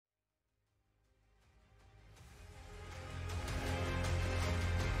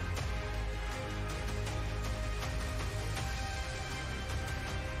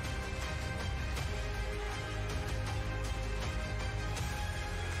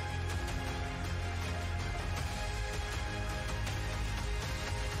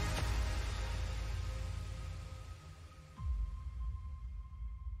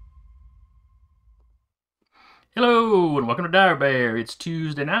Hello and welcome to Dire Bear. It's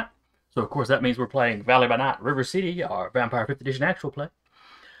Tuesday night, so of course that means we're playing Valley by Night, River City, our Vampire 5th Edition actual play.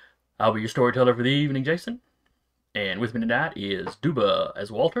 I'll be your storyteller for the evening, Jason, and with me tonight is Duba as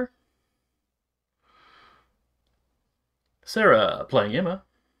Walter, Sarah playing Emma,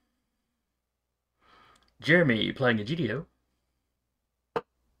 Jeremy playing Egidio,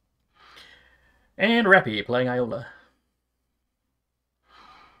 and Rappy playing Iola.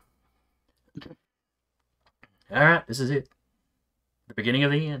 Alright, this is it. The beginning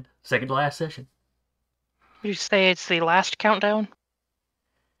of the end. Second to last session. Would you say it's the last countdown?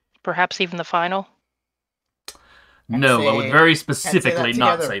 Perhaps even the final? No, I would very specifically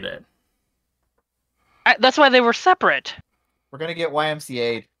not say that. That's why they were separate. We're gonna get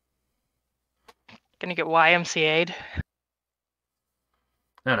YMCA'd. Gonna get YMCA'd?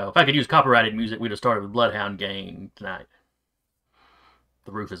 I don't know. If I could use copyrighted music, we'd have started with Bloodhound Gang tonight.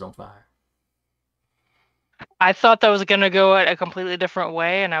 The roof is on fire. I thought that was going to go a completely different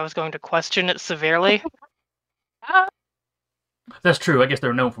way, and I was going to question it severely. That's true. I guess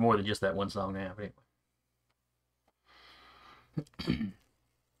they're known for more than just that one song now. But anyway.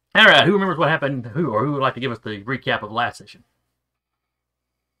 All right. Who remembers what happened? Who would like to give us the recap of last session?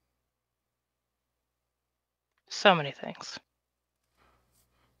 So many things.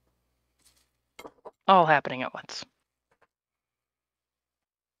 All happening at once.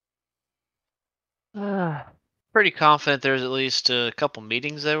 Pretty confident there's at least a couple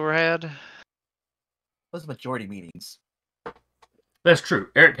meetings that were had. Those majority meetings. That's true.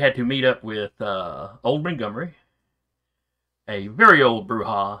 Eric had to meet up with old Montgomery, a very old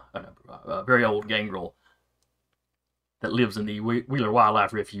very old gangrel that lives in the Wheeler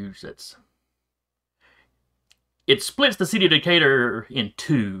Wildlife Refuge. It splits the city of Decatur in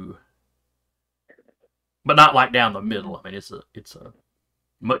two, but not like down the middle. I mean, it's a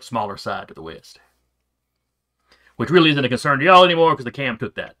much smaller side to the west, which really isn't a concern to y'all anymore because the cam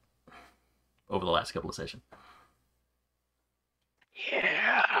took that over the last couple of sessions.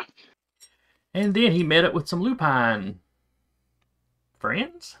 Yeah. And then he met up with some lupine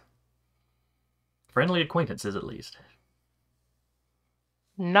friends? Friendly acquaintances, at least.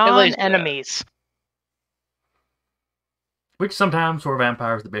 Non-enemies. Which sometimes for a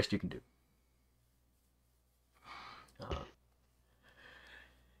vampire is the best you can do.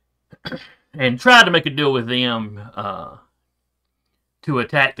 And tried to make a deal with them to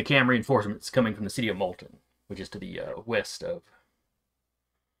attack the cam reinforcements coming from the city of Moulton, which is to the west of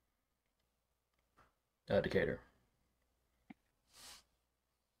Decatur.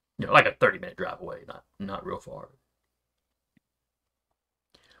 You know, like a 30-minute drive away, not real far.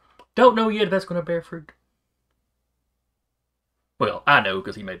 Don't know yet if that's going to bear fruit. Well, I know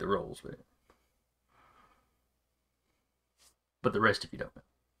because he made the rolls, but the rest of you don't know.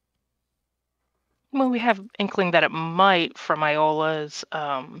 Well, we have inkling that it might from Iola's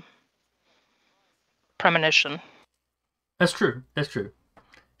premonition. That's true. That's true.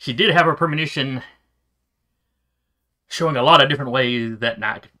 She did have her premonition showing a lot of different ways that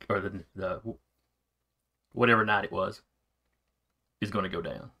night, or the whatever night it was, is going to go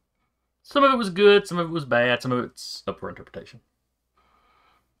down. Some of it was good, some of it was bad, some of it's up for interpretation.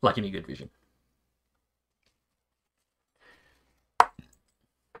 Like any good vision.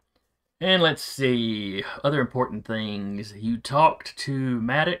 And let's see, other important things. You talked to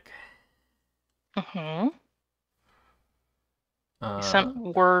Maddox. Mm-hmm. He sent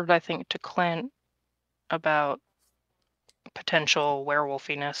word, I think, to Clint about potential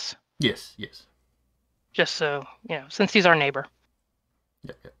werewolfiness. Yes, yes. Just so, since he's our neighbor.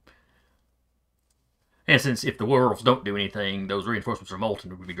 Yep. And since if the werewolves don't do anything, those reinforcements from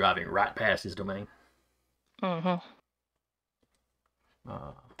Moulton would be driving right past his domain. Mm-hmm.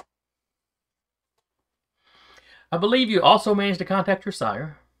 I believe you also managed to contact your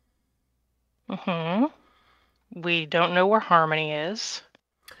sire. Mm-hmm. We don't know where Harmony is.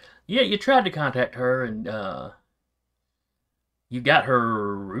 Yeah, you tried to contact her, and you got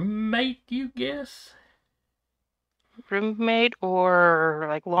her roommate, you guess? Roommate or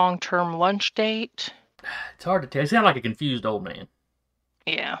like long-term lunch date? It's hard to tell. He sounded like a confused old man.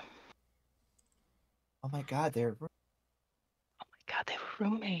 Yeah. Oh my god, they were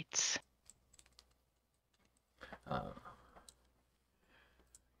roommates.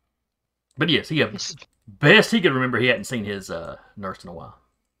 But yes, best he could remember, he hadn't seen his nurse in a while.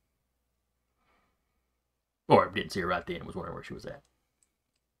 Or didn't see her right then, was wondering where she was at.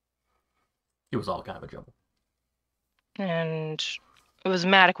 It was all kind of a jumble. And it was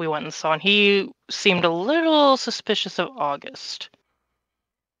Maddox we went and saw, and he seemed a little suspicious of August.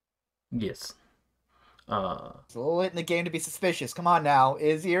 Yes. It's a little late in the game to be suspicious. Come on now.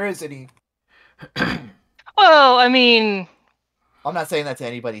 Is he or isn't he? Well, I mean, I'm not saying that to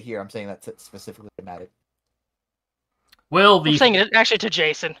anybody here. I'm saying that specifically to Matic. Well, I'm the saying it actually to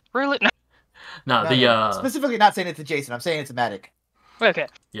Jason. Really? No. no, No, the no. Specifically not saying it to Jason. I'm saying it to Matic. Okay.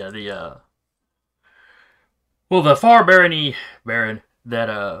 yeah, the well, the far barony baron that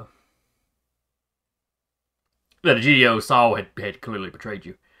that a GDO saw had clearly betrayed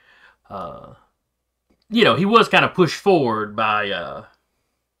you. You know, he was kind of pushed forward by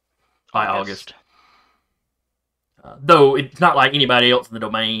August. Though it's not like anybody else in the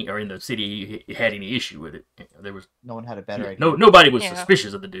domain or in the city had any issue with it. You know, there was No one had a better idea. nobody was Yeah.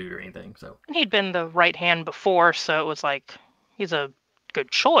 suspicious of the dude or anything. So And he'd been the right hand before, so it was like he's a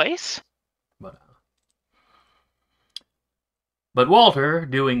good choice. But Walter,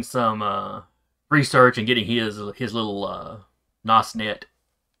 doing some research and getting his little NOS.net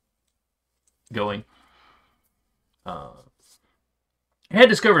going, had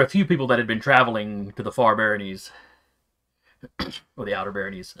discovered a few people that had been traveling to the far baronies, or the outer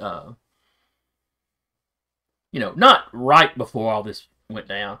baronies, you know, not right before all this went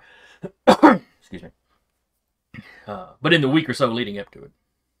down, excuse me, but in the week or so leading up to it.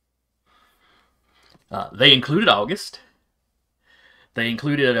 They included August. They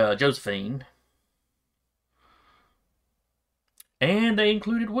included Josephine. And they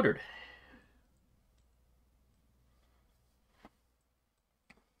included Woodard.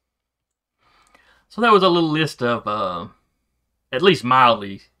 So that was a little list of at least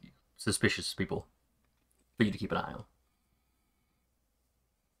mildly suspicious people for you to keep an eye on.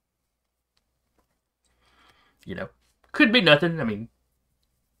 You know, could be nothing. I mean,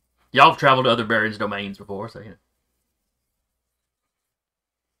 y'all have traveled to other barons' domains before, so you know.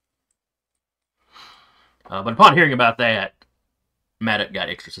 But upon hearing about that, Maddox got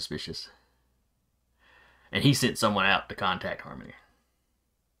extra suspicious. And he sent someone out to contact Harmony.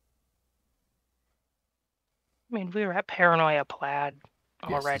 I mean, we were at Paranoia Plaid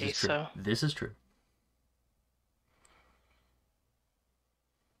Yes, already, this is true. so. This is true.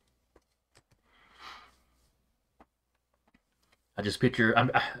 I just picture,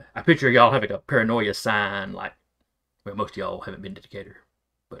 I picture y'all having a paranoia sign, like, well, most of y'all haven't been to Decatur,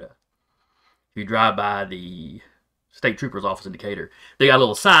 but if you drive by the state trooper's office in Decatur, they got a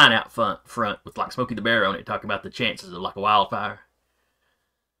little sign out front with like Smokey the Bear on it, talking about the chances of like a wildfire.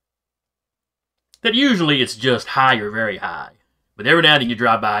 That usually it's just high or very high, but every now and then you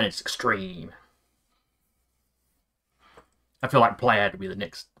drive by and it's extreme. I feel like Plaid would be the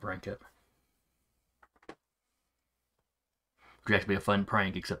next rank up. It would actually be a fun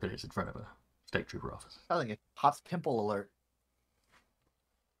prank, except that it's in front of a state trooper office. I think it pops pimple alert.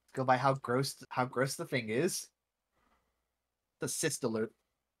 Let's go by how gross the thing is. The cyst alert.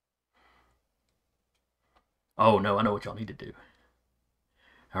 Oh no, I know what y'all need to do.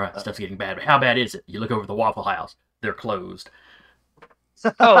 All right, stuff's getting bad. But how bad is it? You look over the Waffle House; they're closed.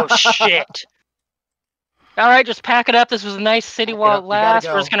 Oh shit! All right, just pack it up. This was a nice city while it lasts.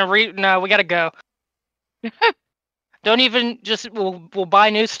 We're just gonna No, we gotta go. Don't even we'll buy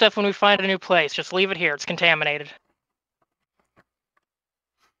new stuff when we find a new place. Just leave it here. It's contaminated.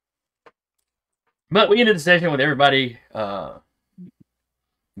 But we ended the session with everybody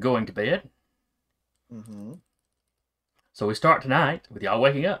going to bed. Mm-hmm. So we start tonight with y'all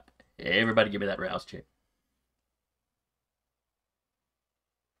waking up. Everybody give me that rouse check.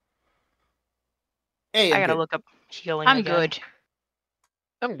 Hey, I gotta look up healing. I'm again. good.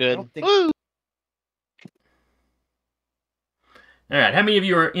 I'm good. Woo! All right, how many of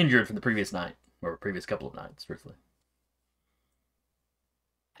you are injured from the previous night or previous couple of nights, truthfully?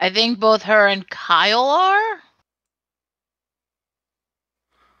 I think both her and Kyle are.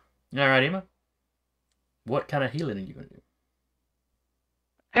 All right, Emma. What kind of healing are you going to do?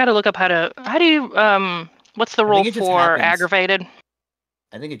 I gotta look up how do you what's the roll it just for happens. aggravated?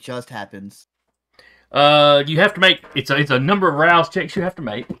 I think it just happens. You have to make it's a number of rouse checks you have to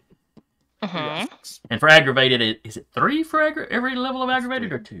make. Mm-hmm. And for aggravated, is it 3 for every level of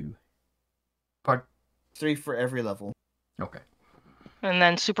aggravated or 2? Pardon? 3 for every level. Okay. And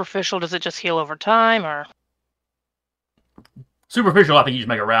then superficial, does it just heal over time or? Superficial, I think you just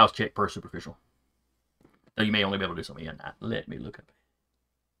make a rouse check per superficial. Though you may only be able to do something in that. Let me look up.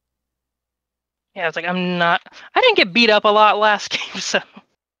 Yeah, it's like I didn't get beat up a lot last game, so.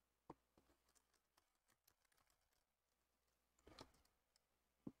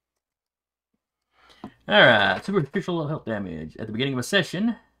 Alright, superficial health damage. At the beginning of a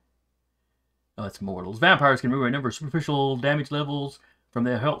session, oh, it's mortals. Vampires can remove a number of superficial damage levels from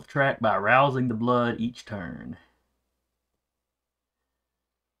their health track by rousing the blood each turn.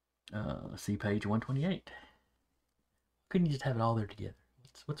 See page 128. Couldn't you just have it all there together?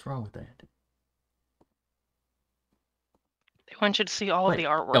 What's wrong with that? want you to see all of the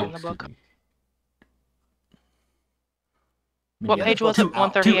artwork in the book. What Yeah, page the was it? book's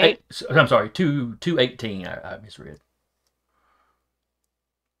out. 138? I'm sorry, 218. I misread.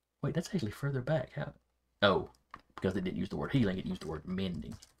 Wait, that's actually further back. How? Oh, because they didn't use the word healing, it used the word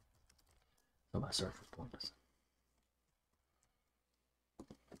mending. So my search was pointless.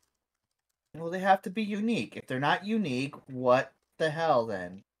 Well, they have to be unique. If they're not unique, what the hell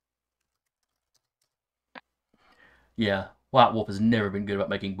then? Yeah, White Wolf has never been good about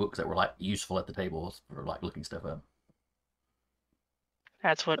making books that were like useful at the tables for like looking stuff up.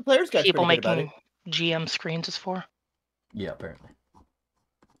 That's what The player's guide's people pretty good about it. making GM screens is for. Yeah, apparently.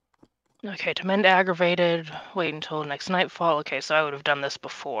 Okay, to mend aggravated, wait until next nightfall. Okay, so I would have done this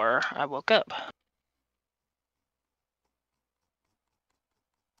before I woke up.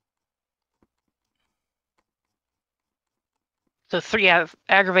 So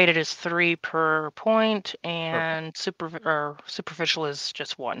aggravated is 3 per point, and superficial is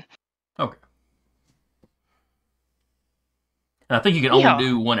just 1. Okay. And I think you can only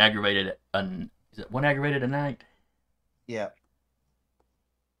do one aggravated. Is it one aggravated a night? Yeah.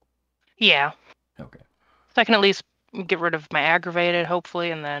 Yeah. Okay. So I can at least get rid of my aggravated,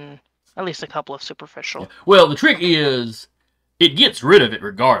 hopefully, and then at least a couple of superficial. Yeah. Well, the trick is, it gets rid of it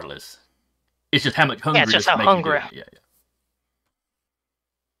regardless. It's just how much hungry. Yeah, it's just how hungry. Yeah.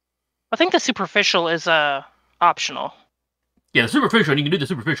 I think the superficial is optional. Yeah, the superficial, and you can do the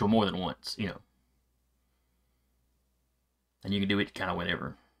superficial more than once, you know. And you can do it kind of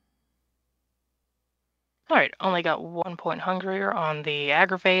whenever. Alright, only got 1 point hungrier on the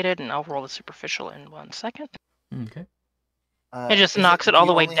aggravated, and I'll roll the superficial in 1 second. Okay. It just knocks it all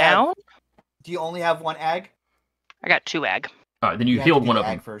the way down? Do you only have 1 ag? I got 2 ag. Alright, then you healed one of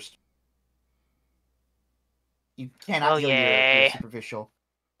ag them. First. You cannot heal your superficial.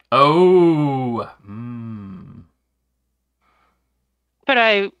 Oh. But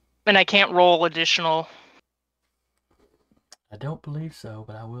I can't roll additional. I don't believe so,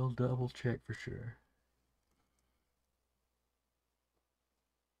 but I will double check for sure.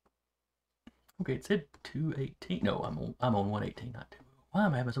 Okay, it said 218. No, I'm on 118, not 2. Why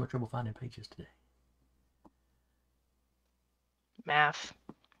am I having so much trouble finding pages today? Math.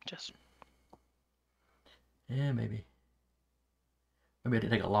 Just. Yeah, maybe. Maybe I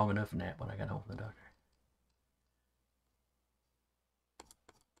didn't take a long enough nap when I got home from the doctor.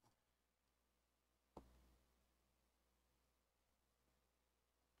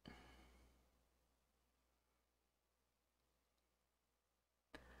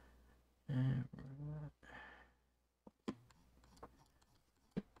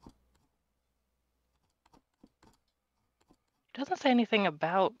 It doesn't say anything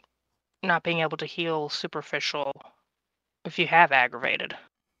about not being able to heal superficial if you have aggravated.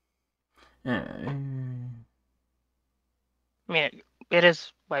 I mean, it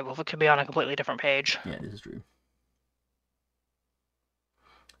is. Wait, well, it could be on a completely different page. Yeah, this is true.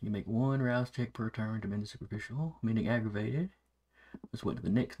 You make 1 rouse check per turn to mend the superficial, meaning aggravated. Let's wait to the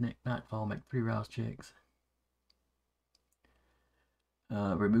next nightfall, make 3 rouse checks.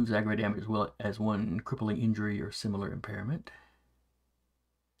 Removes aggravated damage as well as 1 crippling injury or similar impairment.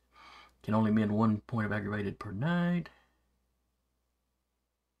 Can only mend 1 point of aggravated per night.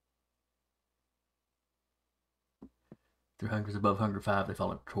 If their hunger is above hunger 5, they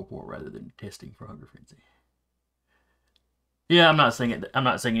fall into torpor rather than testing for hunger frenzy. Yeah, I'm not saying it. I'm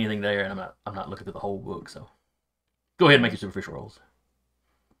not saying anything there, and I'm not looking through the whole book. So, go ahead and make your superficial rolls.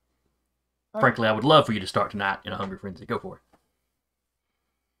 Frankly, I would love for you to start tonight in a hunger frenzy. Go for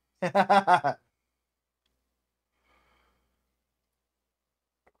it.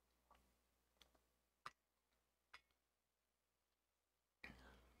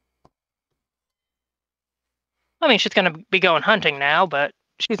 I mean, she's going to be going hunting now, but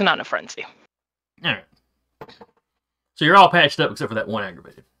she's not in a frenzy. All right. So you're all patched up except for that 1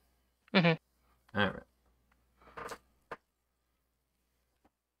 aggravated. Mm-hmm. All right.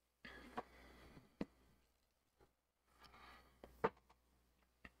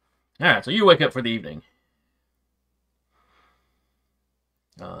 All right, so you wake up for the evening.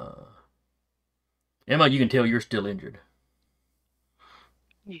 Emma, you can tell you're still injured.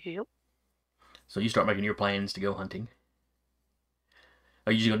 Yep. So you start making your plans to go hunting.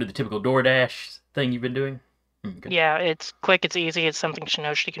 Are you just going to do the typical DoorDash thing you've been doing? Okay. Yeah, it's quick, it's easy, it's something she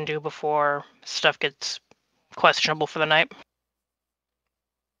knows she can do before stuff gets questionable for the night.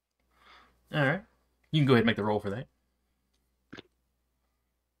 All right. You can go ahead and make the roll for that. I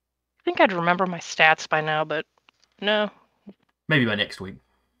think I'd remember my stats by now, but no. Maybe by next week.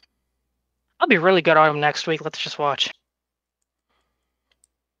 I'll be really good on them next week. Let's just watch.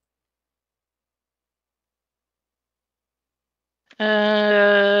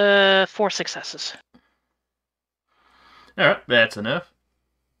 4 successes. All right, that's enough.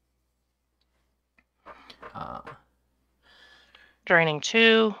 Draining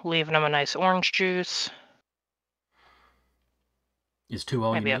 2, leaving him a nice orange juice. Is 2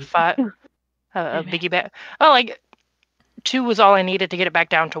 all Maybe you a need? 5, a biggie bag. Oh, like 2 was all I needed to get it back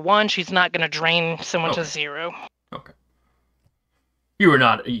down to 1. She's not gonna drain someone to Okay. 0. Okay. You were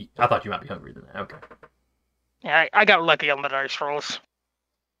not. I thought you might be hungry than that. Okay. Yeah, I got lucky on the dice rolls.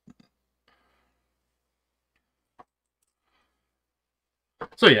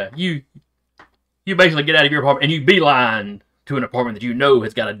 So yeah, you basically get out of your apartment and you beeline to an apartment that you know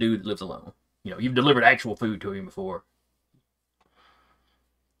has got a dude that lives alone. You know, you've delivered actual food to him before.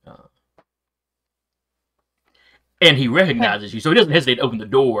 And he recognizes you, so he doesn't hesitate to open the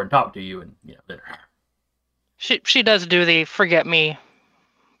door and talk to you. And then She does do the forget me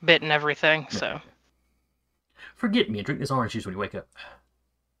bit and everything. So forget me and drink this orange juice when you wake up.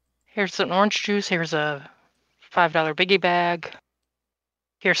 here's an orange juice. Here's a $5 biggie bag.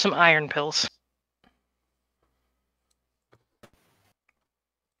 Here's some iron pills.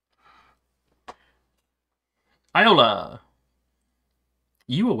 Iola,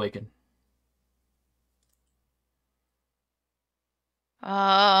 you awaken.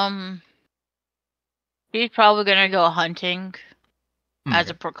 She's probably gonna go hunting as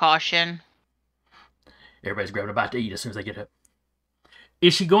a precaution. Everybody's grabbing a bite to eat as soon as they get up.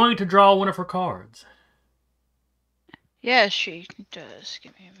 Is she going to draw one of her cards? Yes, she does.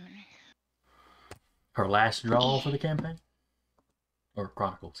 Give me a minute. Her last draw for the campaign? Or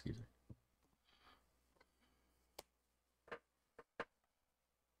chronicle, excuse me.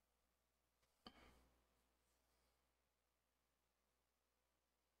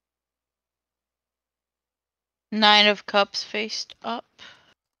 Nine of Cups faced up.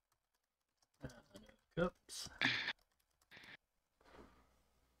 Cups.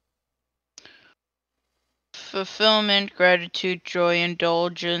 Fulfillment, gratitude, joy,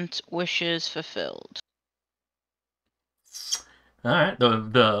 indulgence, wishes fulfilled. Alright,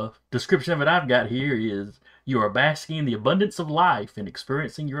 the description of it I've got here is you are basking in the abundance of life and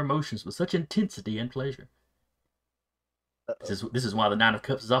experiencing your emotions with such intensity and pleasure. This is why the Nine of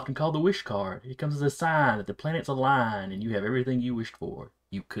Cups is often called the wish card. It comes as a sign that the planets align and you have everything you wished for.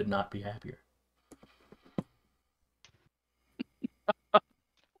 You could not be happier.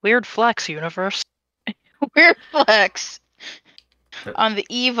 Weird flex, universe. Weird flex. On the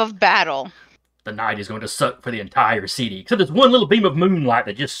eve of battle. The night is going to suck for the entire city, except there's one little beam of moonlight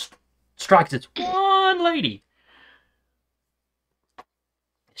that just strikes this one lady.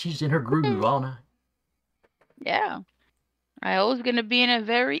 She's in her groove all night. Yeah. Io's gonna be in a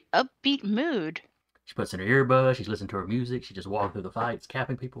very upbeat mood. She puts in her earbuds, she's listening to her music, she's just walking through the fights,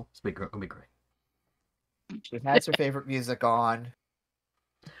 capping people. It's gonna be great. She has her favorite music on.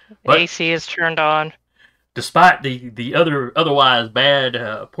 But AC is turned on. Despite the otherwise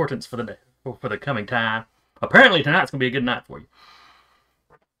bad portents for the coming time, apparently tonight's gonna be a good night for you.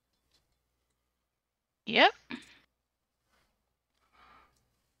 Yep.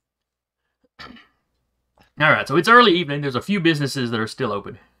 Alright, so it's early evening. There's a few businesses that are still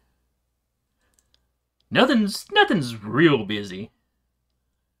open. Nothing's real busy.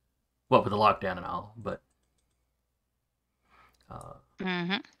 What with the lockdown and all, but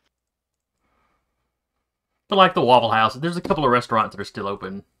but like the Waffle House, there's a couple of restaurants that are still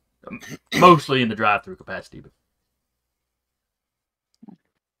open, mostly in the drive-through capacity. But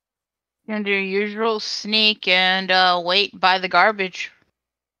And your usual sneak and wait by the garbage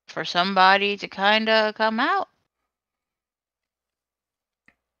for somebody to kind of come out.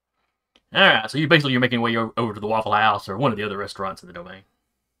 all right, so you're making your way over to the Waffle House or one of the other restaurants in the domain.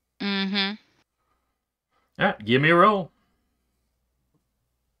 Mm-hmm. All right, give me a roll.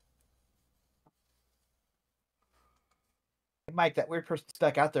 Mike, that weird person's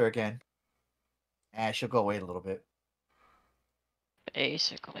back out there again. She'll go away a little bit.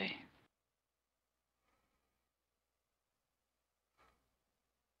 Basically.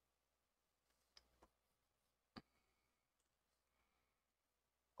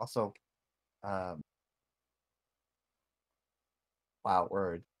 Also, wow,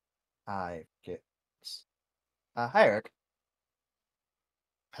 word. I get. Hi, Eric.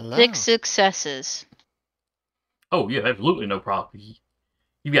 Hello. 6 successes. Oh yeah, absolutely no problem.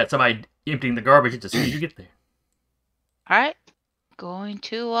 You've got somebody emptying the garbage as soon as you get there. Alright. Going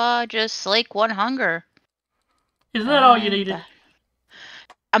to just slake one hunger. Is that all you needed?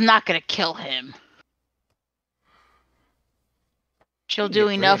 I'm not gonna kill him. She'll do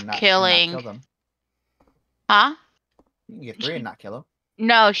enough killing. Kill them. Huh? You can get 3 and not kill them.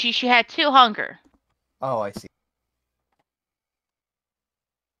 No, she had 2 hunger. Oh, I see.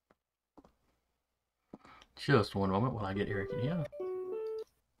 Just one moment while I get Eric in here.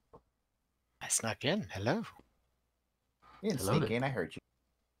 I snuck in. Hello. You didn't Hello sneak there. in. I heard you.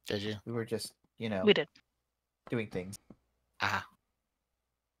 Did you? We were just, We did. doing things. Ah.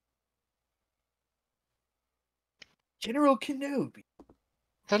 General Kenobi.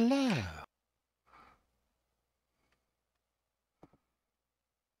 Hello.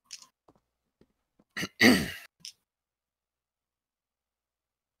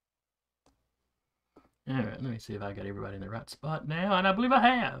 All right, let me see if I got everybody in the right spot now, and I believe I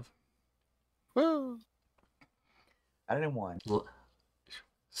have. Woo. I didn't want. Well,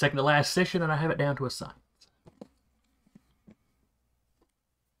 second to last session, and I have it down to a science.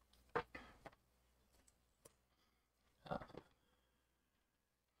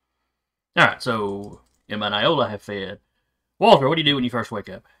 All right, so Emma and Iola have fed. Walter, what do you do when you first wake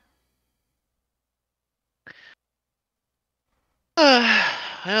up?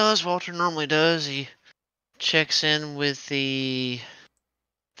 Well, as Walter normally does, he checks in with the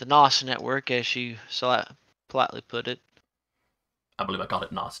NOS network, as you so politely put it. I believe I called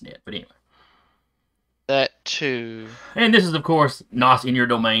it NOSnet, but anyway. That too. And this is, of course, NOS in your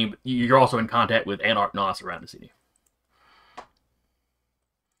domain, but you're also in contact with Anarch NOS around the city.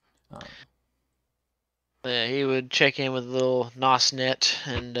 Yeah, he would check in with a little NOSnet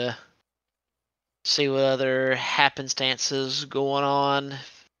and see what other happenstances going on.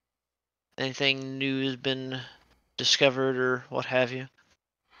 Anything new has been discovered or what have you.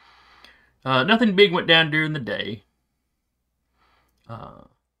 Nothing big went down during the day.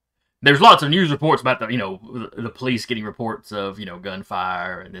 There's lots of news reports about the police getting reports of,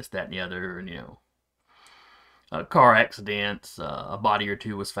 gunfire and this, that, and the other, and, car accidents, a body or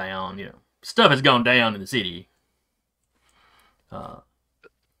two was found, stuff has gone down in the city.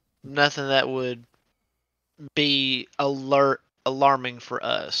 Nothing that would be alarming for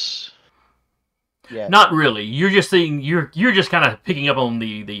us. Yeah. Not really. You're just seeing, you're just kind of picking up on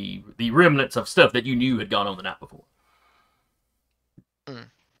the remnants of stuff that you knew had gone on the night before.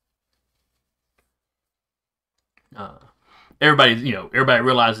 Everybody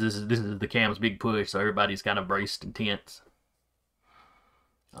realizes this is the Cam's big push, so everybody's kind of braced and tense.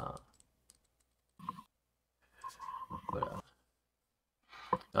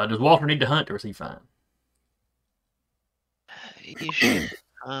 Does Walter need to hunt, or is he fine? He should be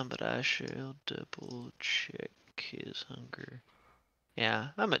fine, but I shall double check his hunger. Yeah,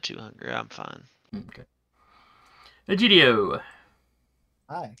 I'm at 2 hunger. I'm fine. Okay. Egidio.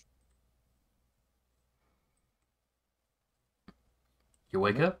 Hi. You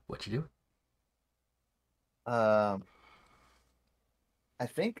wake up? What you do? I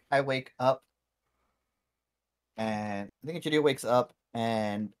think I wake up, and I think Egidio wakes up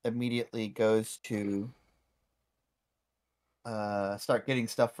and immediately goes to start getting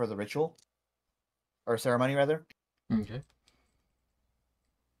stuff for the ritual or ceremony, rather. Okay.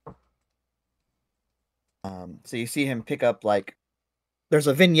 So you see him pick up there's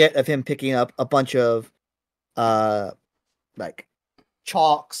a vignette of him picking up a bunch of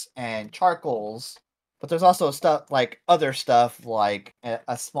chalks and charcoals, but there's also other stuff like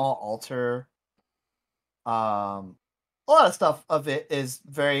a small altar. A lot of stuff of it is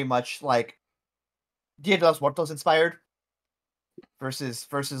very much like Dia de los Muertos inspired versus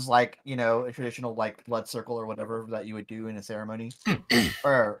a traditional blood circle or whatever that you would do in a ceremony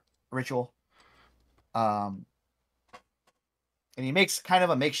or ritual. And he makes kind of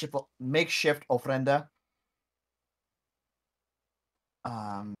a makeshift ofrenda.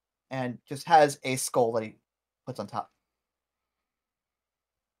 And just has a skull that he puts on top.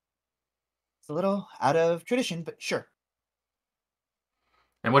 It's a little out of tradition, but sure.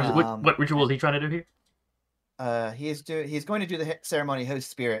 And what ritual is he trying to do here? He's going to do the ceremony host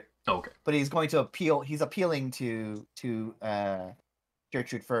spirit. Oh, okay. But he's going to appeal. He's appealing to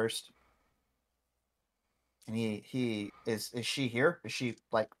Gertrude first. And he is she here? Is she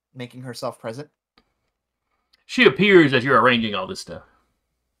making herself present? She appears as you're arranging all this stuff.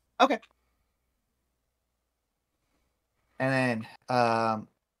 Okay. And then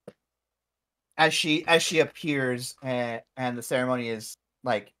as she appears and the ceremony is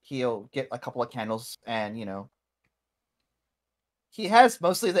he'll get a couple of candles and he has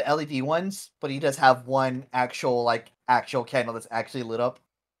mostly the LED ones, but he does have one actual candle that's actually lit up.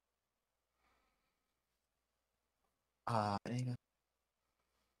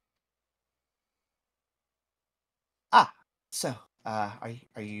 So are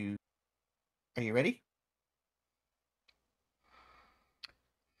you ready?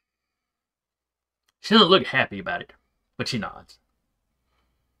 She doesn't look happy about it, but she nods.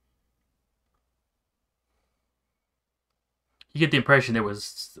 You get the impression there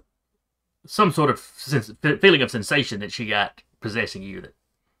was some sort of feeling of sensation that she got possessing you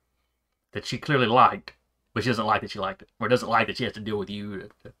that she clearly liked, but she doesn't like that she liked it, or doesn't like that she has to deal with you.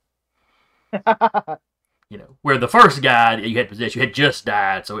 You know, where the first guy that you had possessed, you had just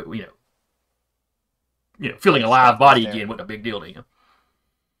died, so it, feeling a live body again wasn't a big deal to him.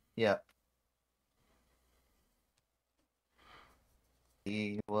 Yeah.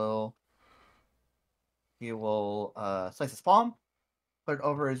 He will slice his palm, put it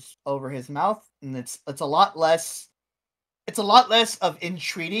over his mouth, and it's a lot less of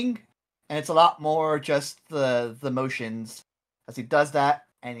entreating, and it's a lot more just the motions as he does that,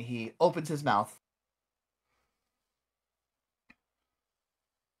 and he opens his mouth.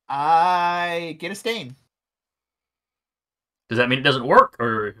 I get a stain. Does that mean it doesn't work,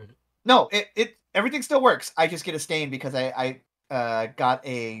 or no? It everything still works. I just get a stain because I got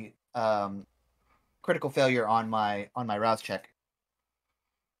a critical failure on my rouse check.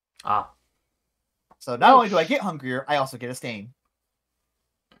 Ah. So not only do I get hungrier, I also get a stain.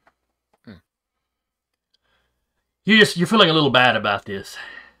 You're feeling a little bad about this.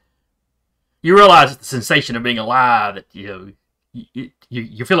 You realize the sensation of being alive that you're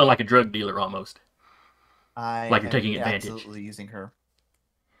feeling like a drug dealer almost. Like you're taking advantage. Absolutely using her.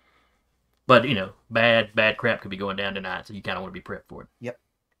 But bad crap could be going down tonight, so you kind of want to be prepped for it. Yep.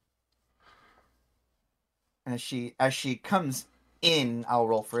 And as she comes in, I'll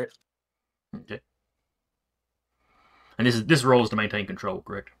roll for it. Okay. And this roll is to maintain control,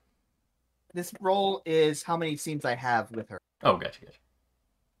 correct? This roll is how many scenes I have with her. Oh, gotcha.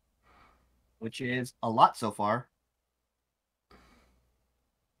 Which is a lot so far.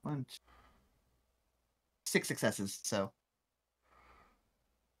 6 successes, so.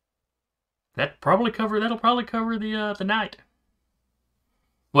 That'll probably cover the night.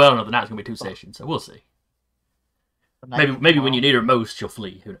 Well, no, the night's gonna be 2 sessions, so we'll see. Maybe when you need her most, she'll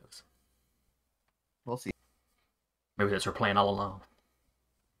flee. Who knows? We'll see. Maybe that's her plan all along.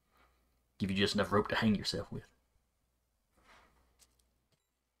 Give you just enough rope to hang yourself with.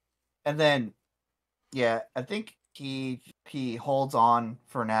 And then, yeah, I think he holds on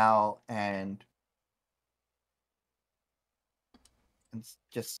for now and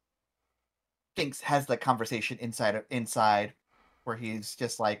just has the conversation inside where he's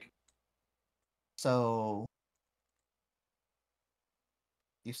just like, so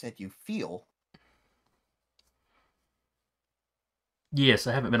you said you feel? Yes,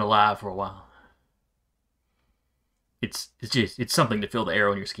 I haven't been alive for a while. It's something to feel the air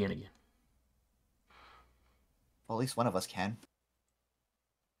on your skin again. Well, at least one of us can.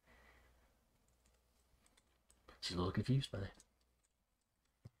 She's a little confused by that.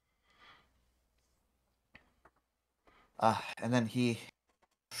 And then he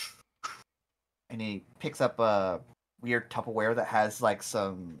picks up a weird Tupperware that has like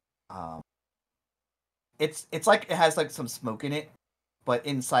some it's like it has like some smoke in it, but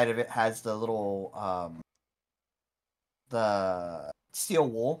inside of it has the little the steel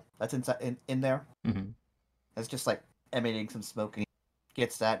wool that's inside in there. Mm-hmm. It's just like emitting some smoke, and he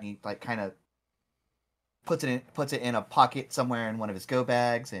gets that and he like kind of puts it in a pocket somewhere in one of his go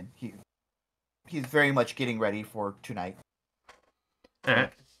bags, and he's very much getting ready for tonight.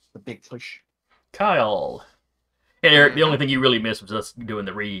 The big push. Kyle. And Eric, the only thing you really missed was us doing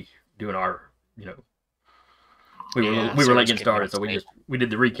our, we were late getting started, so we did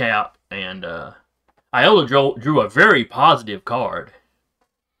the recap, and Iola drew a very positive card.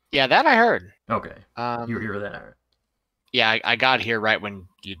 Yeah, that I heard. Okay. You were here for that, Eric. Yeah, I got here right when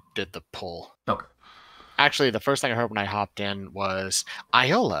you did the pull. Okay. Actually, the first thing I heard when I hopped in was,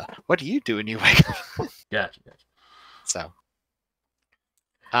 Iola, what do you do when you wake up? Gotcha. So,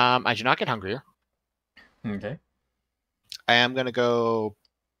 I do not get hungrier. Okay. I am going to go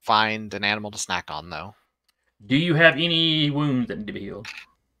find an animal to snack on, though. Do you have any wounds that need to be healed?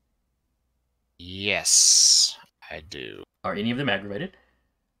 Yes, I do. Are any of them aggravated?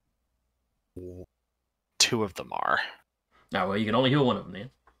 2 of them are. Oh, well, you can only heal one of them then.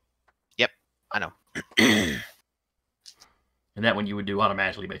 Yep, I know. And that one you would do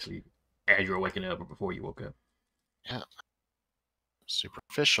automatically, basically, as you were waking up or before you woke up. Yeah.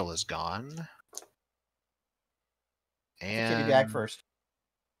 Superficial is gone. And you had to do ag first.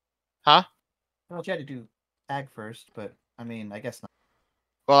 Huh? Well, you had to do ag first, but I mean, I guess not.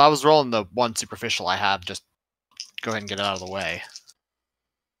 Well, I was rolling the one superficial I have. Just go ahead and get it out of the way.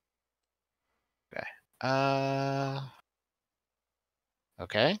 Okay.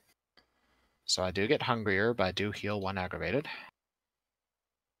 Okay. So I do get hungrier, but I do heal 1 aggravated.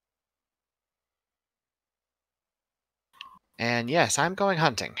 And yes, I'm going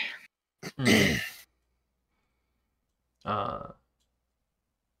hunting.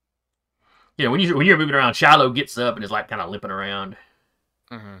 Yeah, when you're moving around, Shiloh gets up and is like kind of limping around.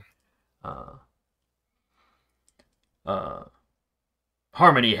 Mm-hmm.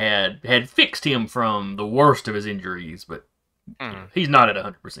 Harmony had fixed him from the worst of his injuries, but he's not at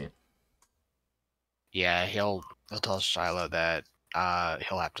 100%. Yeah, he'll tell Shiloh that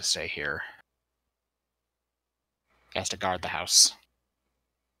he'll have to stay here. He has to guard the house.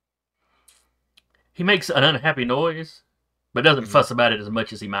 He makes an unhappy noise, but doesn't fuss about it as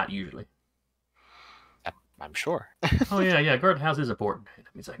much as he might usually. I'm sure. Oh yeah, guard the house is important.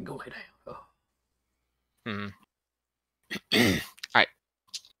 That means I can go lay down. Oh. Alright.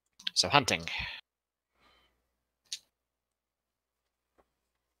 So hunting.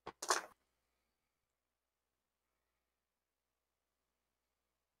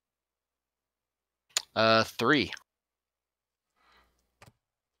 Three.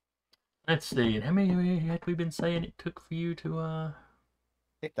 Let's see. How many had we been saying it took for you to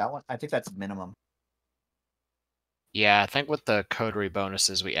Take that one. I think that's minimum. Yeah, I think with the coterie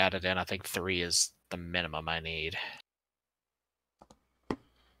bonuses we added in, I think 3 is the minimum I need.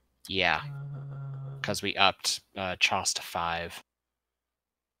 Yeah, because we upped Choss to 5.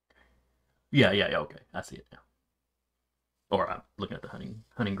 Yeah, okay. I see it now. Or I'm looking at the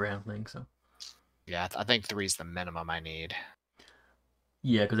hunting ground thing, so. Yeah, I think 3 is the minimum I need.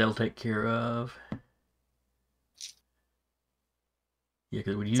 Yeah, because that'll take care of. Yeah,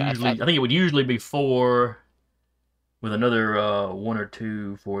 because it would usually, I think it would usually be 4 with another 1 or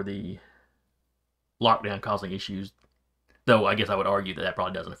 2 for the lockdown causing issues. Though I guess I would argue that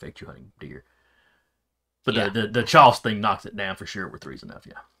probably doesn't affect you hunting deer. But yeah. the Choss thing knocks it down for sure where 3's enough,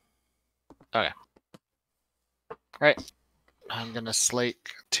 yeah. Okay. Alright. I'm gonna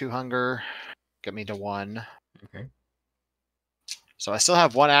slake 2 hunger, get me to 1. Okay. So I still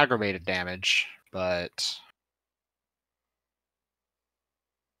have 1 aggravated damage, but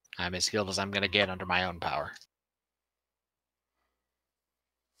I'm as healed as I'm gonna get under my own power.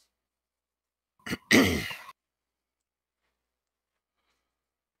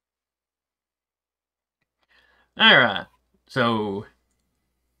 Alright. So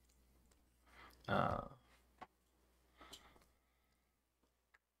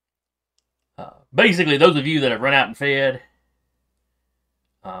basically, those of you that have run out and fed,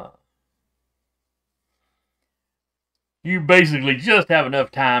 you basically just have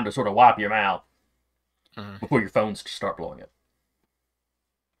enough time to sort of wipe your mouth before your phones start blowing up.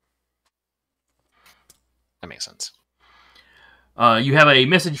 That makes sense. You have a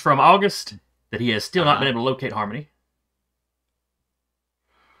message from August that he has still not been able to locate Harmony.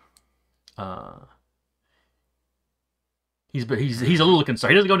 He's a little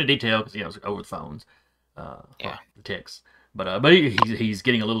concerned. He doesn't go into detail because it's over the phones, the texts. But he's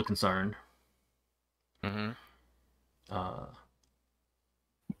getting a little concerned. Excuse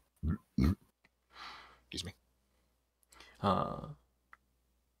me.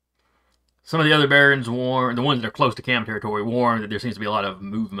 Some of the other barons warn, the ones that are close to Cam territory, warn that there seems to be a lot of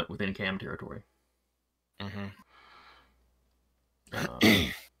movement within Cam territory.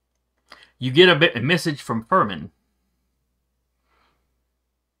 You get a message from Furman.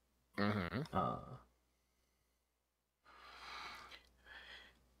 He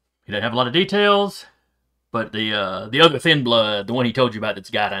doesn't have a lot of details, but the other thin blood, the one he told you about, that's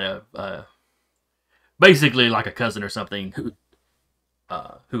got a basically like a cousin or something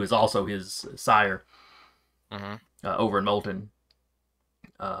who is also his sire over in Moulton,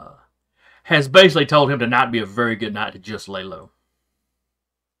 has basically told him to not be a very good night to just lay low.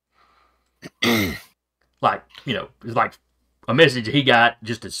 Like, it's like a message he got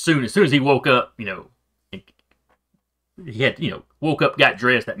just as soon as he woke up, he had, woke up, got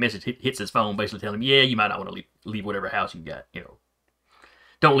dressed, that message hits his phone, basically telling him, yeah, you might not want to leave whatever house you got,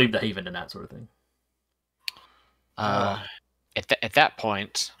 don't leave the haven tonight, sort of thing. At that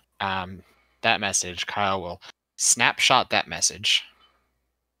point, that message, Kyle will snapshot that message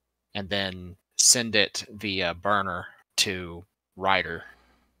and then send it via burner to Ryder.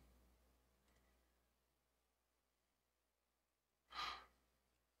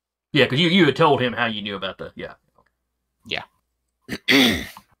 Yeah, because you had told him how you knew about the... Yeah.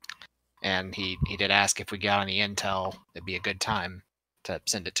 And he did ask if we got any intel, it'd be a good time to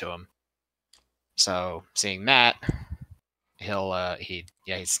send it to him. So, seeing that, he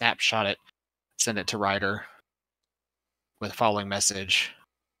snapshot it, send it to Ryder with the following message.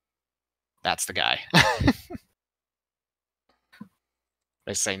 That's the guy.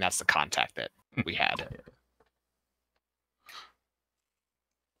 They're saying that's the contact that we had. Yeah.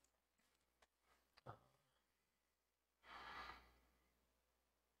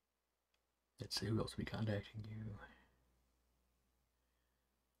 Let's see who else will be contacting you.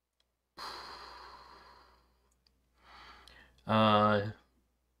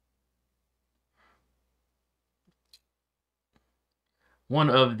 One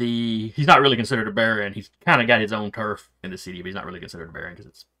of he's not really considered a baron. He's kind of got his own turf in the city, but he's not really considered a baron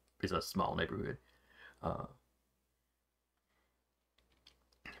because it's a small neighborhood.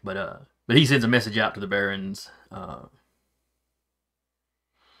 But he sends a message out to the barons.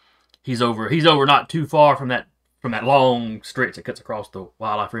 He's over not too far from that long stretch that cuts across the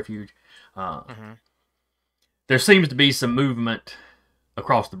wildlife refuge. There seems to be some movement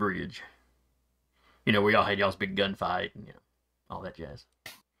across the bridge. You know, where y'all had y'all's big gunfight and all that jazz.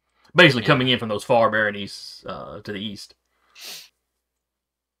 Basically coming in from those far baronies to the east.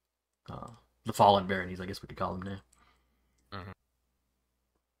 The fallen baronies, I guess we could call them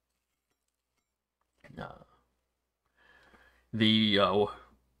now. The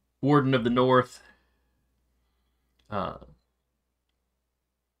Warden of the North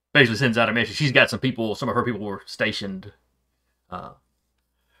basically sends out a message. She's got some of her people were stationed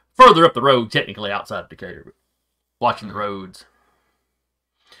further up the road, technically outside of Decatur, but watching the roads.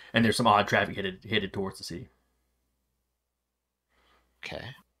 And there's some odd traffic headed towards the city. Okay.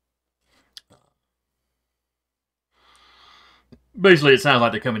 Basically, it sounds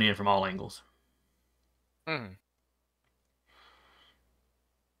like they're coming in from all angles.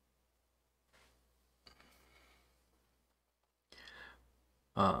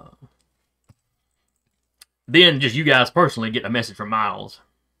 Then, just you guys personally get a message from Miles.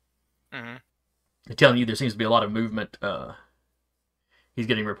 They're telling you there seems to be a lot of movement. He's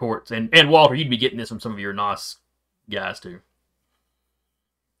getting reports. And Walter, you'd be getting this from some of your NOS guys, too.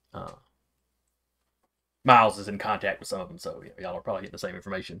 Miles is in contact with some of them, so y'all are probably getting the same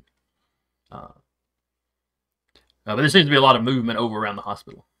information. But there seems to be a lot of movement over around the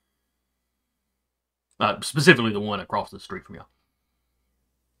hospital. Specifically the one across the street from y'all.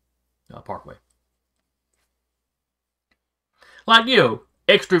 Parkway. Like,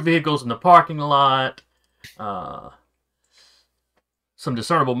 extra vehicles in the parking lot. Some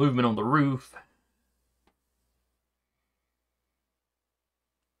discernible movement on the roof.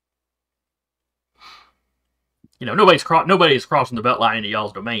 Nobody's crossing the belt line into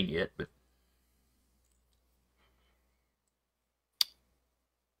y'all's domain yet, but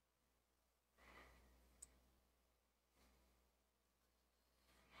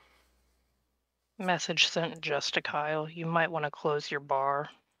Message sent just to Kyle. You might want to close your bar.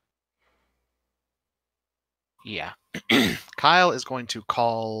 Yeah. Kyle is going to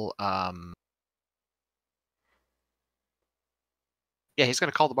call yeah, he's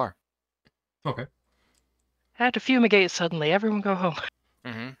gonna call the bar. Okay. Had to fumigate suddenly. Everyone go home.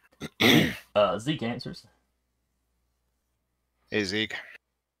 Zeke answers. Hey Zeke.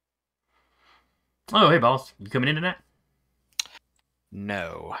 Oh, hey boss. You coming in tonight?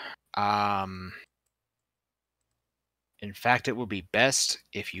 No. In fact, it would be best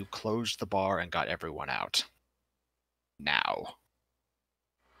if you closed the bar and got everyone out. Now.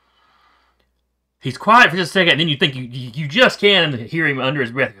 He's quiet for just a second, and then you think you just can hear him under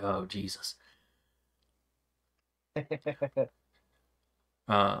his breath. Oh, Jesus. Sure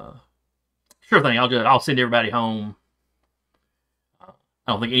thing. I'll send everybody home. I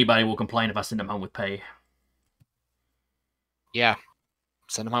don't think anybody will complain if I send them home with pay. Yeah.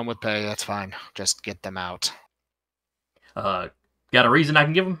 Send them home with pay. That's fine. Just get them out. Got a reason I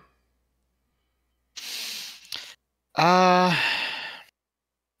can give them?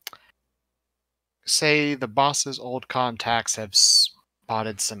 Say the boss's old contacts have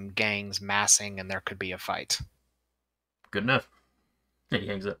spotted some gangs massing and there could be a fight. Good enough. And he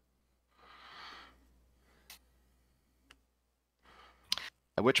hangs up.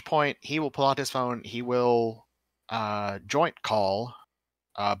 At which point, he will pull out his phone. He will joint call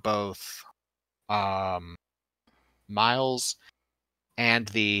both Miles and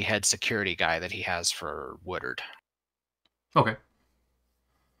the head security guy that he has for Woodard. Okay.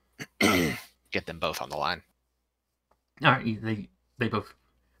 Get them both on the line. All right. They both.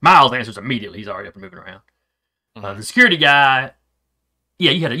 Miles answers immediately. He's already up and moving around. The security guy.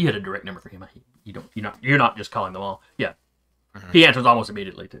 Yeah, you had a direct number for him. You're not just calling them all. Yeah. He answers almost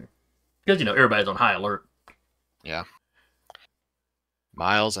immediately too, because everybody's on high alert. Yeah.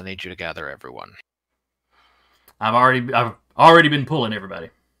 Miles, I need you to gather everyone. I've already been pulling everybody.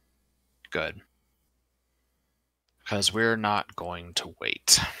 Good. Because we're not going to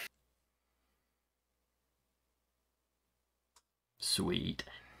wait. Sweet.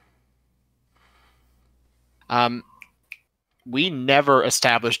 We never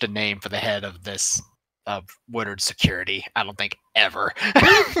established a name for the head of this Woodard security. I don't think ever.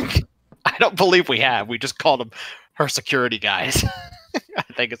 I don't believe we have. We just called them her security guys. I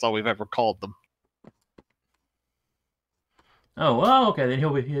think it's all we've ever called them. Oh, well, okay. Then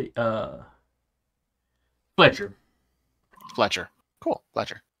he'll be Fletcher. Fletcher. Cool,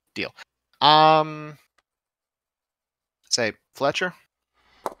 Fletcher. Deal. Say, Fletcher.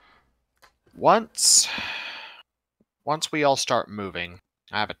 Once we all start moving,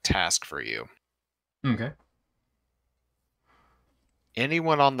 I have a task for you. Okay.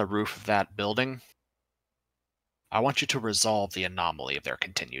 Anyone on the roof of that building, I want you to resolve the anomaly of their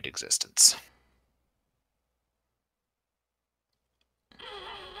continued existence.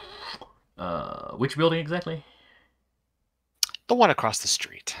 Which building exactly? The one across the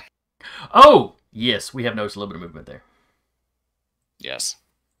street. Oh, yes. We have noticed a little bit of movement there. Yes.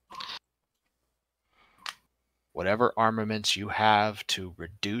 Whatever armaments you have to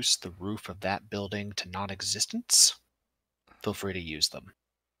reduce the roof of that building to non-existence, feel free to use them.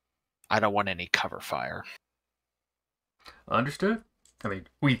 I don't want any cover fire. Understood. I mean,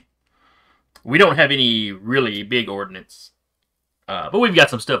 we don't have any really big ordnance, but we've got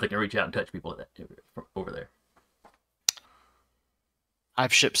some stuff that can reach out and touch people over there.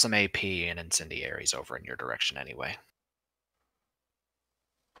 I've shipped some AP and incendiaries over in your direction anyway.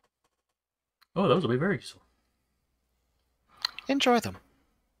 Oh, those will be very useful. Enjoy them.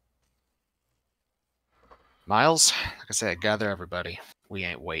 Miles, like I said, gather everybody. We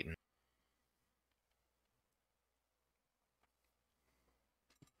ain't waiting.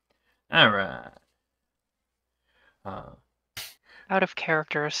 All right. Out of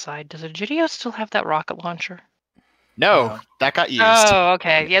character aside, does Egidio still have that rocket launcher? No, No. that got used. Oh,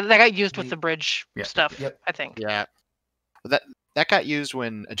 okay. Yeah, that got used with the bridge Yeah. stuff, Yep. I think. Yeah. That got used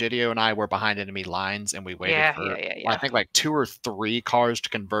when Egidio and I were behind enemy lines and we waited Yeah, for, yeah. I think, like 2 or 3 cars to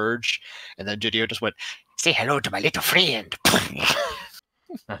converge, and then Egidio just went, "Say hello to my little friend."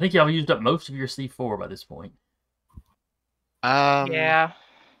 I think y'all used up most of your C4 by this point. Yeah.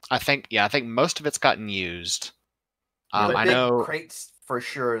 I think most of it's gotten used. The I big know crates for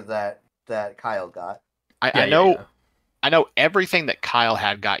sure that Kyle got. I know everything that Kyle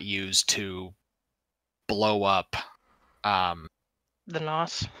had got used to blow up The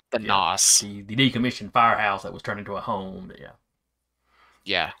NOS. the NOS. The decommissioned firehouse that was turned into a home. Yeah.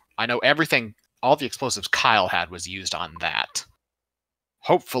 Yeah. I know everything, all the explosives Kyle had was used on that.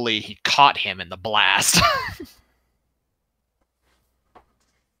 Hopefully he caught him in the blast.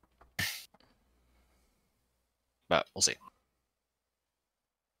 But we'll see.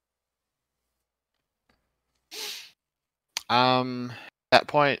 At that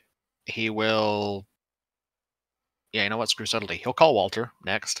point, he will. Yeah, you know what? Screw subtlety. He'll call Walter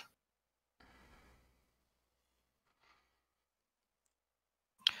next.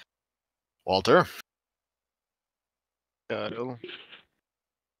 Walter, Hello.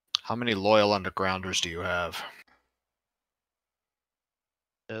 how many loyal undergrounders do you have?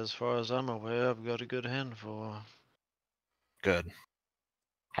 As far as I'm aware, I've got a good handful. Good.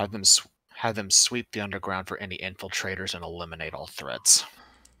 Have them sweep the underground for any infiltrators and eliminate all threats.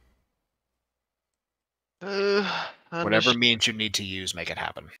 Whatever means you need to use, make it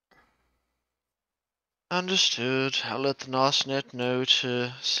happen. Understood. I'll let the NOSnet know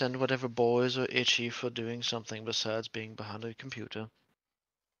to send whatever boys are itchy for doing something besides being behind a computer.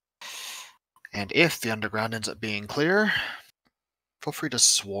 And if the underground ends up being clear, feel free to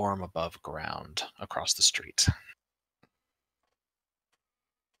swarm above ground across the street.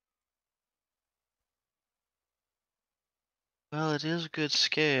 Well, it is a good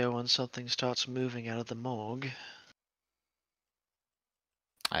scare when something starts moving out of the morgue.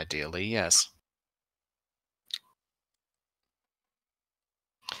 Ideally, yes.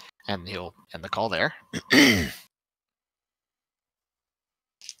 And he'll end the call there.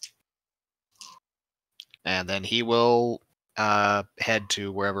 And then he will head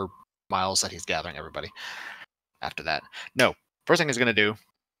to wherever Miles said he's gathering everybody. After that. No. First thing he's going to do,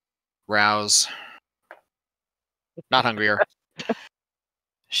 rouse. Not hungrier.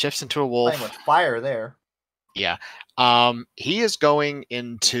 Shifts into a wolf. Playing with fire there. Yeah. He is going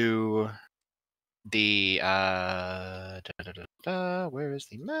into the where is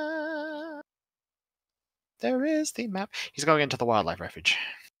the map? There is the map. He's going into the wildlife refuge.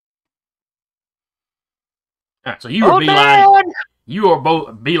 All right, so you are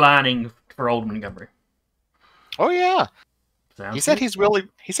both beelining for Old Montgomery. Oh yeah. Sounds He said good. he's willing.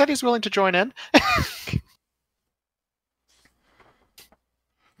 He said he's willing to join in.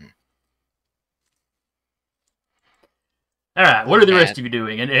 All right, what are the rest of you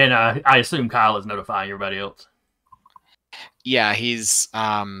doing? And I assume Kyle is notifying everybody else. Yeah, he's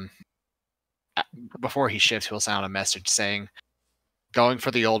before he shifts, he'll sound a message saying, "Going for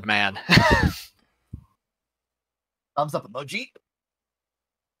the old man." Thumbs up emoji.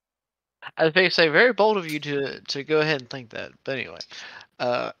 I was going to say, very bold of you to go ahead and think that. But anyway,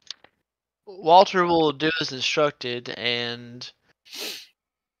 Walter will do as instructed and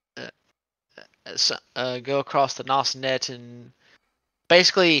go across the Nos net and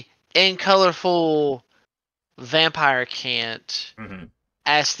basically in colorful vampire cant Mm-hmm.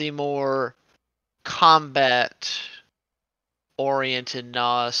 ask the more combat oriented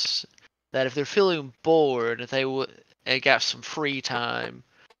Nos that if they're feeling bored, if they got some free time,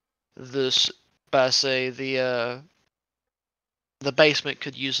 this by say the basement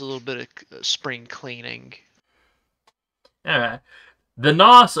could use a little bit of spring cleaning. All right. The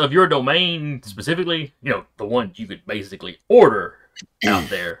NOS of your domain specifically, the ones you could basically order out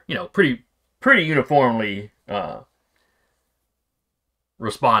there, pretty uniformly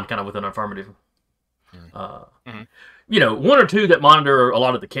respond kind of with an affirmative. One or two that monitor a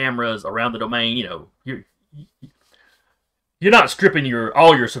lot of the cameras around the domain, you're not stripping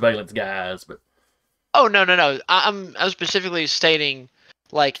all your surveillance guys, but Oh no. I'm specifically stating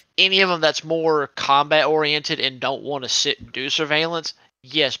like any of them that's more combat oriented and don't want to sit and do surveillance.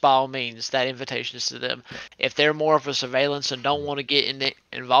 Yes, by all means, that invitation is to them. If they're more of a surveillance and don't want to get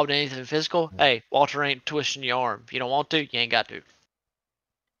involved in anything physical, hey, Walter ain't twisting your arm. If you don't want to, you ain't got to.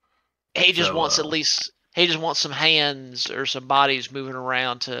 He just wants he just wants some hands or some bodies moving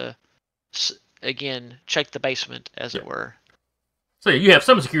around to, again, check the basement, as it were. So you have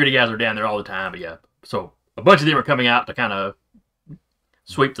some security guys that are down there all the time, but yeah. So a bunch of them are coming out to kind of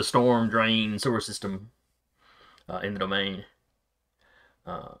sweep the storm drain sewer system in the domain.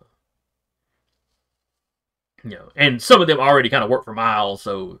 And some of them already kind of work for miles,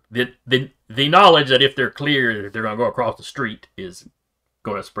 so the knowledge that if they're clear, they're going to go across the street is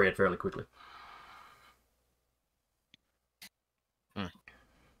going to spread fairly quickly.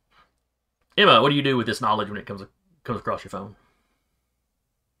 Emma, what do you do with this knowledge when it comes across your phone?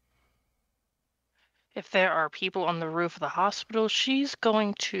 If there are people on the roof of the hospital, she's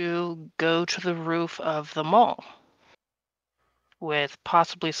going to go to the roof of the mall with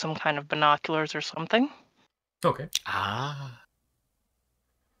possibly some kind of binoculars or something. Okay.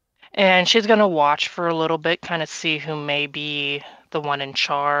 And she's going to watch for a little bit, kind of see who may be the one in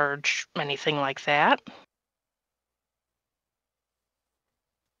charge, anything like that.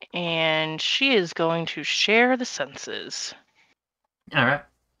 And she is going to share the senses. All right.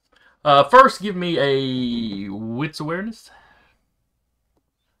 First, give me a wits awareness,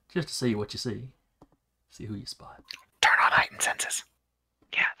 just to see what you see, see who you spot. Turn on heightened senses.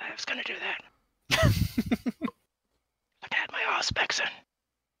 Yeah, I was gonna do that. I had my auspex in.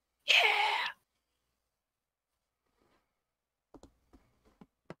 Yeah.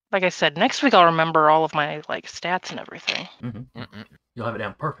 Like I said, next week I'll remember all of my stats and everything. Mm-hmm. You'll have it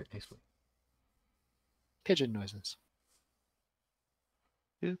down perfect next week. Pigeon noises.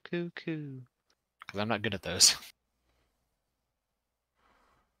 Coo, coo, coo. Because I'm not good at those.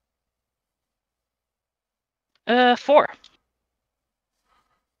 Four.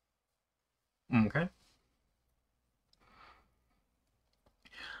 Okay.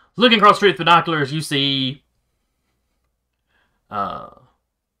 Looking across the street with binoculars, you see... you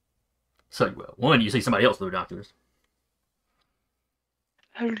see somebody else with binoculars.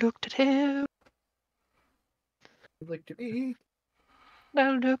 I looked at him. He looked at me.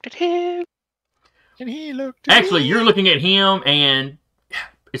 I looked at him. And he looked at Actually, you're looking at him, and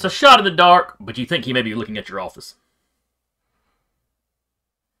it's a shot in the dark, but you think he may be looking at your office.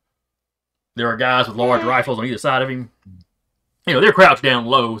 There are guys with large rifles on either side of him. They're crouched down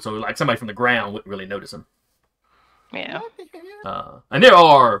low, so somebody from the ground wouldn't really notice him. Yeah. And there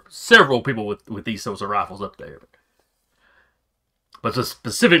are several people with these sorts of rifles up there. But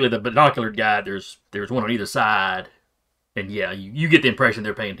specifically the binocular guy, there's one on either side. And yeah, you get the impression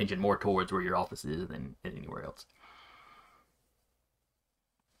they're paying attention more towards where your office is than anywhere else.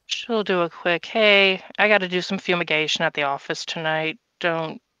 She'll do a quick, hey, I got to do some fumigation at the office tonight.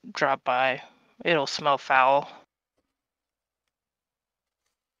 Don't drop by. It'll smell foul.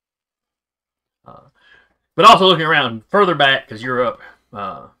 But also looking around further back, because you're up,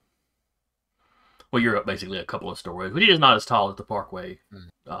 you're up basically a couple of stories, which is not as tall as the Parkway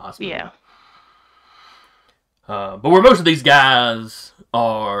hospital. Yeah. But where most of these guys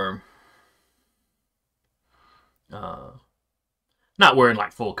are not wearing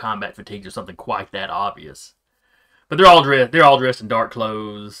full combat fatigues or something quite that obvious, but they're all dressed in dark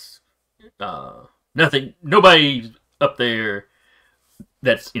clothes. Nobody up there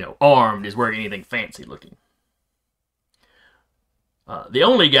that's armed is wearing anything fancy looking. The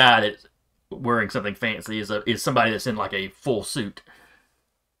only guy that's wearing something fancy is somebody that's in a full suit.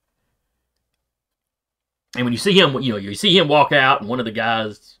 And when you see him, you see him walk out, and one of the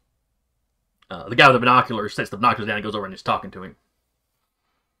guys the guy with the binoculars sets the binoculars down and goes over and is talking to him.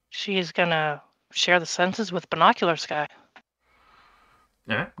 She's gonna share the senses with binoculars guy.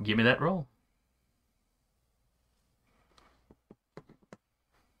 All right, give me that roll.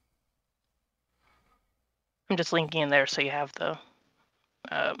 I'm just linking in there so you have the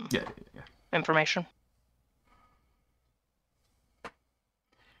Yeah. information.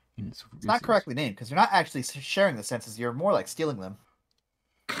 It's not correctly named because you're not actually sharing the senses. You're more like stealing them.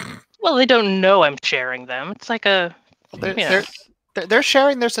 Well, they don't know I'm sharing them. It's like a. They're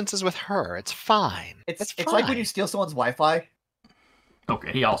sharing their senses with her. It's fine. It's fine. like when you steal someone's Wi-Fi.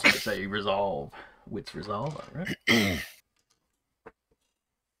 Okay, he also would say resolve. Wits resolve, all right.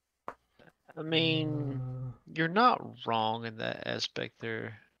 I mean, you're not wrong in that aspect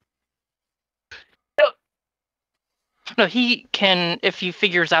there. No, he can. If he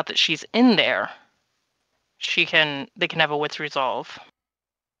figures out that she's in there, they can have a wits resolve.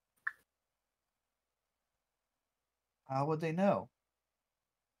 How would they know?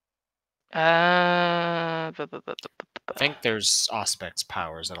 I think there's Auspex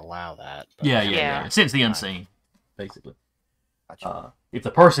powers that allow that. But Yeah. Sense the unseen, basically. Gotcha. If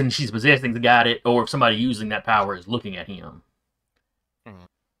the person she's possessing's got it, or if somebody using that power is looking at him.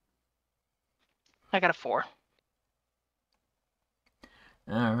 I got a 4.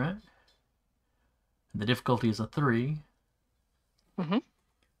 All right. The difficulty is a 3. Mm-hmm.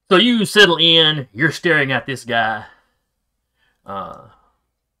 So you settle in. You're staring at this guy.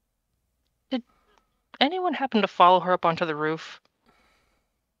 Did anyone happen to follow her up onto the roof?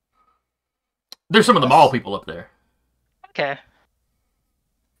 There's some of the mall people up there. Okay.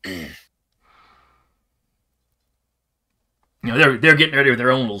 You know, they're getting ready with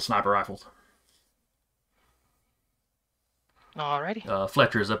their own little sniper rifles. Alrighty.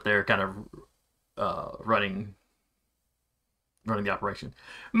 Fletcher's up there, kind of running the operation.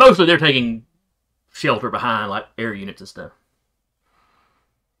 Mostly, they're taking shelter behind like air units and stuff.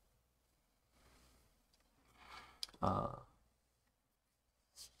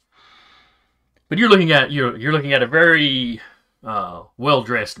 But you're looking at a very well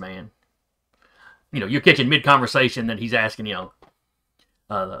dressed man. You know, you're catching mid conversation that he's asking. You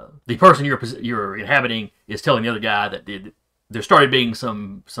know, the person you're inhabiting is telling the other guy that there started being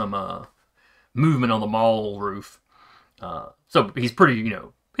some movement on the mall roof. So he's pretty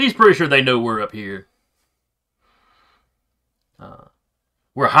sure they know we're up here.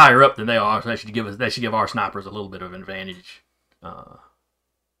 We're higher up than they are, so they should give our snipers a little bit of an advantage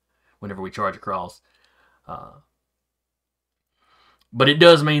whenever we charge across. But it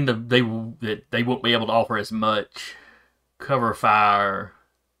does mean that they won't be able to offer as much cover fire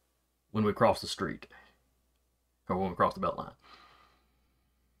when we cross the street or when we cross the belt line.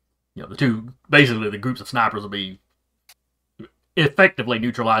 You know, the groups of snipers will be effectively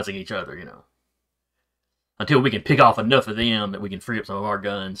neutralizing each other, you know, until we can pick off enough of them that we can free up some of our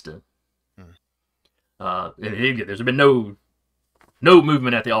guns to. There's been no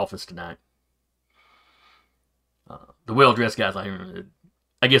movement at the office tonight. The well-dressed guys,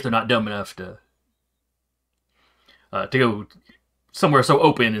 I guess they're not dumb enough to go somewhere so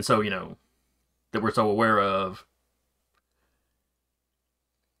open and so, you know, that we're so aware of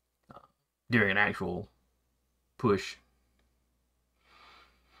during an actual push.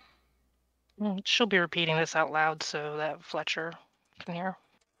 She'll be repeating this out loud so that Fletcher can hear.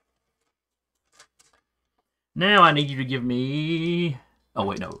 Now I need you to give me... Oh,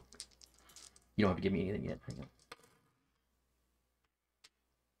 wait, no. You don't have to give me anything yet. Hang on.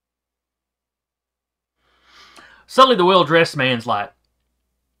 Suddenly the well-dressed man's like...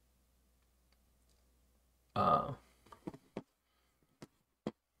 I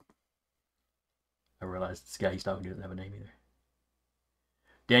realize this guy he's talking to doesn't have a name either.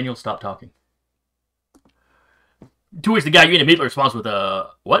 Daniel, stop talking. To which the guy immediately responds with,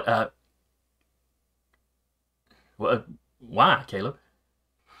 what? Why, Caleb?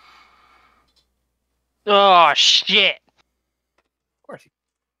 Oh, shit. Of course.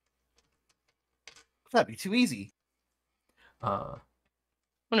 That'd be too easy.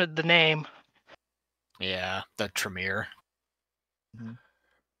 Wanted the name. Yeah, the Tremere. Mm-hmm.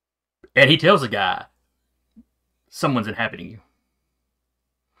 And he tells the guy, someone's inhabiting you.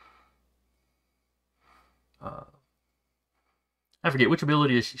 I forget which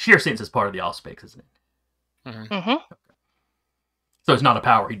ability is sheer sense is part of the Auspex, isn't it? Mm-hmm. Mm-hmm. Okay. So it's not a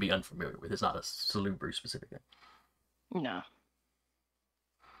power he'd be unfamiliar with. It's not a Salubri specific thing. No.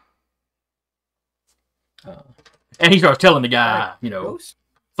 And he starts telling the guy, you know, Ghost?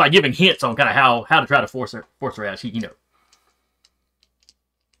 it's like giving hints on kind of how to try to force her out. She, you know,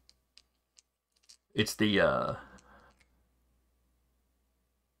 it's the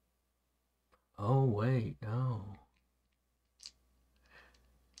Oh wait, no.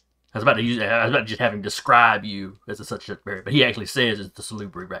 I was about to just have him describe you as a such baron, but he actually says it's the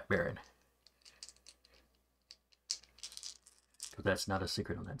Salubri Baron. Because that's not a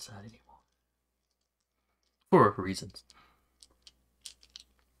secret on that side anymore. For reasons.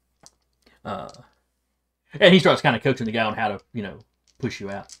 And he starts kind of coaching the guy on how to, push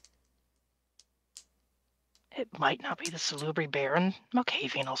you out. It might not be the Salubri Baron.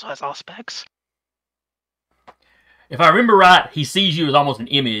 Malkavian also has aspects. If I remember right, he sees you as almost an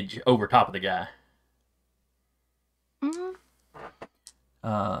image over top of the guy. Mm-hmm.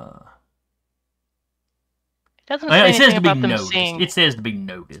 It doesn't Well, say it says anything to be about them noticed. seeing. It says to be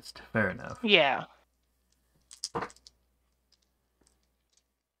noticed. Fair enough. Yeah. But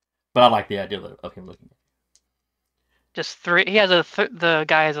I like the idea of him looking. Just three. He has the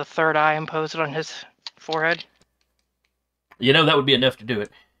guy has a third eye imposed on his forehead. That would be enough to do it.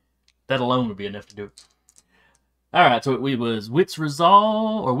 That alone would be enough to do it. All right, so it was Wits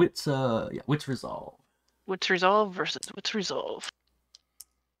Resolve or Wits Resolve. Wits Resolve versus Wits Resolve.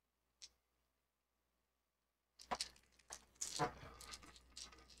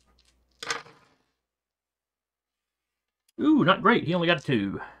 Ooh, not great. He only got a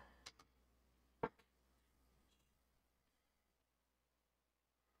 2.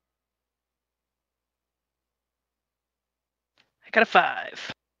 I got a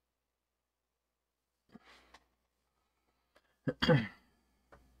 5.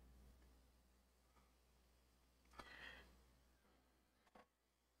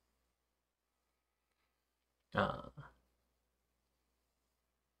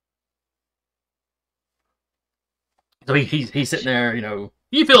 So he's sitting there,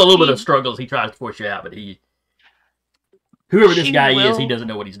 you feel a little bit of struggles. He tries to force you out, but whoever this guy is, he doesn't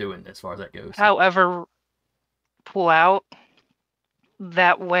know what he's doing as far as that goes. However, pull out.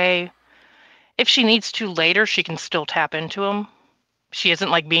 That way, if she needs to later, she can still tap into him. She isn't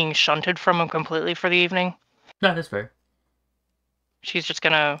like being shunted from him completely for the evening. No, that's fair. She's just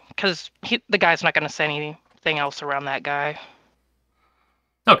gonna, because the guy's not gonna say anything else around that guy.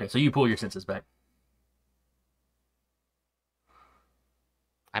 Okay, so you pull your senses back.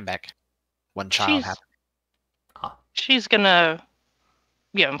 I'm back. One child happened. She's gonna,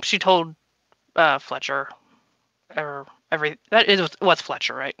 she told Fletcher, or that is what's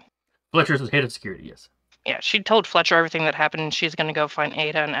Fletcher, right? Fletcher's the head of security, yes. Yeah, she told Fletcher everything that happened, and she's gonna go find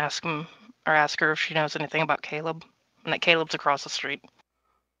Ada and ask her if she knows anything about Caleb, and that Caleb's across the street.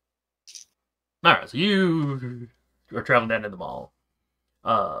 All right, so you are traveling down to the mall.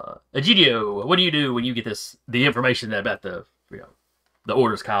 Egidio, what do you do when you get the information about the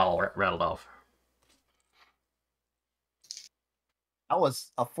orders Kyle rattled off? I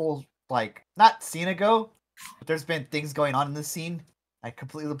was a full, not scene ago, but there's been things going on in this scene. I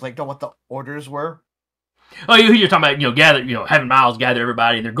completely blanked on what the orders were. Oh, you're talking about, gather, having Miles gather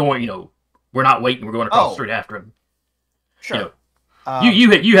everybody, and they're going, we're not waiting, we're going across the street after him. Sure.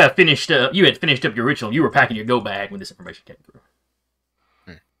 You had finished up your ritual. You were packing your go bag when this information came through.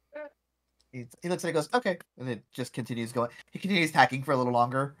 He looks at it and goes, okay, and it just continues going. He continues packing for a little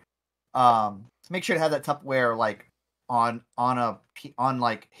longer. So make sure to have that Tupperware on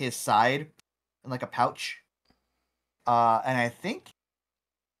his side in a pouch. And I think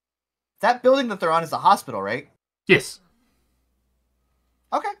that building that they're on is a hospital, right? Yes.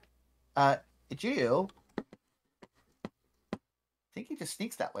 Okay. Egidio, I think he just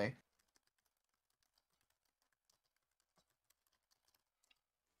sneaks that way.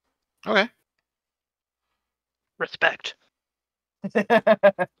 Okay. Respect.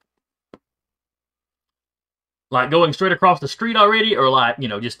 Going straight across the street already, or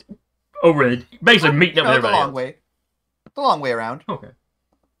just over basically meeting up with everybody else? The long way around. Okay.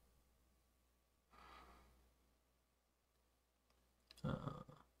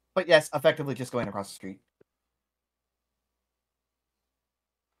 But yes, effectively just going across the street.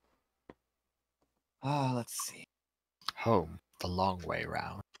 Let's see. Home, the long way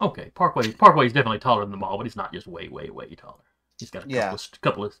round. Okay, Parkway is definitely taller than the mall, but he's not just way, way, way taller. He's got a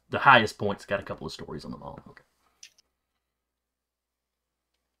couple of the highest points. Got a couple of stories on the mall. Okay.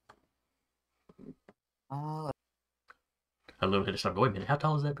 A little bit of stuff. Wait a minute, how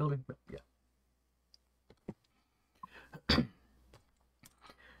tall is that building? Yeah.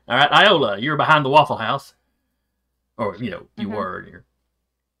 All right, Iola, you're behind the Waffle House, or you were.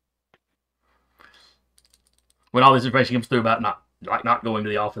 When all this information comes through about not going to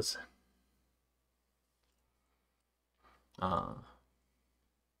the office.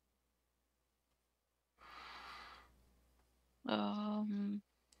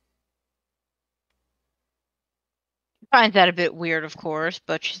 Finds that a bit weird, of course,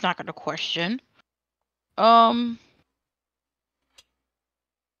 but she's not going to question. Um.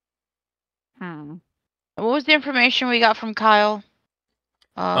 What was the information we got from Kyle?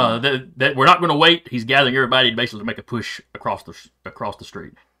 That we're not going to wait. He's gathering everybody to basically make a push across the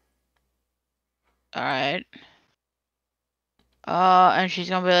street. All right. And she's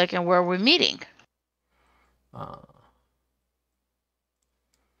gonna be like, "And where are we meeting?"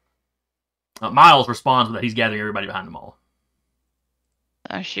 Miles responds that he's gathering everybody behind the mall.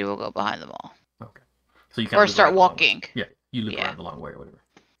 She will go behind the mall. Okay. So you kind Or of start walking. Yeah, you loop Yeah. around the long way or whatever.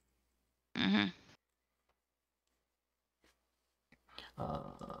 Mm-hmm.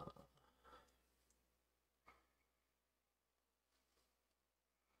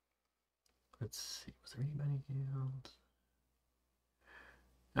 Let's see. Was there anybody else?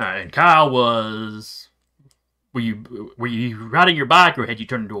 All right, and Kyle was. Were you riding your bike, or had you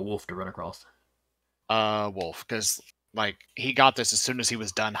turned into a wolf to run across? Wolf, because like he got this as soon as he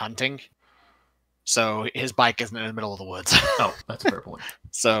was done hunting, so his bike isn't in the middle of the woods. Oh, that's a fair point.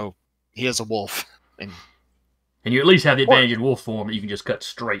 So he is a wolf, and you at least have the advantage in wolf form that you can just cut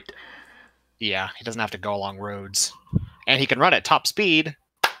straight. yeah, he doesn't have to go along roads, and he can run at top speed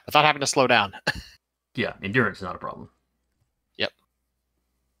without having to slow down. Yeah, endurance is not a problem. Yep.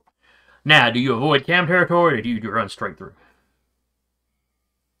 Now, do you avoid cam territory, or do you run straight through?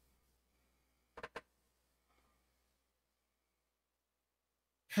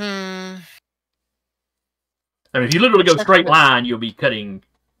 I mean, if you literally go straight line, you'll be cutting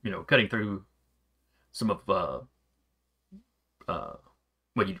through some of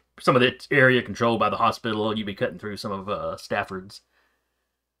some of the area controlled by the hospital. You'd be cutting through some of Stafford's.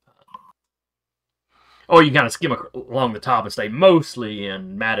 Or you can kind of skim along the top and stay mostly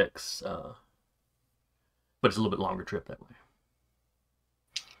in Maddox, but it's a little bit longer trip that way.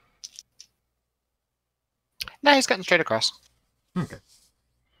 No, he's cutting straight across. Okay.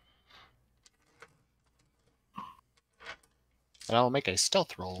 And I'll make a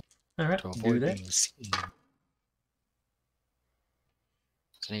stealth roll All right, to do avoid that. being seen.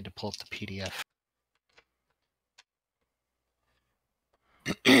 So I need to pull up the PDF.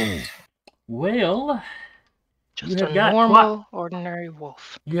 Well, Just have a got normal, ordinary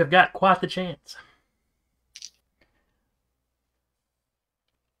wolf. you have got quite the chance.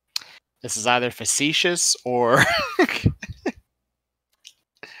 This is either facetious or.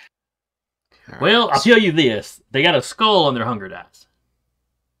 Well, I'll tell you this: they got a skull on their hunger dice.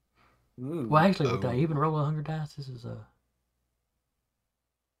 Ooh. Well, actually, would I even roll a hunger dice? This is a.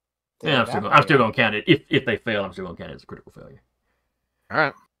 They're Yeah, I'm still going to count it. If they fail, I'm still going to count it as a critical failure. All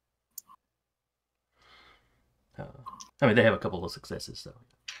right. I mean, they have a couple of successes, so.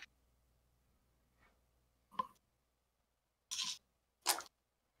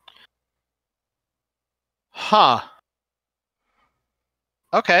 Huh.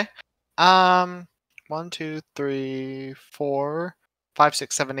 Okay. 1, 2, 3, 4, 5,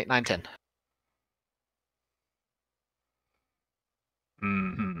 6, 7, 8, 9, 10.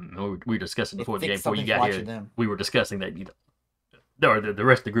 Mm-hmm. We were discussing before the think game, before you something's got watching here. them. We were discussing that the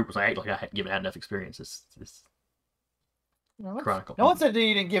rest of the group was like I hadn't given out enough experience. This Chronicle. No one said that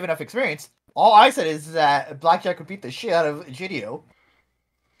you didn't give enough experience. All I said is that Blackjack would beat the shit out of Gidio.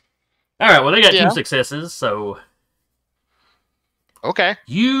 All right, well, they got Yeah. 2 successes, so Okay.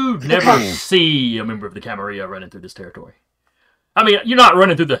 you never see a member of the Camarilla running through this territory. I mean, you're not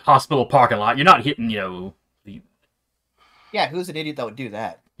running through the hospital parking lot. You're not hitting, Yeah, who's an idiot that would do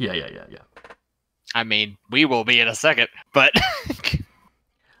that? Yeah. I mean, we will be in a second, but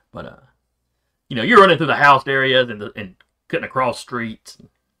But you're running through the housed areas and cutting across streets.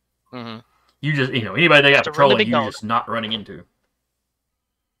 Mhm. You just, anybody they got Just a really patrolling, big you're dog. just not running into.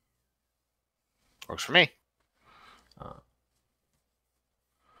 works for me.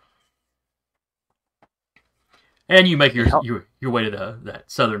 And you make your way to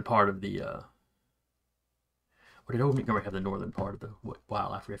that southern part of the. What did Old Montgomery have the northern part of the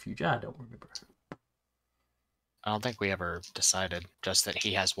wildlife refuge? I don't remember. I don't think we ever decided, just that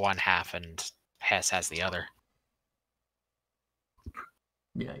he has one half and Hess has the other.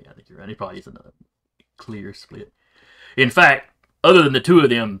 Yeah, I think you're right. It probably isn't a clear split. In fact, other than the 2 of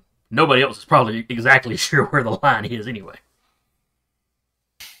them, nobody else is probably exactly sure where the line is anyway.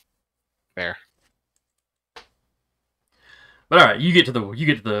 Fair. But all right, you get to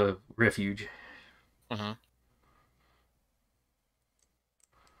the refuge. Mhm.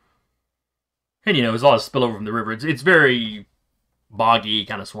 And there's a lot of spillover from the river. It's very boggy,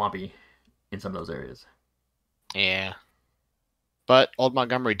 kind of swampy in some of those areas. Yeah. But old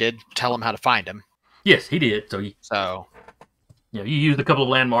Montgomery did tell him how to find him. Yes, he did. So So you used a couple of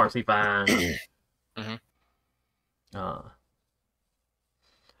landmarks he finds. Mhm.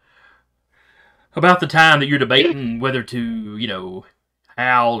 About the time that you're debating whether to,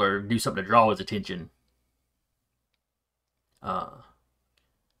 howl or do something to draw his attention, a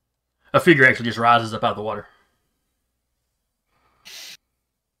figure actually just rises up out of the water.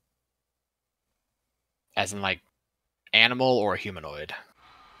 As in, like, animal or humanoid?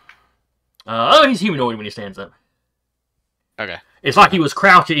 He's humanoid when he stands up. Okay. It's like he was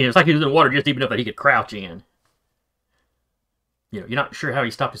crouching. It's like he was in the water just deep enough that he could crouch in. You're not sure how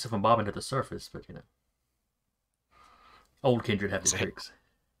he stopped himself from bobbing to the surface, but old kindred have his tricks.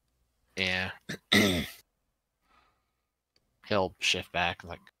 Yeah. He'll shift back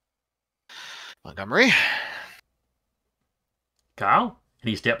like, Montgomery. Kyle? And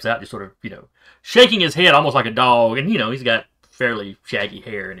he steps out, just sort of, shaking his head almost like a dog. And, he's got fairly shaggy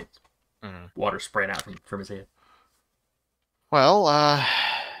hair and it's water spraying out from his head. Well,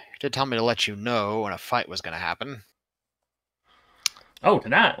 you did tell me to let you know when a fight was going to happen. Oh,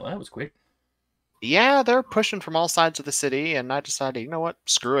 tonight? Well, that was quick. Yeah, they're pushing from all sides of the city, and I decided, you know what?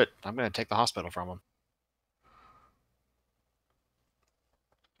 Screw it. I'm going to take the hospital from them.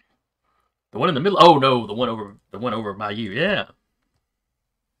 The one in the middle? Oh, no, the one over by you. Yeah.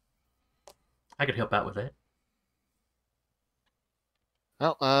 I could help out with that.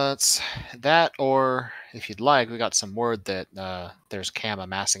 Well, it's that, or if you'd like, we got some word that there's Cam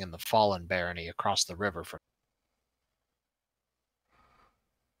amassing in the Fallen Barony across the river from.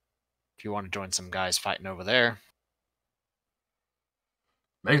 If you want to join some guys fighting over there.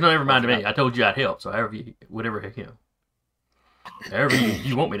 It's not ever mind to me. I told you I'd help, so however you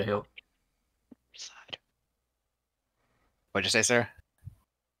want me to help. What'd you say, sir?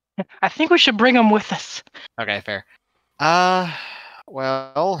 I think we should bring him with us. Okay, fair.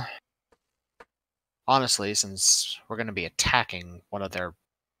 Well, honestly, since we're going to be attacking one of their,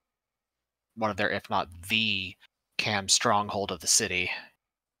 if not the Cam stronghold of the city,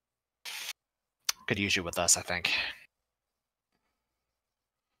 could use you with us, I think.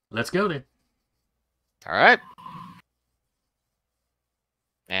 Let's go then. All right.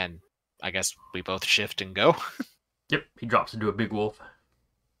 And I guess we both shift and go. Yep, he drops into a big wolf.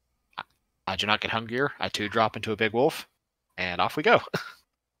 I do not get hungrier. I too drop into a big wolf, and off we go.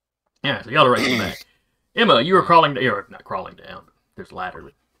 Yeah, so y'all are racing back. Emma, you were crawling down. You're not crawling down. There's a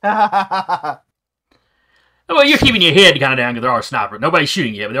ladder. Well, you're keeping your head kind of down because there are snipers. Nobody's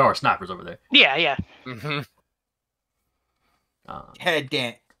shooting yet, but there are snipers over there. Yeah. Mm-hmm. Head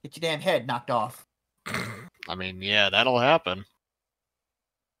dent. Get your damn head knocked off. I mean, yeah, that'll happen.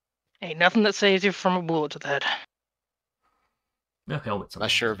 Ain't nothing that saves you from a bullet to the head. No helmets.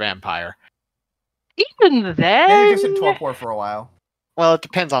 Unless you're a vampire. Even Maybe then. just in torpor for a while. Well, it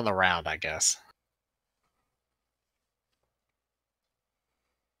depends on the round, I guess.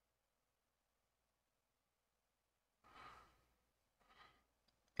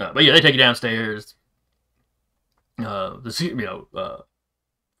 But yeah, they take you downstairs. Fletcher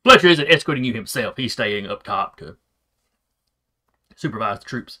isn't escorting you himself. He's staying up top to supervise the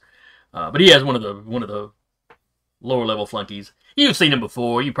troops. But he has one of the lower level flunkies. You've seen him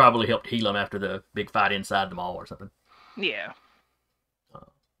before. You probably helped heal him after the big fight inside the mall or something. Yeah.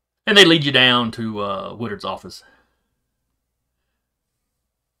 And they lead you down to Woodard's office.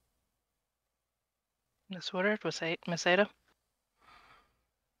 Miss Woodard, Miss Ada?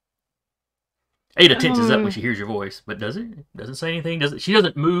 Ada tenses up when she hears your voice, but doesn't say anything. She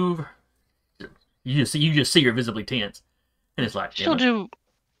doesn't move. You just see her visibly tense, and it's like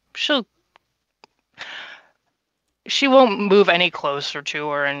she won't move any closer to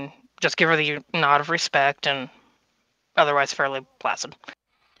her, and just give her the nod of respect, and otherwise fairly placid.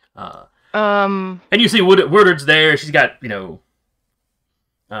 And you see Woodard's there. She's got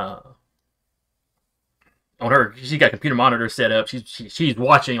on her, she's got computer monitors set up. She's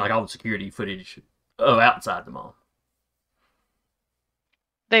watching like all the security footage of outside the mall.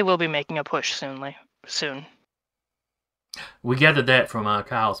 They will be making a push soon. We gathered that from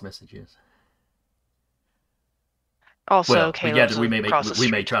Kyle's messages. Also, we gathered we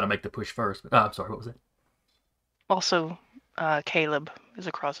may try to make the push first. But, I'm sorry, what was that? Also, Caleb is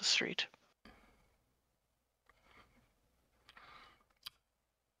across the street.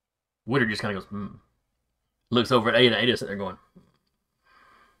 Woodard just kind of goes, looks over at Ada. Ada's sitting there going,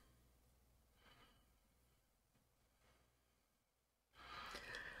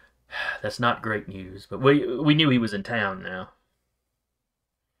 that's not great news, but we knew he was in town now.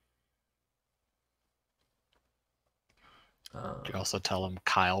 Did you also tell him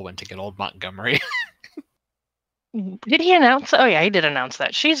Kyle went to get old Montgomery? Did he announce? Oh yeah, he did announce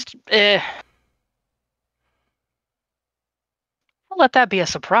that. She's. I'll let that be a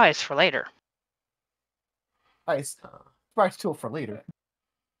surprise for later. Nice. Surprise tool for later.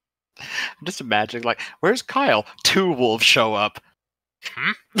 Just imagine, like, where's Kyle? 2 wolves show up.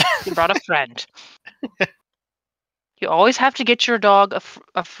 You brought a friend. You always have to get your dog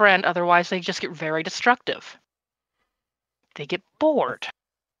a friend, otherwise they just get very destructive. They get bored.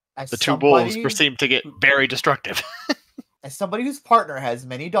 The 2 wolves seem to get very destructive. As somebody whose partner has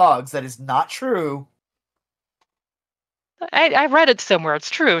many dogs, that is not true. I read it somewhere.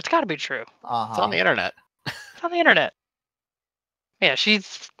 It's true. It's got to be true. It's on the internet. It's on the internet. Yeah,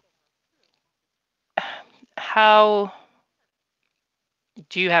 she's... How...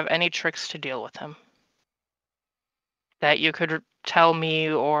 Do you have any tricks to deal with him? That you could tell me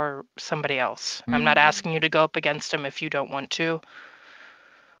or somebody else. I'm not asking you to go up against him if you don't want to.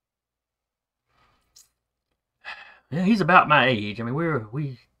 Yeah, he's about my age. I mean,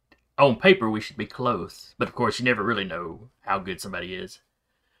 we on paper we should be close, but of course you never really know how good somebody is.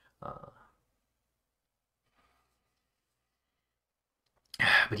 But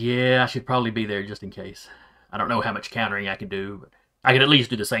yeah, I should probably be there just in case. I don't know how much countering I can do, but I could at least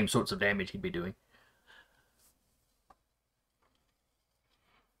do the same sorts of damage he'd be doing.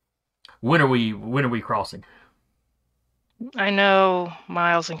 When are we crossing? I know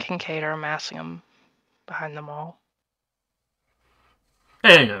Miles and Kincaid are amassing them behind the mall.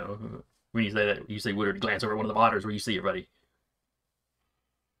 Hey, no. When you say that, you say Woodard glance over one of the monitors where you see everybody.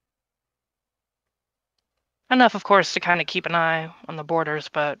 Enough, of course, to kind of keep an eye on the borders,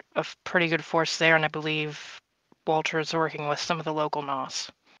 but a pretty good force there, and I believe Walter is working with some of the local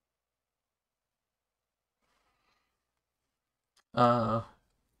NOS.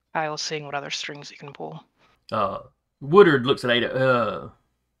 Kyle's seeing what other strings he can pull. Woodard looks at Ada.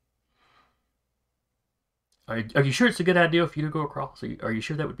 Are you sure it's a good idea for you to go across? Are you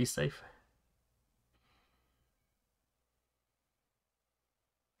sure that would be safe?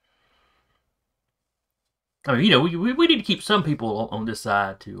 I mean, you know, we need to keep some people on this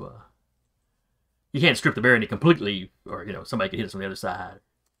side to... you can't strip the barony completely, or, you know, somebody could hit us on the other side.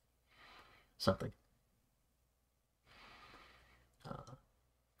 Something.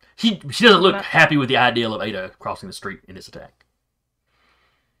 She doesn't look happy with the idea of Ada crossing the street in this attack.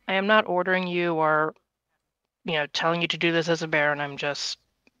 I am not ordering you or, you know, telling you to do this as a baron. I'm just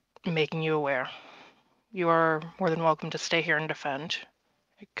making you aware. You are more than welcome to stay here and defend.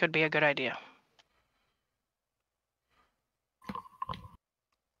 It could be a good idea.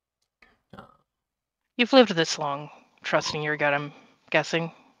 You've lived this long, trusting your gut, I'm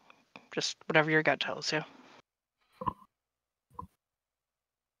guessing. Just whatever your gut tells you.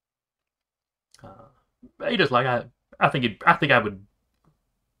 Ada's like, I think it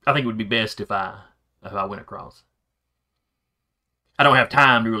would be best if I went across. I don't have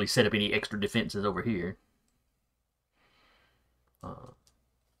time to really set up any extra defenses over here. All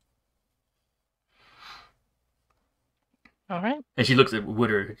right. And she looks at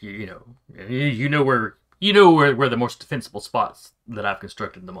Woodard. You know where the most defensible spots that I've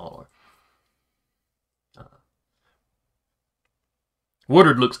constructed in the mall are.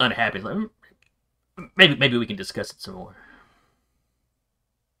 Woodard looks unhappy. Like, maybe we can discuss it some more.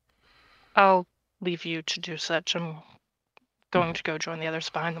 I'll leave you to do such. I'm going to go join the others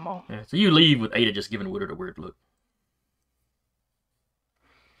behind the mall. Yeah, so you leave with Ada just giving Woodard a weird look.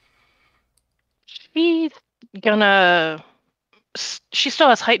 She's gonna... She still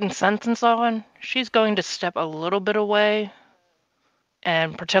has heightened sense and so on. She's going to step a little bit away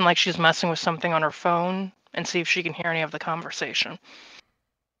and pretend like she's messing with something on her phone and see if she can hear any of the conversation.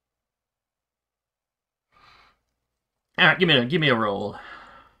 All right, give me a roll.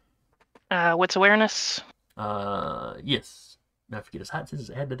 What's awareness? Yes. Now I forget, is height senses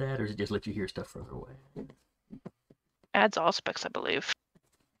add to that, or does it just let you hear stuff further away? Adds aspects, I believe.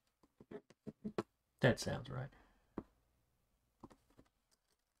 That sounds right.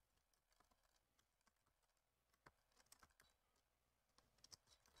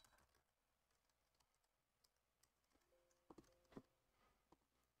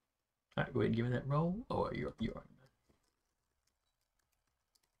 All right, go ahead and give me that roll. Oh, you're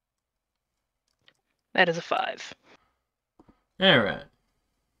That is a 5. all right.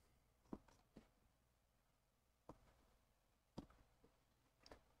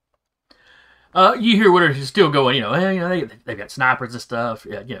 You hear what is still going. They've got snipers and stuff.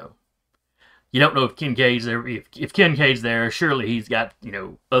 Yeah, you don't know if Kincaid's there. If Kincaid's there, surely he's got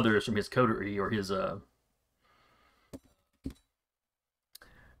others from his coterie or his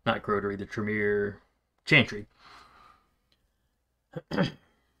not coterie, the Tremere Chantry.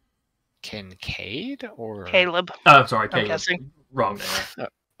 Kincaid or Caleb. Oh, I'm sorry, I'm Caleb. guessing. Wrong name.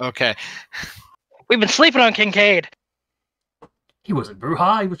 Okay. We've been sleeping on Kincaid. He wasn't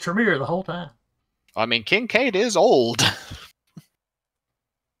Bruja. He was Tremere the whole time. I mean, Kincaid is old.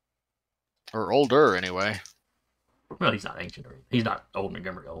 Or older, anyway. Well, he's not ancient. He's not old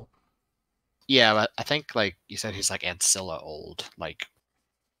Montgomery old. Yeah, but I think, like, you said he's like Ancilla old. Like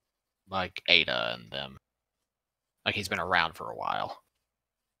Ada and them. Like, he's been around for a while.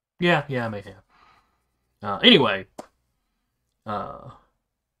 Yeah, I may have. Anyway.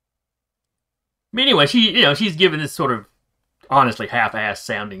 Anyway, she's given this sort of honestly half-assed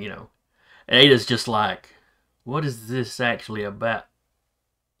sounding, and Ada's just like, what is this actually about?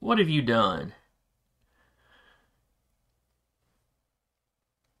 What have you done?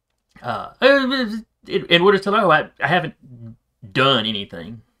 And Woodard's telling her, I haven't done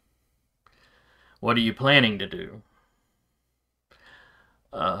anything. What are you planning to do?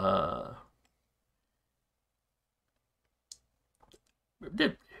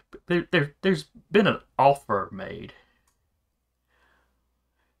 There's been an offer made.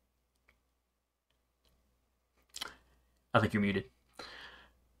 I think you're muted.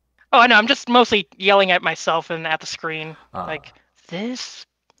 Oh, I know. I'm just mostly yelling at myself and at the screen. Like, this?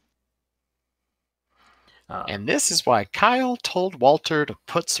 And this is why Kyle told Walter to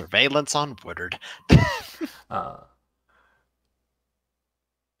put surveillance on Woodard.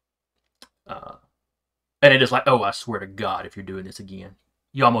 And it is like, oh, I swear to God, if you're doing this again.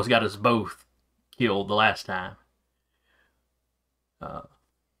 You almost got us both killed the last time.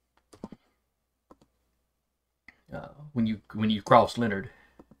 When you crossed Leonard.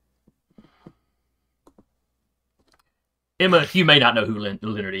 Emma, you may not know who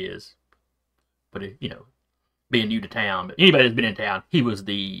Leonard is. But, being new to town. But anybody that's been in town, he was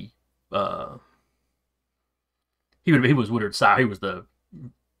the... he was Woodard's sire. He was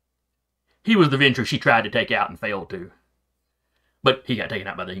the venture she tried to take out and failed to. But he got taken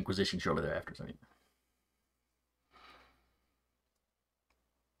out by the Inquisition shortly thereafter. So,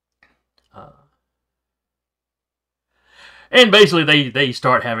 and basically, they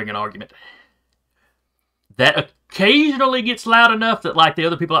start having an argument that occasionally gets loud enough that, like, the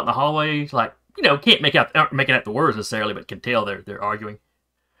other people out in the hallway, like, can't aren't making out the words necessarily, but can tell they're arguing.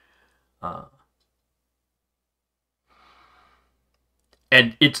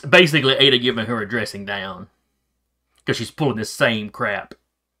 And it's basically Ada giving her a dressing down because she's pulling this same crap.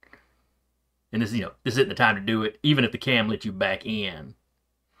 And this isn't the time to do it. Even if the cam lets you back in,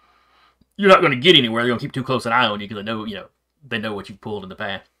 you're not going to get anywhere. They're going to keep too close an eye on you because they know what you've pulled in the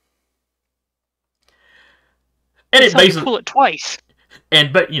past. And it basically pull it twice.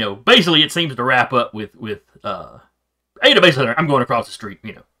 But basically it seems to wrap up with Ada basically, I'm going across the street.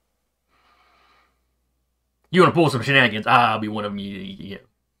 You want to pull some shenanigans? I'll be one of them.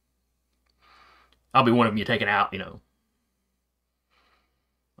 I'll be one of them you taking out.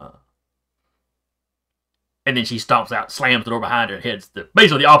 And then she stomps out, slams the door behind her, and heads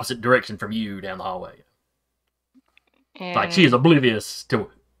basically the opposite direction from you down the hallway. Like she is oblivious to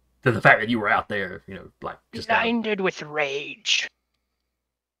the fact that you were out there. Like just blinded with rage.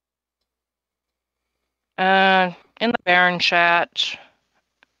 In the Baron chat,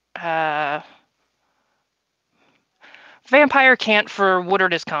 vampire can't for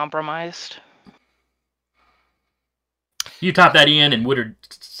Woodard is compromised. You type that in, and Woodard.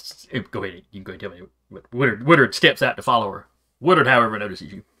 Go ahead. You can go ahead and tell me. Woodard steps out to follow her. Woodard, however,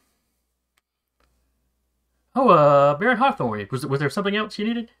 notices you. Oh, Baron Hawthorne. Was there something else you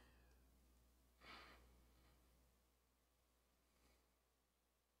needed?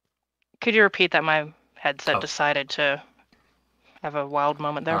 Could you repeat that? My headset decided to have a wild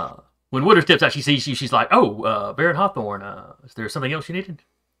moment there. When Woodard steps out, she sees you. She's like, "Oh, Baron Hawthorne. Is there something else you needed?"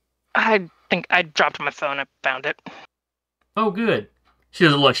 I think I dropped my phone. I found it. Oh, good. She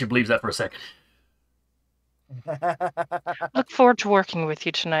doesn't look like she believes that for a second. Look forward to working with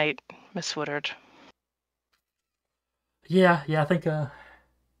you tonight, Miss Woodard. Yeah, I think.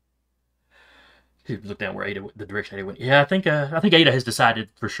 She looked down where the direction Ada went. Yeah, I think Ada has decided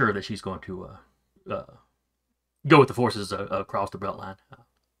for sure that she's going to go with the forces across the Beltline.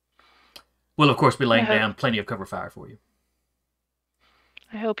 We'll of course be laying down plenty of cover fire for you.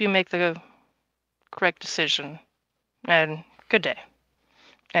 I hope you make the correct decision. And good day.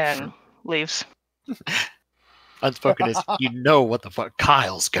 And leaves. Unspoken is, you know what the fuck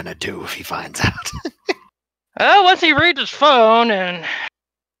Kyle's gonna do if he finds out. Oh, once he reads his phone and...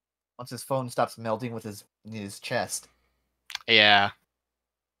 Once his phone stops melting with his chest. Yeah.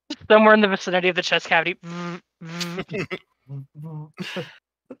 Somewhere in the vicinity of the chest cavity. Is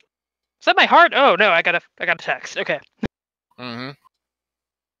that my heart? Oh, no, I got a text. Okay. Mm-hmm.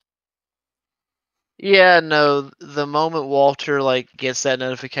 Yeah, no, the moment Walter, gets that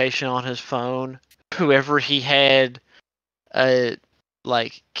notification on his phone, whoever he had,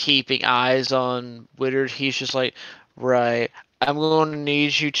 keeping eyes on Woodard, he's just like, right, I'm going to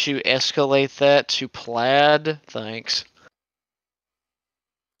need you to escalate that to Plaid. Thanks.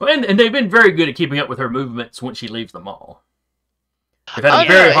 Well, and they've been very good at keeping up with her movements once she leaves the mall. They've had Oh, a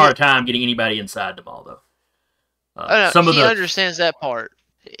very hard time getting anybody inside the mall, though. Some of he the understands that part.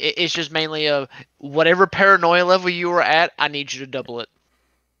 It's just mainly whatever paranoia level you were at, I need you to double it.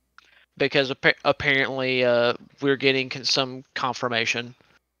 Because apparently we're getting some confirmation.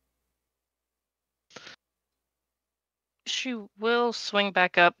 She will swing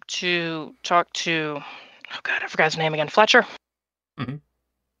back up to talk to, oh god, I forgot his name again, Fletcher. Mhm.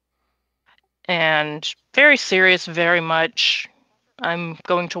 And very serious, very much. I'm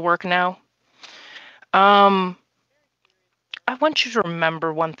going to work now. I want you to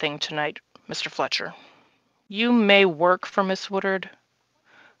remember one thing tonight, Mr. Fletcher. You may work for Miss Woodard,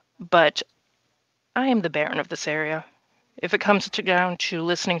 but I am the Baron of this area. If it comes down to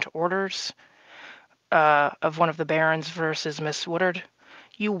listening to orders of one of the Barons versus Miss Woodard,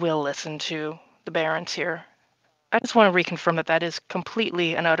 you will listen to the Barons here. I just want to reconfirm that that is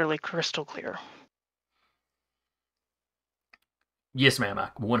completely and utterly crystal clear. Yes, ma'am, I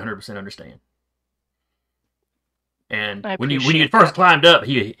 100% understand. And I when you appreciate first that. climbed up,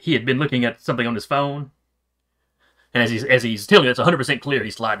 he had been looking at something on his phone, and as he's telling you, it's 100% clear.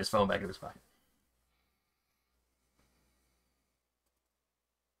 He's sliding his phone back into his pocket.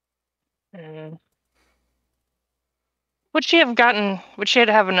 Would she have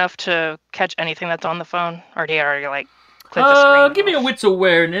enough to catch anything that's on the phone? Or do you already, like, click the screen? Give me a wits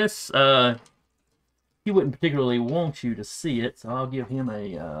awareness. He wouldn't particularly want you to see it, so I'll give him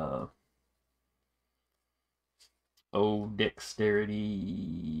a,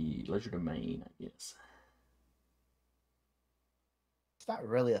 dexterity, leisure domain, I guess. It's not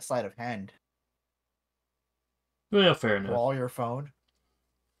really a sleight of hand. Well, fair enough. Wall your phone.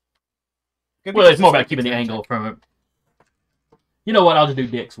 Well, it's more about keeping the angle from it. You know what? I'll just do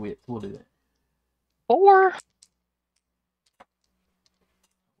dex width. We'll do that. 4?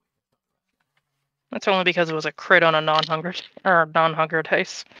 That's only because it was a crit on a non-hunger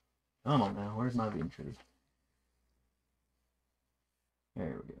dice. Come on now. Where's my venture?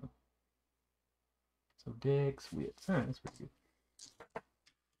 There we go. So dex width. Alright, that's pretty good.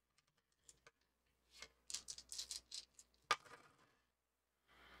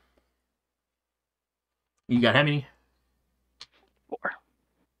 You got how many? 4.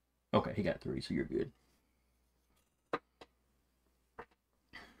 Okay, he got 3, so you're good.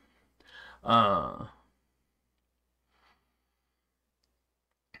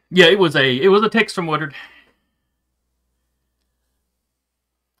 Yeah, it was a text from Woodard.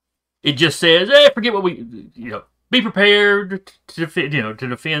 It just says, forget what we, be prepared to defend, to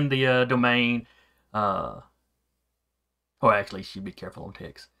defend the domain. Actually, you should be careful on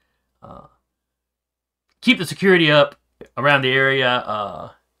text. Keep the security up around the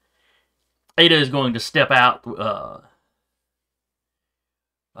area. Ada is going to step out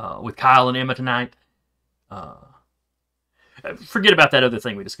with Kyle and Emma tonight. Forget about that other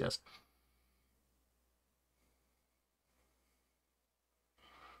thing we discussed.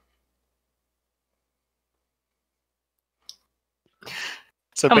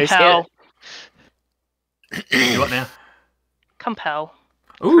 So Compel. Do what now? Compel.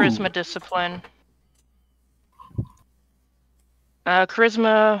 Ooh. Charisma discipline.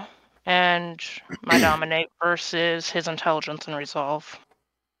 Charisma and my dominate versus his intelligence and resolve.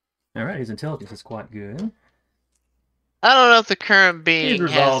 All right, his intelligence is quite good. I don't know if the current being has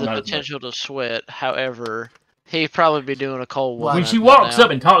resolve the not as potential to sweat. However, he'd probably be doing a cold one. When she walks up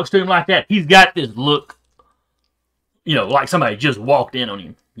and talks to him like that, he's got this look, like somebody just walked in on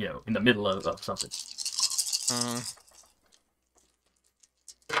him, in the middle of something.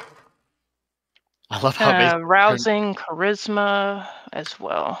 I love how rousing charisma as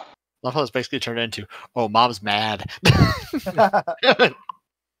well. I love how it's basically turned into, oh, mom's mad.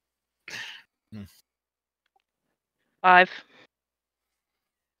 5.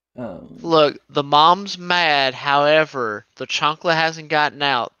 Look, the mom's mad. However, the chocolate hasn't gotten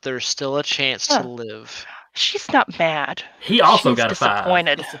out. There's still a chance to live. She's not mad. He also She's got a 5.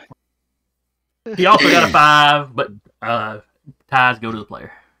 disappointed. He also got a 5, but ties go to the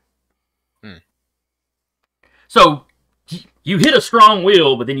player. So you hit a strong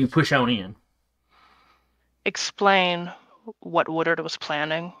will, but then you push on in. Explain what Woodard was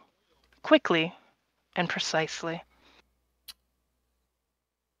planning, quickly and precisely.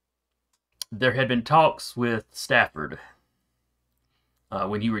 There had been talks with Stafford.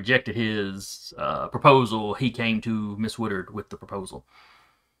 When he rejected his proposal, he came to Miss Woodard with the proposal.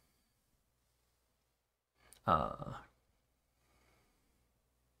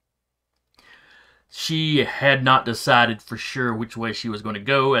 She had not decided for sure which way she was going to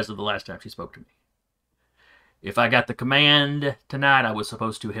go as of the last time she spoke to me. If I got the command tonight, I was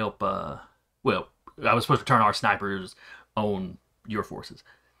supposed to help, I was supposed to turn our snipers on your forces.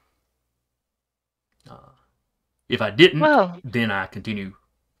 If I didn't, then I continue,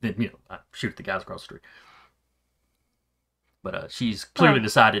 I shoot the guys across the street. But she's clearly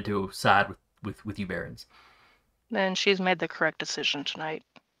decided to side with you barons. Then she's made the correct decision tonight.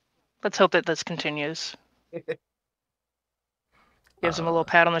 Let's hope that this continues. Gives him a little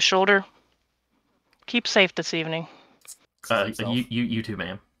pat on the shoulder. Keep safe this evening. You too,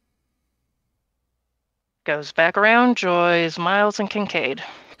 ma'am. Goes back around, joys Miles and Kincaid.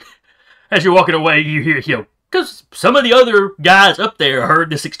 As you're walking away, you hear, because some of the other guys up there heard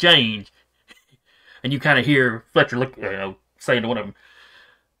this exchange. And you kind of hear Fletcher saying to one of them,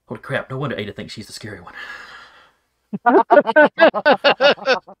 "Holy crap, no wonder Ada thinks she's the scary one."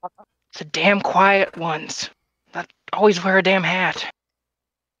 It's the damn quiet ones that always wear a damn hat.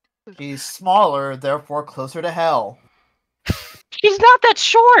 She's smaller, therefore closer to hell. She's not that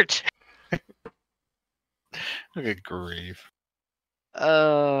short! Good grief.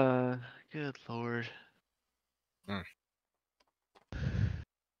 Good lord.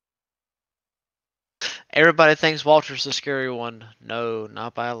 Everybody thinks Walter's the scary one. No,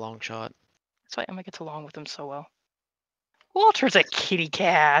 not by a long shot. That's why Emma gets along with him so well. Walter's a kitty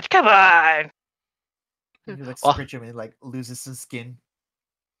cat. Come on! He scratches him and loses his skin.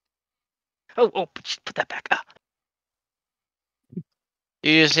 Oh, put that back up.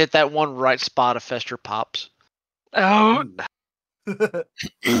 You just hit that one right spot of Fester pops. Oh.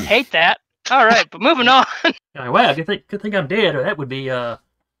 Hate that. All right, but moving on. Wow, good thing I'm dead, or that would be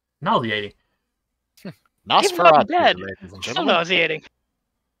nauseating. Nosferatu, dead. ladies and Still gentlemen.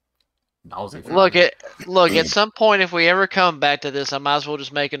 nauseating. Look, at some point, if we ever come back to this, I might as well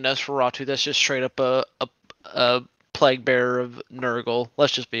just make a Nosferatu that's just straight up a plague bearer of Nurgle.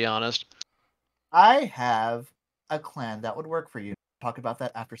 Let's just be honest. I have a clan that would work for you. Talk about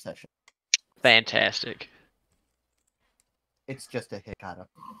that after session. Fantastic. It's just a hit, kind of.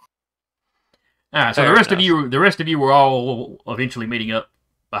 All right, so Fair the rest of you were all eventually meeting up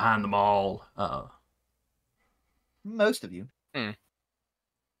behind the mall. Most of you.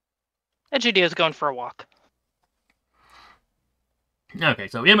 Egidia's going for a walk. Okay,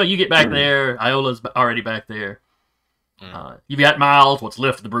 so Emma, you get back there. Iola's already back there. You've got Miles, what's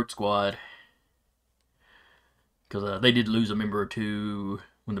left of the Brute Squad. Because they did lose a member or two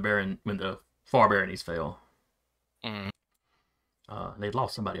when the Far Baronies fell. They'd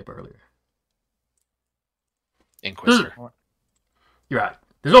lost somebody up earlier. Inquisitor. You're right.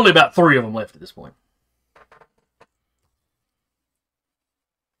 There's only about 3 of them left at this point.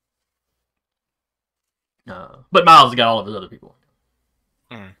 But Miles has got all of his other people.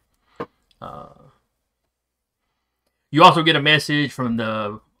 You also get a message from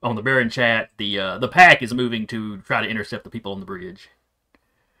on the Baron chat. The pack is moving to try to intercept the people on the bridge.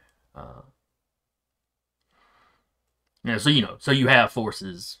 So you have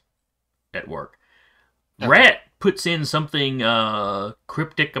forces at work. Okay. Rat puts in something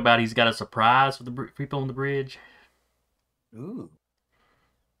cryptic about he's got a surprise for the people on the bridge. Ooh.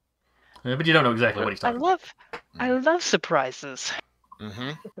 But you don't know exactly what he's talking about. I love surprises.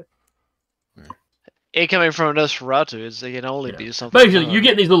 It coming from a Nosferatu, they can only be something. Basically, you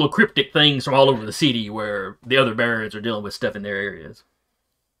get these little cryptic things from all over the city where the other barons are dealing with stuff in their areas.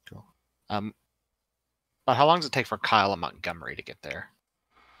 Cool. But how long does it take for Kyle and Montgomery to get there?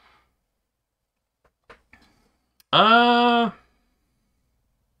 I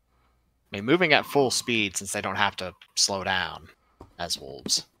mean, moving at full speed since they don't have to slow down as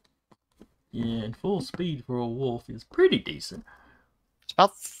wolves. Yeah, and full speed for a wolf is pretty decent. It's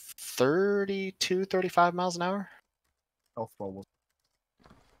about 32, 35 miles an hour.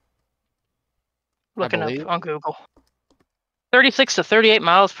 Looking up on Google. 36 to 38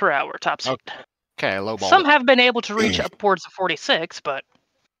 miles per hour, top speed. Okay, low ball. Some have been able to reach upwards of 46, but...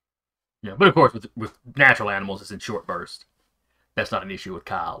 Yeah, but of course, with natural animals, it's in short bursts. That's not an issue with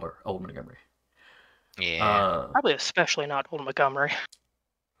Kyle or Old Montgomery. Yeah. Probably especially not Old Montgomery.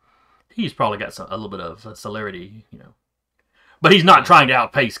 He's probably got a little bit of celerity, But he's not trying to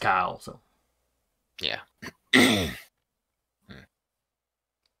outpace Kyle, so. Yeah.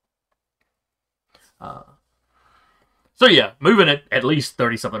 So yeah, moving at least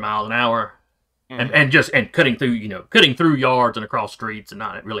 30-something miles an hour, and cutting through yards and across streets and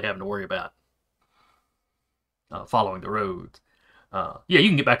not really having to worry about following the roads. You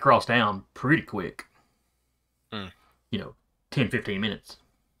can get back across town pretty quick. 10, 15 minutes.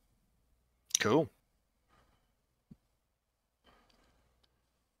 Cool.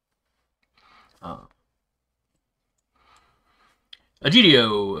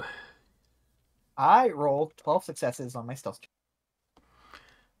 Egidio. I rolled 12 successes on my stealth check.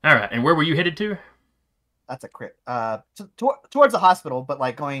 All right, and where were you headed to? That's a crit. Towards the hospital, but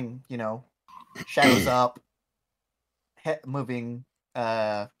like going, shadows up, moving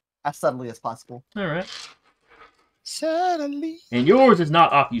as subtly as possible. All right. Suddenly. And yours is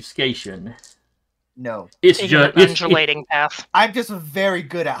not obfuscation. No, It's Taking just an undulating path. I'm just very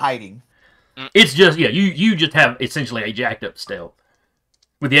good at hiding. It's just you just have essentially a jacked up stealth,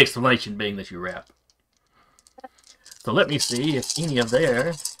 with the explanation being that you rap. So let me see if any of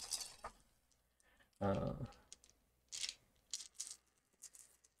their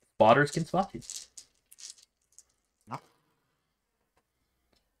spotters can spot you.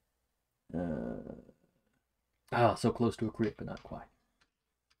 So close to a crit, but not quite.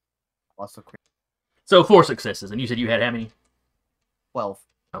 Also crit. So 4 successes, and you said you had how many? 12.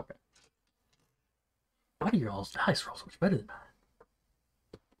 Okay. Why do your all's dice roll so much better than mine?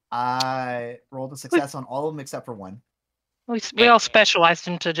 I rolled a success on all of them except for one. We all specialized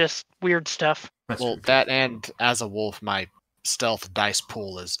into just weird stuff. That's Well, true. that and as a wolf, my stealth dice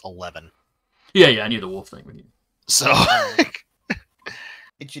pool is 11. Yeah, I knew the wolf thing with you. So,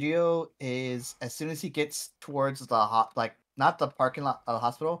 Egidio is, as soon as he gets towards the not the parking lot of the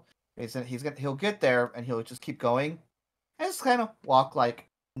hospital, he'll get there and he'll just keep going and just kind of walk like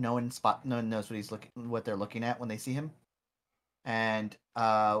no one knows what they're looking at when they see him. And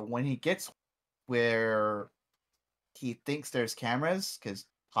when he gets where he thinks there's cameras, because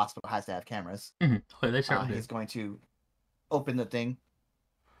hospital has to have cameras, Oh, they certainly he's do. going to open the thing.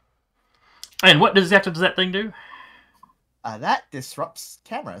 And what exactly does that thing do? That disrupts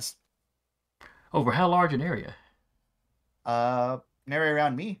cameras. Over how large an area? An area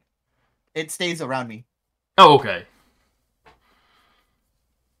around me. It stays around me. Oh, okay.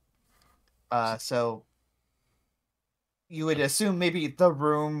 So you would assume maybe the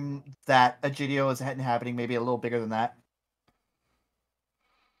room that Egidio is inhabiting, maybe a little bigger than that.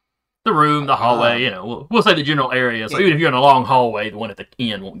 The room, the hallway, we'll say the general area. So even if you're in a long hallway, the one at the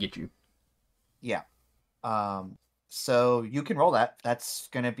end won't get you. Yeah. So you can roll that. That's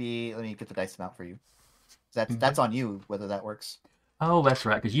gonna be. Let me get the dice amount for you. That's on you whether that works. Oh, that's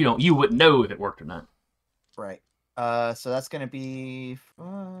right, because you wouldn't know if it worked or not. Right. So that's gonna be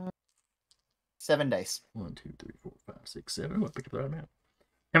 7 dice. 1, 2, 3, 4, 5, 6, 7. I'm gonna pick up that amount.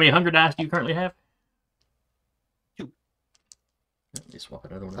 How many hunger dice do you currently have? 2. Let me swap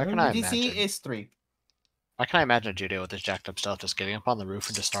another one. How can The I DC imagine? is 3. I can imagine Judo with his jacked up stealth just getting up on the roof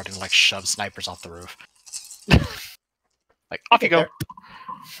and just starting to like shove snipers off the roof. Like, off you go.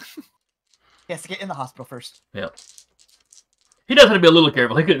 He has to get in the hospital first. Yep. He does have to be a little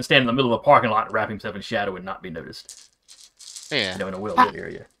careful. He couldn't stand in the middle of a parking lot and wrap himself in shadow and not be noticed. Yeah. In a well-lit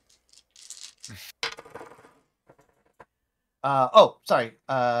area. Sorry.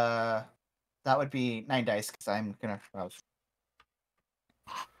 That would be 9 dice because I'm gonna. All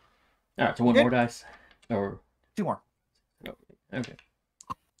right, so one Okay. more dice, or 2 more. okay.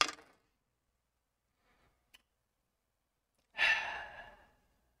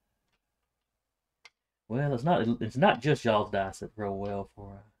 Well, it's not just y'all's dice that roll well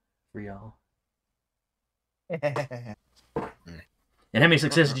for y'all. And how many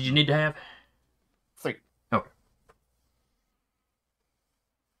successes did you need to have? 3. Okay.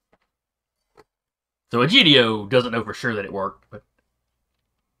 So Egidio doesn't know for sure that it worked,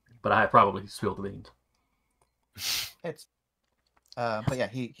 but I probably spilled the beans. It's. But yeah,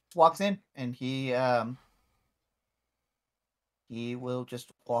 he walks in and he will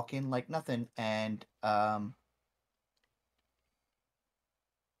just walk in like nothing, and I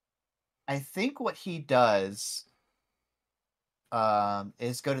think what he does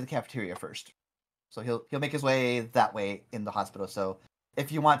is go to the cafeteria first. So he'll make his way that way in the hospital. So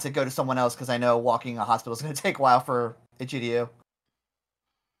if you want to go to someone else, because I know walking a hospital is going to take a while for Egidio.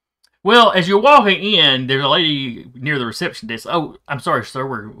 Well, as you're walking in, there's a lady near the reception desk. Oh, I'm sorry, sir.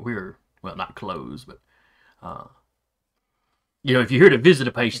 We're well, not closed, but if you're here to visit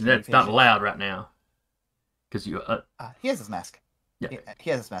a patient, that's not allowed right now. Because he has his mask. Yeah. He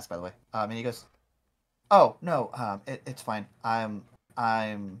has his mask, by the way. And he goes, "Oh no, it's fine. I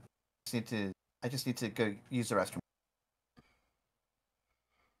just need to go use the restroom."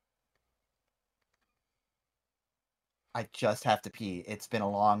 I just have to pee. It's been a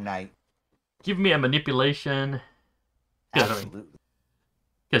long night. Give me a manipulation. Absolutely.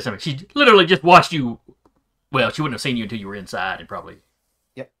 Because she literally just watched you. Well, she wouldn't have seen you until you were inside and probably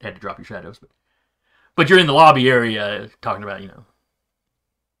had to drop your shadows. But you're in the lobby area talking about,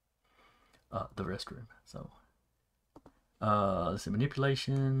 the restroom. So, let's see,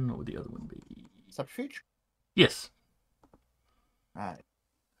 manipulation. What would the other one be? subterfuge? Yes. Alright.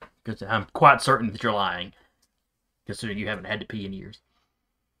 Because I'm quite certain that you're lying. Considering you haven't had to pee in years.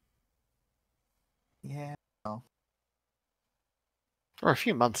 Yeah. No. For a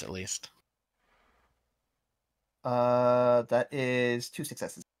few months at least. That is 2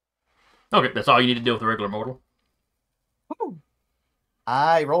 successes. Okay, that's all you need to do with a regular mortal. Woo.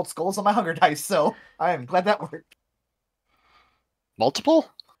 I rolled skulls on my hunger dice, so I am glad that worked. Multiple?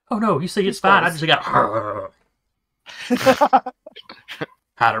 Oh no, you see, it's fine. I just got hide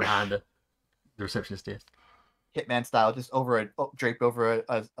behind the receptionist desk. Hitman style, just draped over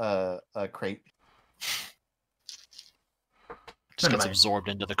a crate. Just No, gets man. absorbed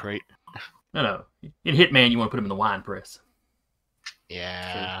into the crate. No. In Hitman, you want to put him in the wine press.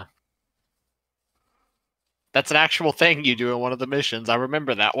 Yeah. That's an actual thing you do in one of the missions. I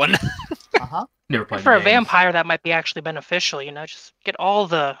remember that one. Uh-huh. Never played For a the games. vampire, that might be actually beneficial. Just get all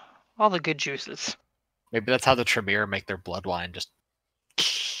the good juices. Maybe that's how the Tremere make their blood wine. Just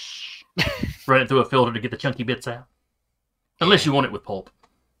Run it through a filter to get the chunky bits out. Unless you want it with pulp.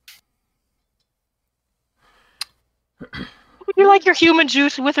 Would you like your human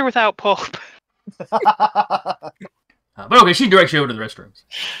juice with or without pulp? But okay, she directs you over to the restrooms.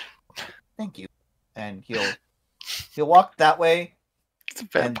 Thank you. And he'll walk that way. it's a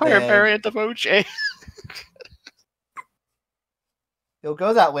vampire then- variant of OJ. He'll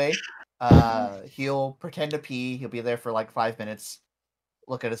go that way. He'll pretend to pee. He'll be there for like 5 minutes,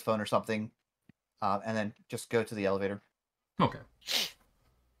 look at his phone or something, and then just go to the elevator. Okay.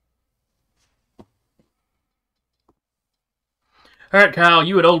 All right, Kyle,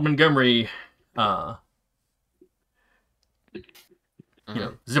 you at Old Montgomery,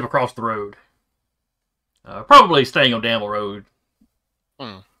 zip across the road. Probably staying on Danville Road.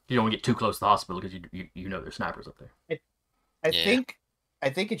 Mm. You don't want to get too close to the hospital because you know there's snipers up there. I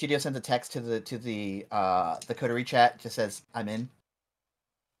think Egidio sent a text to the coterie chat. Just says, "I'm in."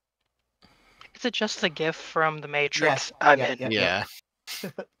 Is it just the gift from the Matrix? Yes. I'm Yeah, in. yeah. Yeah.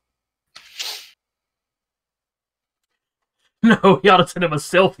 No, you ought to send him a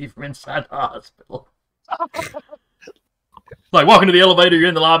selfie from inside the hospital. Like walking to the elevator, you're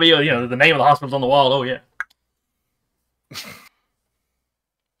in the lobby. The name of the hospital's on the wall. Oh yeah.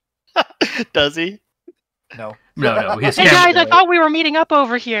 Does he? No. No. His Hey camera, guys, I thought we were meeting up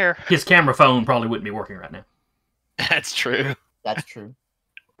over here. his camera phone probably wouldn't be working right now. That's true. That's true.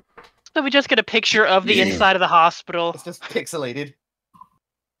 So we just get a picture of the inside of the hospital. It's just pixelated.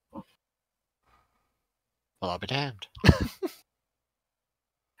 Well, I'll be damned. I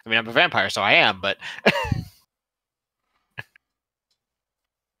mean, I'm a vampire, so I am, but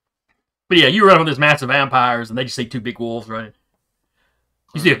But yeah, you run with these massive vampires, and they just see two big wolves running.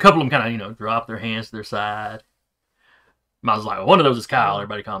 You see a couple of them kind of, drop their hands to their side. Miles like, well, one of those is Kyle.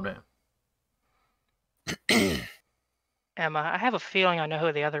 Everybody calm down. Emma, I have a feeling I know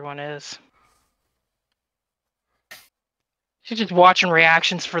who the other one is. She's just watching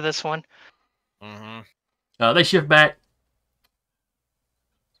reactions for this one. They shift back.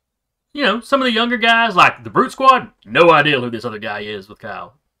 Some of the younger guys, like the Brute Squad, no idea who this other guy is with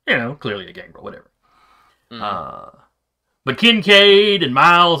Kyle. Clearly a gangrel, whatever. But Kincaid and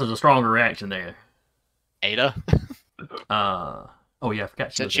Miles, there's a stronger reaction there. Ada Oh yeah, I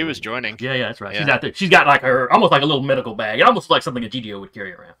forgot. said she was joining. Yeah, that's right. Yeah. She's out there. She's got like her, almost like a little medical bag. It almost like something a GDO would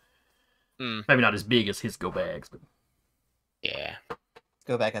carry around. Maybe not as big as his go bags, but Yeah.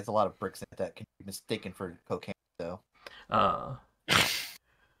 Go back has a lot of bricks in it that can be mistaken for cocaine. So but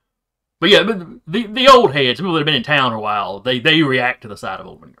yeah, but the old heads, people that have been in town for a while, they react to the side of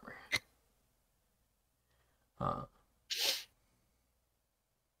Old Montgomery.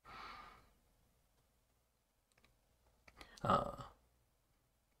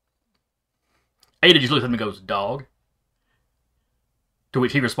 Ada just looks at him and goes, "Dog." To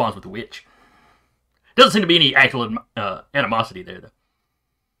which he responds with the witch. Doesn't seem to be any actual animosity there,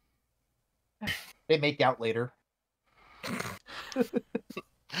 though. they make out later.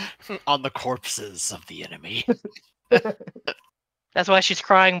 On the corpses of the enemy. That's why she's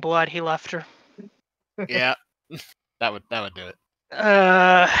crying blood. He left her. Yeah. That would do it.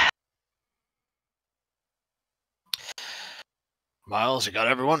 Miles, you got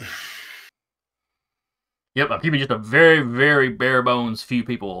everyone? Yep, I'm keeping just a very, very bare bones few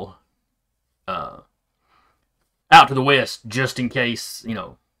people out to the west, just in case,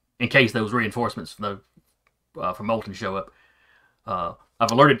 in case those reinforcements from Moulton show up.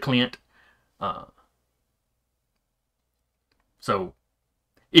 I've alerted Clint. So,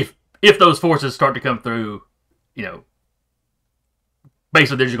 if those forces start to come through,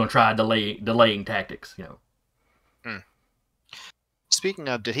 basically they're just going to try delaying tactics. speaking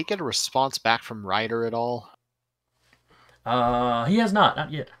of, did he get a response back from Ryder at all? He has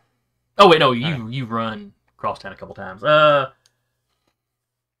not yet. Oh wait, no, Okay. you've run Crosstown a couple times.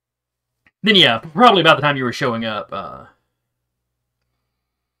 Then yeah, probably about the time you were showing up,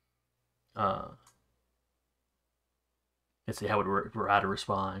 let's see how would Ryder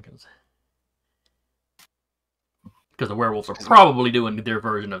respond, because the werewolves are probably doing their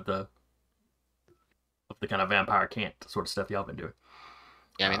version of the kind of vampire cant sort of stuff y'all been doing.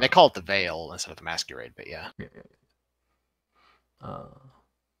 Yeah, I mean, they call it the Veil instead of the Masquerade, but yeah. Yeah.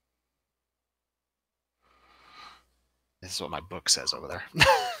 This is what my book says over there.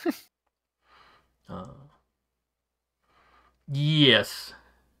 Yes.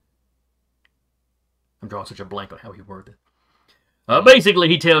 I'm drawing such a blank on how he worded it. Basically,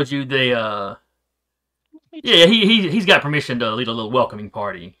 he tells you they, yeah, he's got permission to lead a little welcoming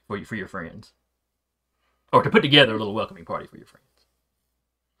party for your friends, or to put together a little welcoming party for your friends.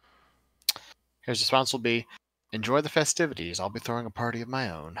 His response will be, "Enjoy the festivities. I'll be throwing a party of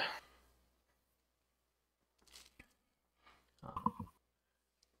my own."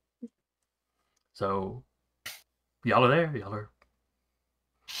 So, y'all are there. Y'all are.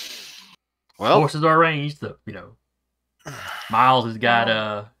 Well, Horses are arranged. Miles has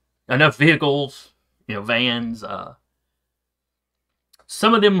got enough vehicles. Vans.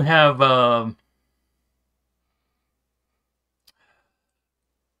 Some of them have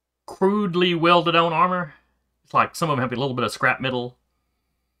crudely welded on armor. It's like some of them have a little bit of scrap metal.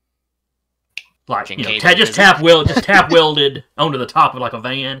 Like just tap welded onto the top of like a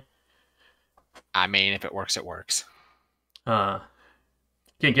van. I mean, if it works, it works.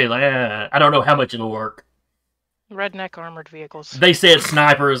 Kincaid's like, I don't know how much it'll work. Redneck armored vehicles. They said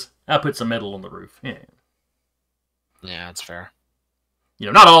snipers. I put some metal on the roof. Yeah, that's fair.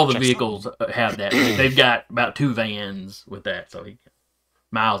 Not all the vehicles have that. They've got about 2 vans with that. So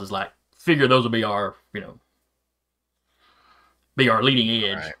Miles is like, figure those will be our, leading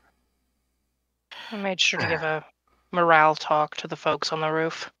edge. Right. I made sure to give a morale talk to the folks on the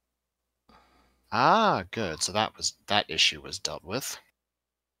roof. Ah, good. So that issue was dealt with.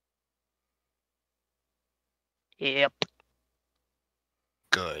 Yep.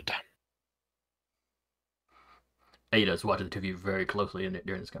 Good. Ada's watching the two of you very closely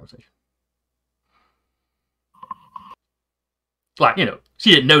during this conversation. Like, she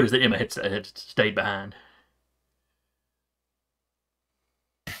didn't notice that Emma had stayed behind.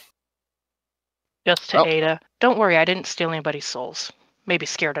 Just to Ada. Don't worry, I didn't steal anybody's souls. Maybe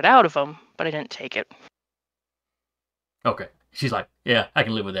scared it out of them, but I didn't take it. Okay. She's like, yeah, I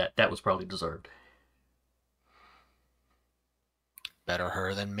can live with that. That was probably deserved. Better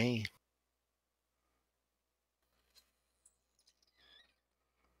her than me.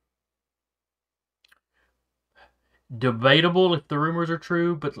 Debatable if the rumors are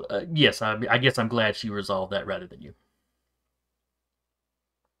true, but yes, I guess I'm glad she resolved that rather than you.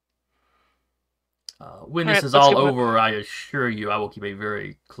 When this is all over, I assure you I will keep a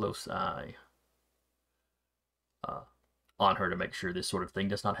very close eye on her to make sure this sort of thing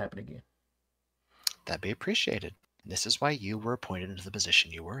does not happen again. That'd be appreciated. This is why you were appointed into the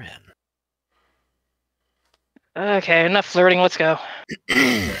position you were in. Okay, enough flirting. Let's go.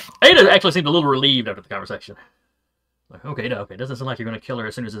 Ada actually seemed a little relieved after the conversation. Like, okay, no, okay. It doesn't sound like you're going to kill her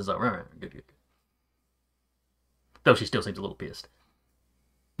as soon as it's over. Right, good. Though she still seems a little pissed.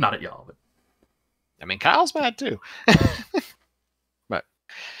 Not at y'all, but... I mean, Kyle's mad too. But,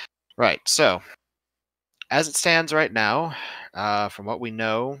 right, so, as it stands right now, from what we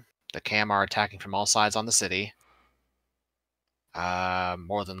know, the Cam are attacking from all sides on the city.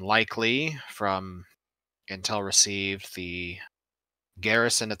 More than likely, from intel received, the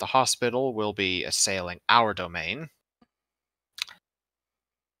garrison at the hospital will be assailing our domain.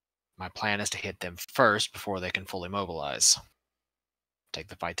 My plan is to hit them first before they can fully mobilize. Take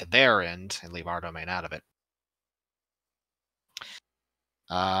the fight to their end and leave our domain out of it.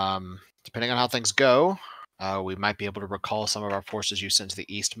 Depending on how things go, we might be able to recall some of our forces you sent to the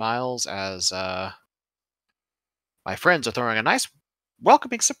East Miles, as my friends are throwing a nice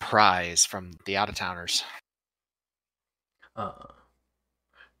welcoming surprise from the out-of-towners.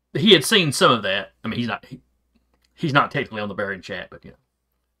 He had seen some of that. I mean, he's not technically on the Baron chat, but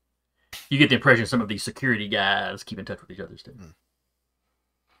you get the impression some of these security guys keep in touch with each other too.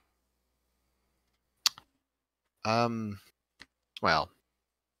 Well,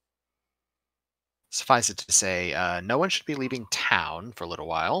 suffice it to say, no one should be leaving town for a little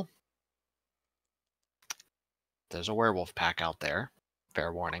while. There's a werewolf pack out there.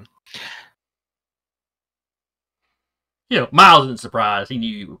 Fair warning. Miles isn't surprised. He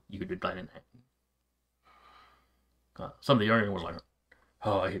knew you had been planning that. Some of the young were like,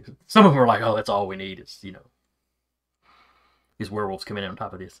 some of them are like, oh, that's all we need is, these werewolves coming in on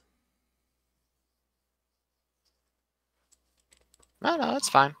top of this. No, that's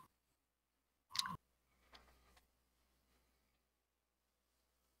fine.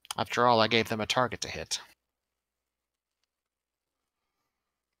 After all, I gave them a target to hit.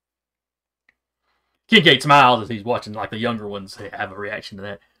 Kincaid smiles as he's watching like the younger ones have a reaction to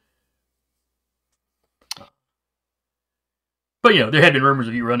that. But there had been rumors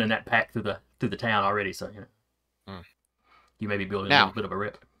of you running that pack through the town already, so you may be building a little bit of a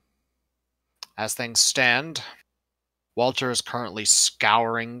rep. As things stand, Walter is currently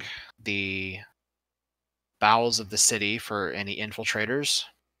scouring the bowels of the city for any infiltrators.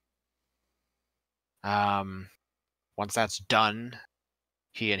 Once that's done,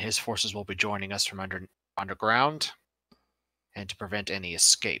 he and his forces will be joining us from underground, and to prevent any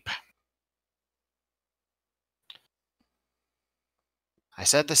escape. I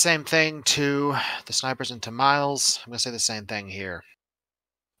said the same thing to the snipers and to Miles. I'm going to say the same thing here.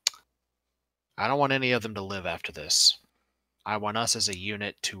 I don't want any of them to live after this. I want us as a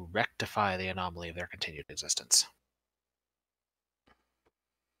unit to rectify the anomaly of their continued existence.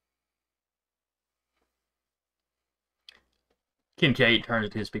 Kincaid turns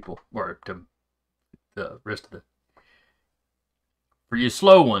to his people, or to the rest of For you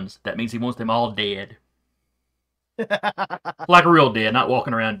slow ones, that means he wants them all dead. Like a real dead, not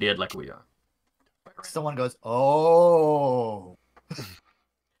walking around dead like we are. Someone goes, oh.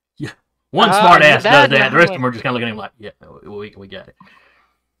 Yeah. One smart ass does that. The rest of them are just kind of looking at him like, yeah, we got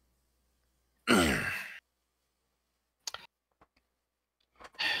it.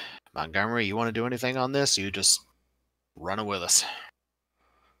 Montgomery, you want to do anything on this? You just run with us.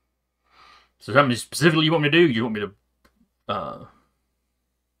 So something specifically you want me to do? You want me to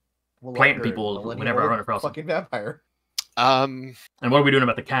plant people whenever I run across fucking vampire. And what are we doing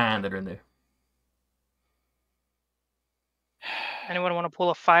about the kind that are in there? Anyone want to pull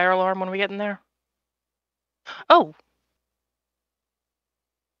a fire alarm when we get in there? Oh.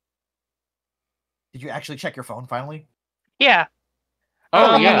 Did you actually check your phone finally? Yeah.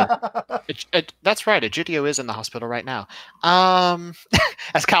 Oh, yeah. That's right. Egidio is in the hospital right now.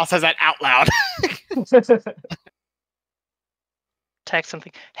 As Kyle says that out loud. Text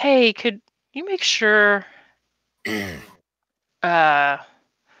something. Hey, could you make sure make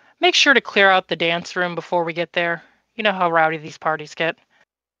sure to clear out the dance room before we get there? You know how rowdy these parties get.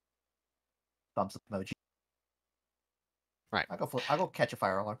 Thumbs up emoji. Right. I'll go catch a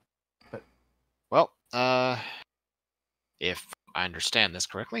fire alarm. But well, if I understand this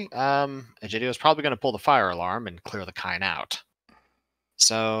correctly, Egidio is probably going to pull the fire alarm and clear the kind out.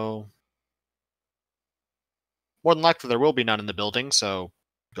 So more than likely there will be none in the building, so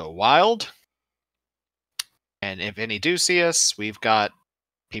go wild. And if any do see us, we've got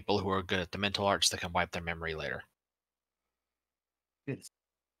people who are good at the mental arts that can wipe their memory later. good.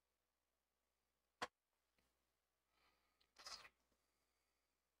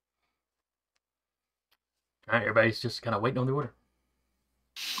 All right, everybody's just kind of waiting on the order.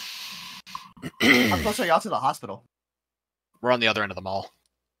 How close are y'all to the hospital? We're on the other end of the mall.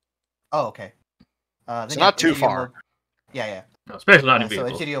 Oh, okay. So not too far. Yeah. No, especially not in So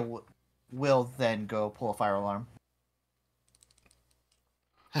vehicles. Egidio will then go pull a fire alarm.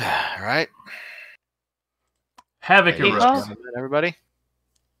 All right. Havoc Ladies and erupts. gentlemen, everybody.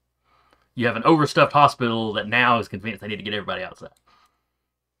 You have an overstuffed hospital that now is convinced they need to get everybody outside.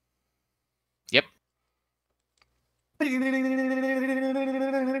 Yep. I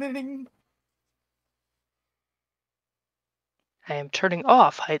am turning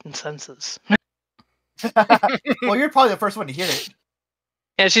off heightened senses. Well, you're probably the first one to hear it.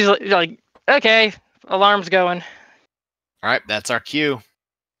 Yeah, she's like, okay, alarm's going. All right, that's our cue.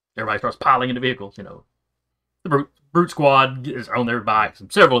 Everybody starts piling into vehicles, The Brute Squad is on their bikes,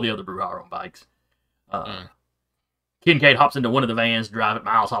 and several of the other Brute are on bikes. Kincaid hops into one of the vans, drive it.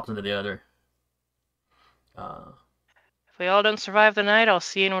 Miles hops into the other. If we all don't survive the night, I'll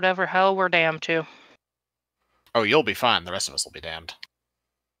see you in whatever hell we're damned to. Oh, you'll be fine. The rest of us will be damned.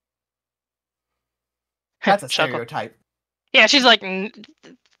 That's a Chuckle. stereotype. Yeah, she's like,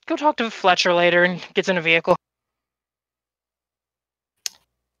 go talk to Fletcher later, and gets in a vehicle.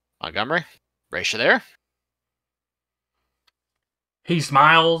 Montgomery, Raisha there. He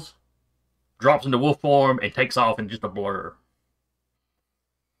smiles, drops into wolf form, and takes off in just a blur.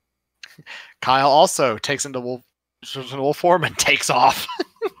 Kyle also takes into wolf form and takes off.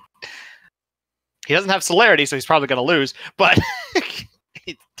 He doesn't have celerity, so he's probably going to lose, but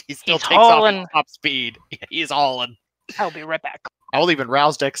he still takes off at top speed. Yeah, he's hauling. I'll be right back. I will even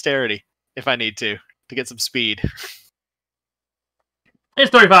rouse dexterity if I need to get some speed. It's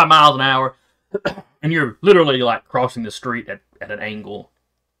 35 miles an hour, and you're literally like crossing the street at an angle.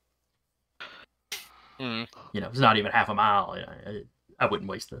 Mm, You know, it's not even half a mile. I wouldn't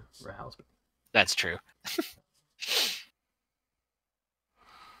waste the rouse. that's true.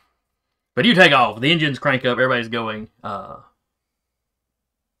 But you take off. The engines crank up. Everybody's going.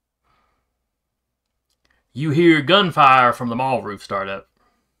 You hear gunfire from the mall roof start up.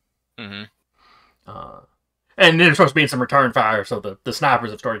 Hmm. And then there's supposed to be some return fire, so the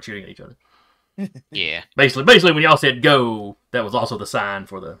snipers have started shooting at each other. Yeah. Basically, when y'all said go, that was also the sign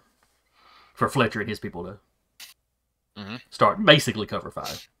for Fletcher and his people to start basically cover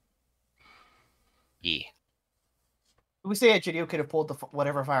fire. Yeah. We say Egidio could have pulled the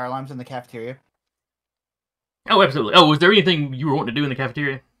whatever fire alarms in the cafeteria. Oh, absolutely. Oh, was there anything you were wanting to do in the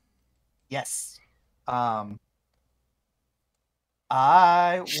cafeteria? Yes. I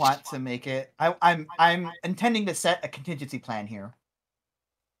want to make it. I'm intending to set a contingency plan here.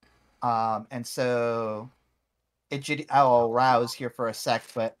 And so I'll rouse here for a sec,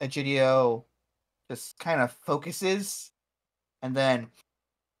 but Egidio just kind of focuses and then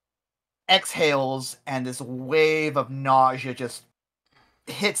exhales, and this wave of nausea just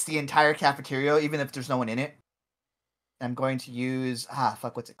hits the entire cafeteria, even if there's no one in it. I'm going to use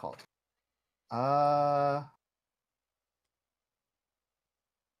what's it called?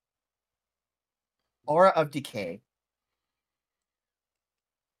 Aura of Decay.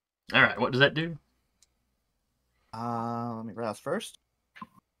 All right, what does that do? Let me browse first.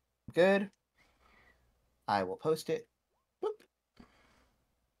 Good. I will post it. Boop.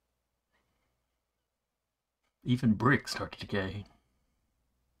 Even bricks start to decay.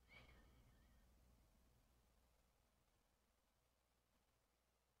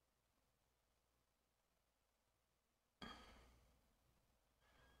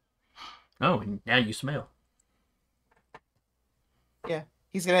 Oh, and now you smell. Yeah,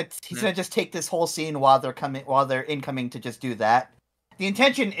 he's gonna just take this whole scene while they're incoming to just do that. The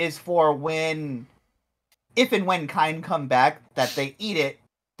intention is for if and when kind come back, that they eat it,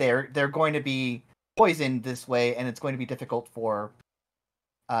 they're going to be poisoned this way, and it's going to be difficult for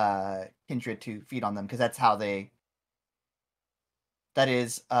Kindred to feed on them, because that's how they. That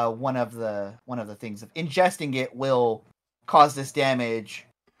is one of the things of ingesting it will cause this damage.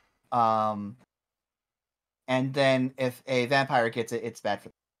 And then if a vampire gets it, it's bad for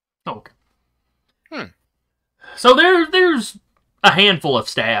them. Oh, okay. So there's a handful of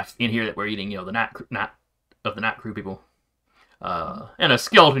staff in here that we're eating. You know, the night crew people, and a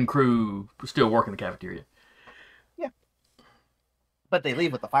skeleton crew still working the cafeteria. Yeah, but they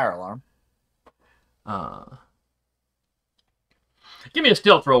leave with the fire alarm. Give me a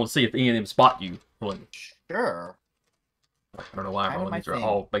stealth roll to see if any of them spot you. Sure. I don't know why I'm rolling. These are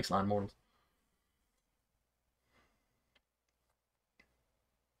all baseline mortals.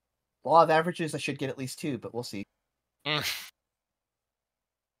 Law of averages, I should get at least 2, but we'll see.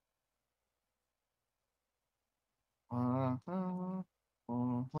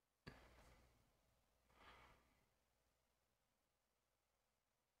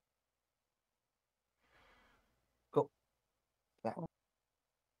 Go. That one.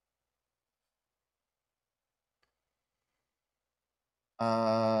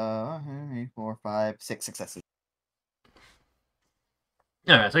 Three, 4, 5, 6 successes.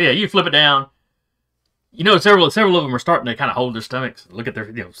 Alright, so yeah, you flip it down. You know, several of them are starting to kind of hold their stomachs, look at their,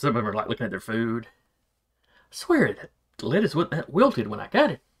 some of them are like looking at their food. I swear that lettuce wilted when I got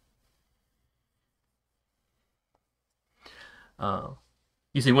it.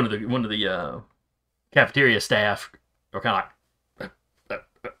 You see one of the cafeteria staff are kind of like,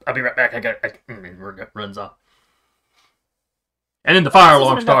 I'll be right back. Runs off. And then the fire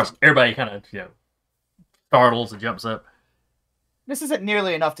alarm starts. Everybody kind of, startles and jumps up. This isn't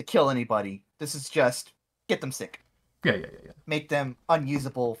nearly enough to kill anybody. This is just get them sick. Yeah. Make them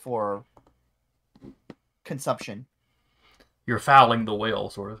unusable for consumption. You're fouling the well,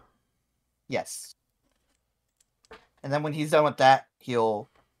 sort of. Yes. And then when he's done with that, he'll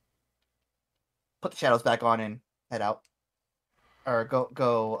put the shadows back on and head out. Or go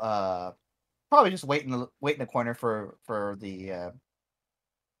probably just wait in the corner for the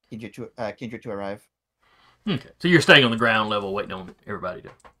Kindred to arrive. Okay, so you're staying on the ground level, waiting on everybody to.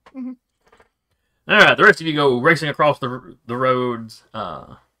 Mm-hmm. All right, the rest of you go racing across the roads.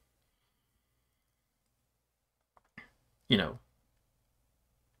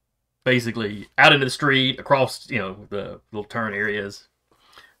 Basically out into the street, across the little turn areas,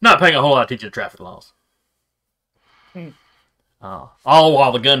 not paying a whole lot of attention to traffic laws. All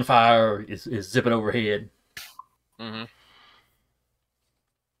while the gunfire is zipping overhead. Mm-hmm.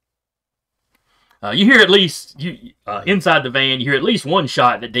 You hear at least inside the van. You hear at least one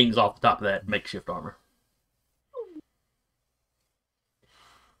shot that dings off the top of that makeshift armor.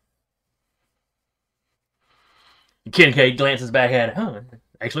 Kincaid glances back at it. Huh? It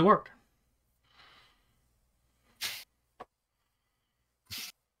actually worked.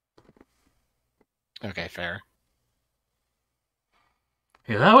 Okay, fair.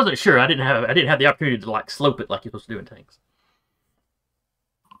 Yeah, I wasn't sure. I didn't have the opportunity to like slope it like you're supposed to do in tanks.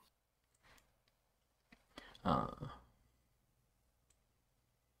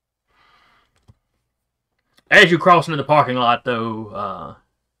 As you cross into the parking lot, though,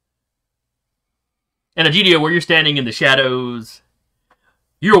 and a GDO where you're standing in the shadows,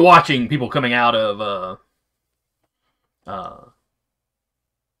 you're watching people coming out of,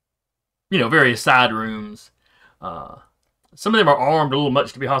 various side rooms. Some of them are armed a little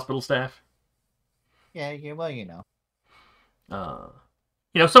much to be hospital staff. Yeah, well, you know.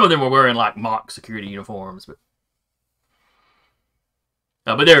 Some of them were wearing like mock security uniforms,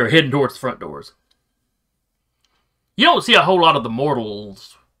 but they're heading towards the front doors. You don't see a whole lot of the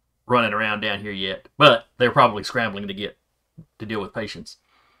mortals running around down here yet, but they're probably scrambling to deal with patients.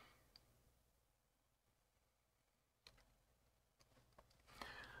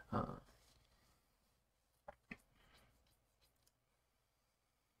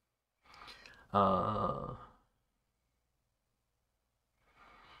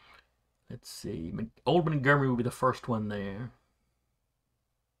 Let's see. Old Montgomery will be the first one there.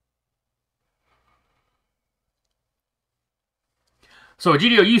 So,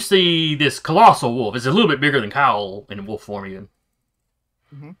 GDO, you see this colossal wolf. It's a little bit bigger than Kyle in wolf form, even.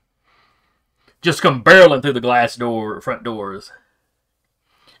 Mm-hmm. Just come barreling through the front doors,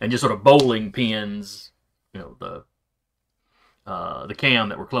 and just sort of bowling pins, the cam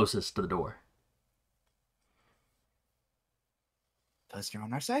that were closest to the door. You're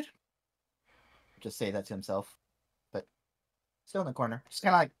on our side? Just say that to himself, but still in the corner. Just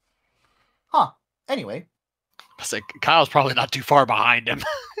kind of like, huh? Anyway. I was like, Kyle's probably not too far behind him.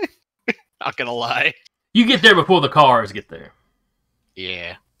 Not gonna lie. You get there before the cars get there.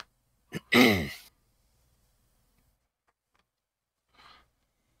 Yeah. All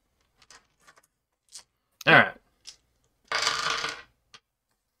right.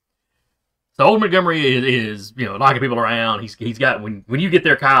 So old Montgomery is knocking people around. He's got when you get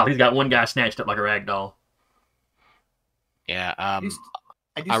there, Kyle, he's got one guy snatched up like a rag doll. Yeah. I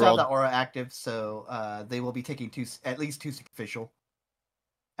do still have that aura active, so they will be taking at least two superficial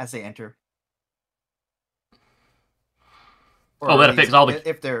as they enter. Or that affects all the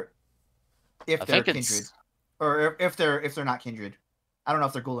if they're kindred, or if they're not kindred. I don't know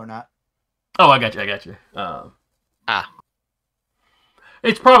if they're ghoul or not. Oh, I got you.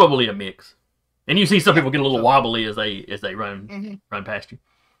 It's probably a mix, and you see some people get a little wobbly as they run past you.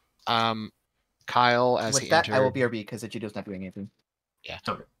 Kyle, as with he that, entered, I will BRB because Ichido's not doing anything. Yeah.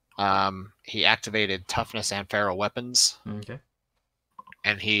 Okay. He activated toughness and feral weapons. Okay.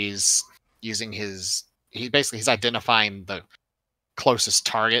 And he's using he's identifying the closest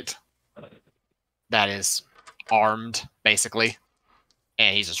target that is armed, basically.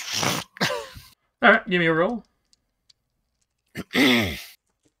 And he's just Alright, give me a roll. Okay.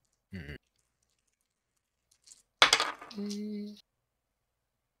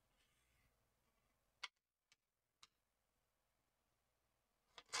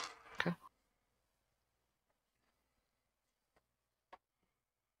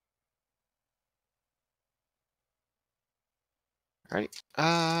 Right.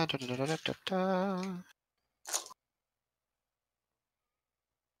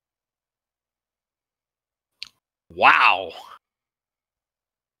 Wow.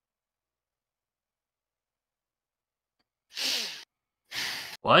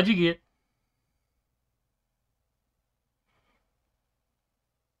 What'd you get?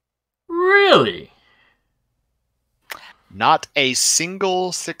 Really? Not a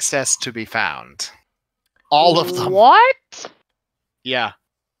single success to be found. All of them. What? Yeah.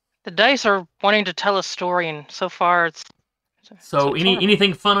 The dice are wanting to tell a story, and so far it's So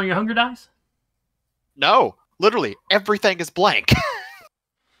anything fun on your hunger dice? No, literally everything is blank.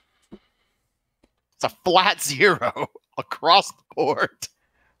 It's a flat 0 across the board.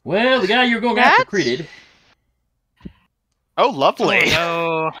 Well, the guy you're going after critted. Oh, lovely.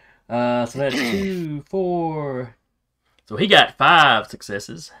 Oh, no. So that's 2, 4. So he got 5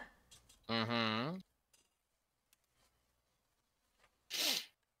 successes. Mm-hmm.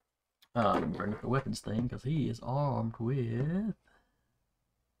 Bring up the weapons thing because he is armed with.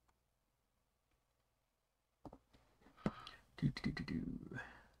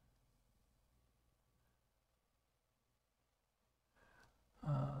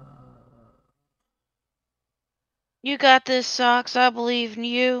 You got this, Socks. I believe in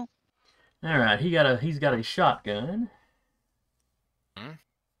you. All right, he's got a shotgun. Hmm?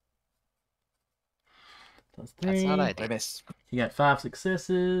 Plus That's not 3. I ideal. miss. He got 5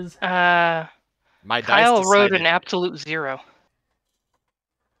 successes. My dice Kyle wrote decided. an absolute 0.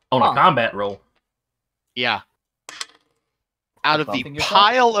 On Huh. a combat roll. Yeah. Out of the Bumping yourself?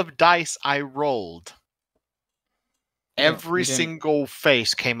 pile of dice I rolled, You didn't- every you didn't- single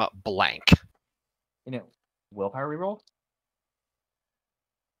face came up blank. You know, willpower reroll.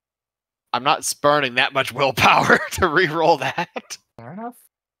 I'm not spurning that much willpower to re-roll that. Fair enough.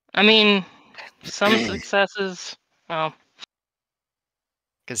 I mean, some successes. Well,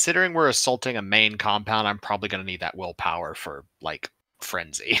 Considering we're assaulting a main compound, I'm probably going to need that willpower for, like,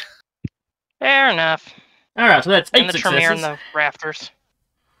 frenzy. fair enough. All right, so that's 8 And the Tremere successes. and the rafters.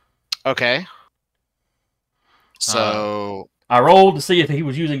 Okay. So, I rolled to see if he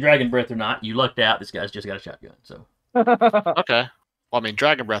was using Dragon Breath or not. You lucked out. This guy's just got a shotgun. So okay. Well, I mean,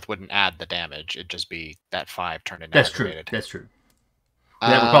 Dragon Breath wouldn't add the damage. It'd just be that 5 turned into that's true. aggravated. That's true.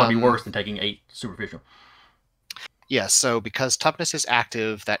 That would probably be Um, worse than taking 8 superficial. Yeah, so because toughness is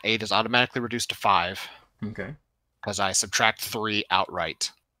active, that 8 is automatically reduced to 5 Okay. because I subtract 3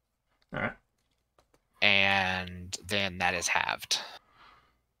 outright. All right. And then that is halved.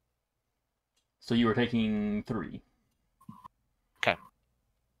 So you were taking 3.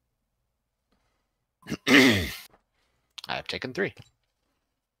 I have taken 3.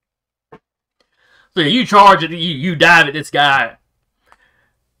 So you charge it. You dive at this guy,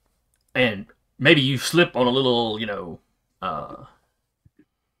 and maybe you slip on a little, a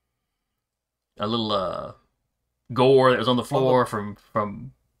little gore that was on the floor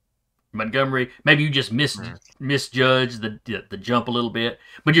from Montgomery. Maybe you just misjudged the jump a little bit,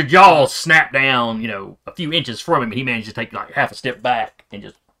 but your jaw snapped down, a few inches from him, and he managed to take like half a step back and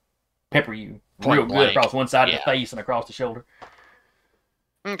just pepper you Point real good blank. across one side of Yeah. the face and across the shoulder.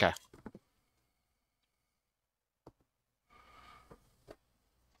 Okay.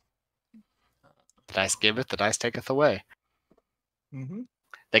 The dice giveth, the dice taketh away. Mm-hmm.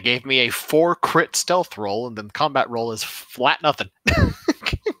 They gave me a 4 crit stealth roll, and then the combat roll is flat nothing.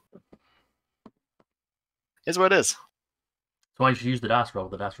 Is what it is. So why don't you use the dice roll?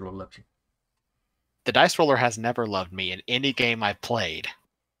 The dice roll loves you. The dice roller has never loved me in any game I've played.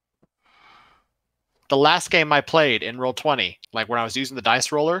 The last game I played in Roll20, like when I was using the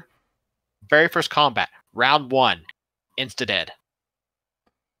dice roller, very first combat, round 1, insta dead.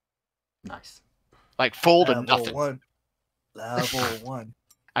 Nice. Like full to Level nothing. 1. Level 1.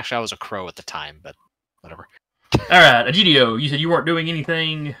 Actually, I was a crow at the time, but whatever. All right, Egidio, you said you weren't doing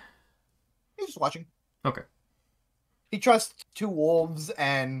anything. He's just watching. Okay. He trusts 2 wolves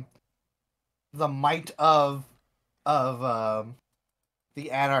and the might of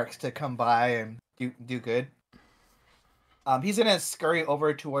the anarchs to come by and do good. He's gonna scurry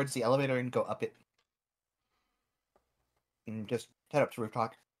over towards the elevator and go up it, and just head up to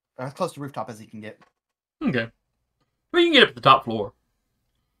rooftop, or as close to rooftop as he can get. Okay. Well, you can get up to the top floor.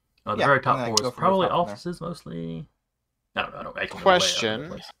 The Yeah, very I'm top gonna floor go is from probably rooftop from there. offices mostly. I don't know. Actually know the layout of the Question.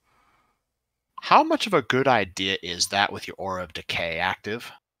 place. How much of a good idea is that with your Aura of Decay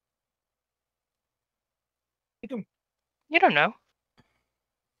active? You don't know.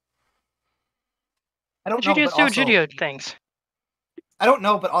 I don't know, Egidio but do also Egidio things. I don't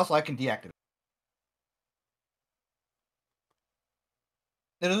know, but also I can deactivate.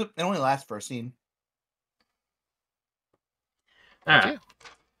 It only lasts for a scene. All right. Yeah.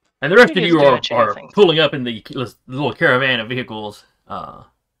 And the rest of Egidio's you doing are Egidio things. pulling up in the little caravan of vehicles.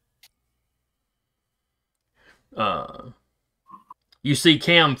 You see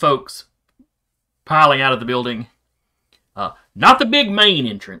Cam folks piling out of the building. Not the big main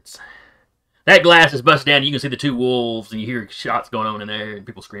entrance. That glass is busted down. You can see the 2 wolves, and you hear shots going on in there, and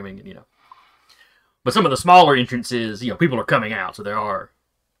people screaming, and But some of the smaller entrances, people are coming out, so there are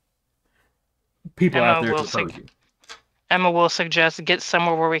people out there to oppose you. Emma will suggest get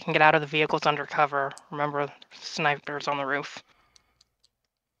somewhere where we can get out of the vehicles under cover. Remember, snipers on the roof.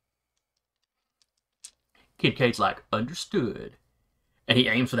 Kid Kate's like, understood. And he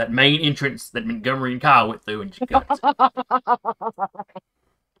aims for that main entrance that Montgomery and Kyle went through and just guns it.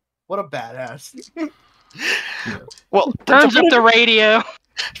 What a badass! Well, Turns up the radio.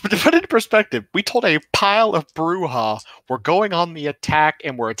 But to put it in perspective, we told a pile of Bruja we're going on the attack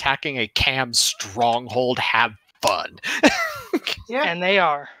and we're attacking a Cam stronghold. Have fun. Yeah, And they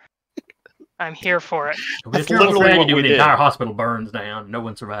are. I'm here for it. It's literally literally what tragedy we when the did. entire hospital burns down. No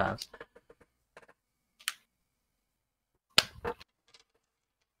one survives.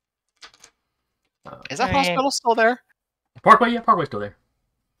 Is that I mean- hospital still there? Parkway, yeah, Parkway's still there.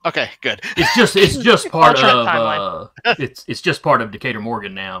 Okay, good. It's just part Alternate of timeline. it's just part of Decatur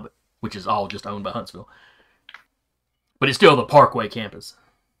Morgan now, which is all just owned by Huntsville. But it's still the Parkway campus.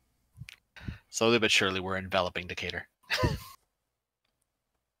 Slowly but surely, we're enveloping Decatur.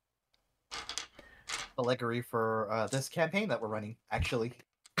 Allegory for this campaign that we're running, actually.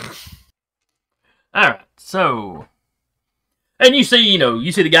 All right, so, and you see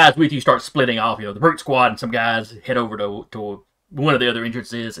the guys with you start splitting off. The Brute Squad and some guys head over to one of the other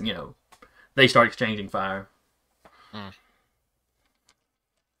entrances, and they start exchanging fire.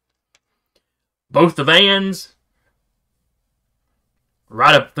 Both the vans,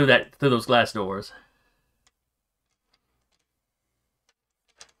 right up through those glass doors.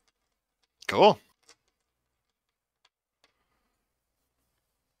 Cool.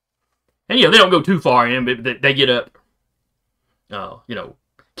 And they don't go too far in, but they get up.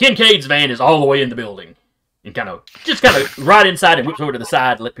 Kincaid's van is all the way in the building, and kind of right inside and whips over to the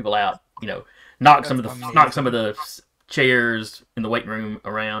side to let people out. Knock some of the chairs in the waiting room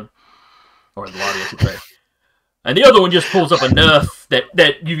around, or in the lobby, I should say. And the other one just pulls up enough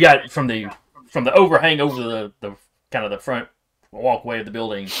that you got from the overhang over the kind of the front walkway of the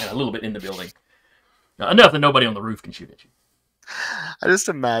building and a little bit in the building, enough that nobody on the roof can shoot at you. I just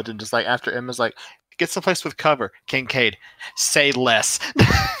imagine, just like after Emma's like, get someplace with cover. Kincaid, say less.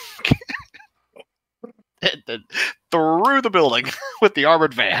 And then through the building with the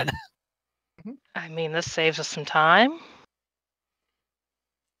armored van. I mean, this saves us some time.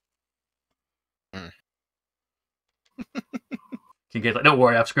 Kincaid's like, don't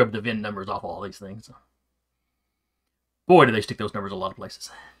worry, I've scrubbed the VIN numbers off all these things. Boy, do they stick those numbers a lot of places.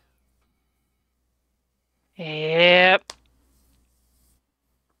 Yep.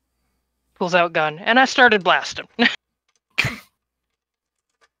 Pulls out gun, and I started blasting.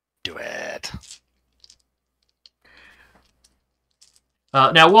 Do it.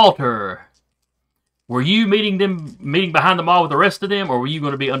 Now, Walter, were you meeting behind the mall with the rest of them, or were you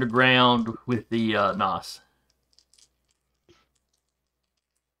going to be underground with the NOS?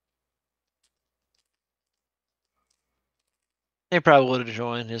 He probably would have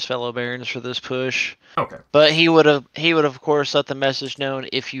joined his fellow barons for this push. Okay. But he would have of course let the message known,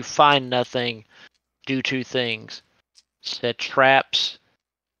 if you find nothing, do two things. Set traps,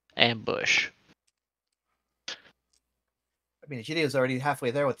 ambush. I mean, Gideon's already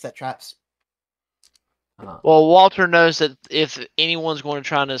halfway there with set traps. Well, Walter knows that if anyone's going to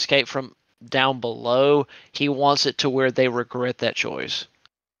try and escape from down below, he wants it to where they regret that choice.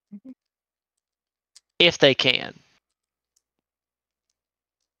 If they can.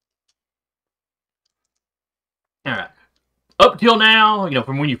 All right. Up till now,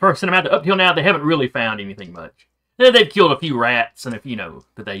 from when you first sent them out to up till now, they haven't really found anything much. They've killed a few rats, and that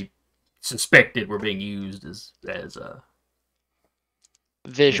they suspected were being used as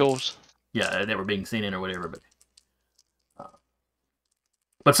visuals. Yeah, they were being seen in or whatever.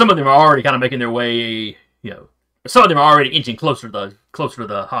 But some of them are already kind of making their way. Some of them are already inching closer to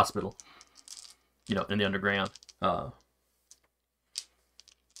the hospital. In the underground.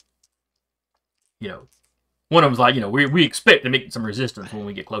 One of them's like, we expect to make some resistance when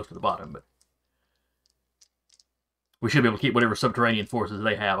we get close to the bottom, but we should be able to keep whatever subterranean forces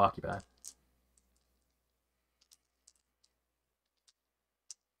they have occupied.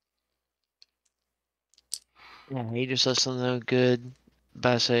 Yeah, he just does something good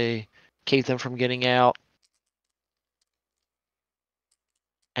by say keep them from getting out.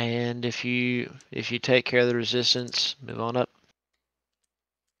 And if you take care of the resistance, move on up.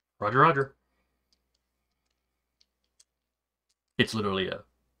 Roger, roger. It's literally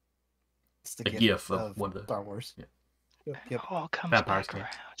It's the gif of one of the Star Wars. Yeah. Yep. All comes Vampires back can't.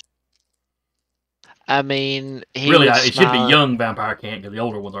 around. I mean, he Really, was it should be smiling. young vampire can't, because the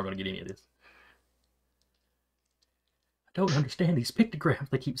older ones aren't going to get any of this. I don't understand these pictograms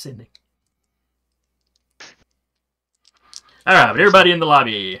they keep sending. Alright, but everybody in the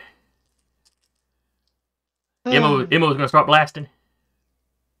lobby. Emma's going to start blasting.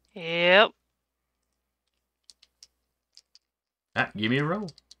 Yep. Alright, give me a roll.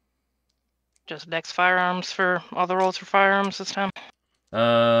 Just next firearms for all the rolls for firearms this time.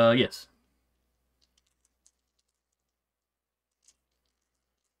 Yes.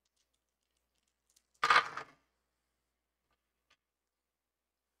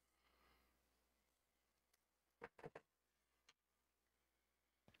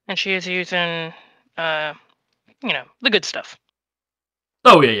 And she is using, the good stuff.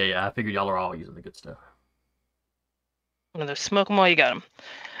 Oh, yeah. I figured y'all are all using the good stuff. One of those smoke them while you got them.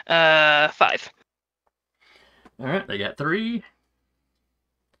 5. Alright, they got 3.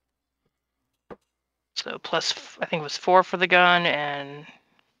 So plus, I think it was 4 for the gun and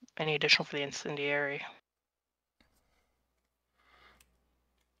any additional for the incendiary.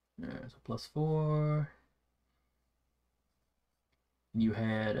 Alright, so +4. You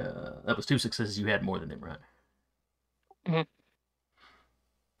had that was 2 successes. You had more than them, right? Oh,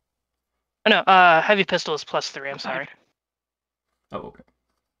 no, heavy pistol is +3. I'm sorry. Oh, okay.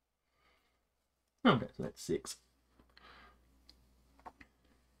 Okay, so that's 6.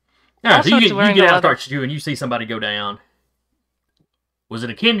 All right, so you get out and start shooting. You see somebody go down. Was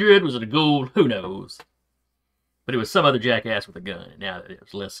it a kindred? Was it a ghoul? Who knows? But it was some other jackass with a gun. Now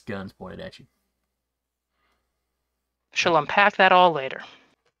there's less guns pointed at you. She'll unpack that all later.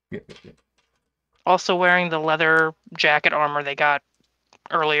 Good. Also wearing the leather jacket armor they got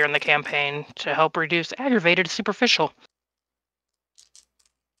earlier in the campaign to help reduce aggravated superficial.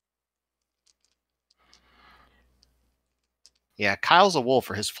 Yeah, Kyle's a wolf,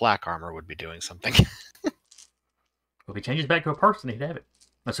 or his flak armor would be doing something. Well, if he changes back to a person, he'd have it.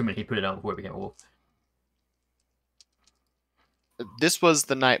 Assuming he put it on before he became a wolf. This was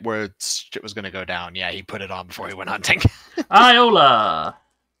the night where shit was going to go down. Yeah, he put it on before he went hunting. Iola!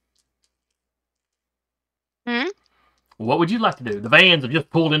 What would you like to do? The vans have just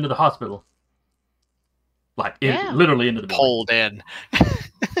pulled into the hospital. Like, literally into the building. Pulled in.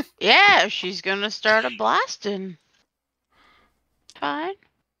 Yeah, she's gonna start a blasting. Fine.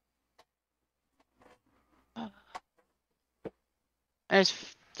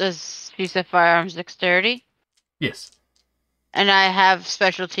 Does she say firearms dexterity? Yes. And I have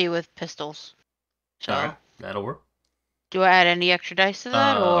specialty with pistols. So All right, that'll work. do I add any extra dice to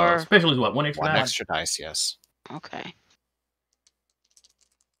that, or special is what? One extra One dice? extra dice, yes. okay?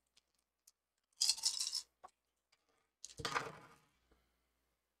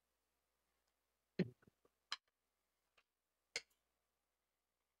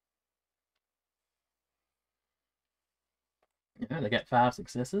 Yeah, they got 5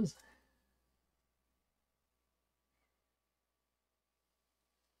 successes.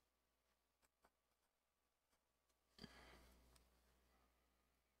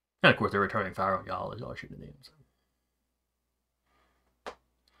 And of course, they're returning fire on y'all as y'all shooting at them. So.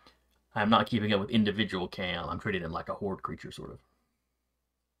 I'm not keeping up with individual cam. I'm treating them like a horde creature, sort of.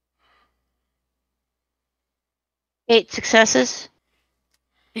 8 successes.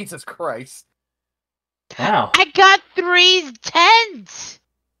 Jesus Christ. Wow. I got 3 10s.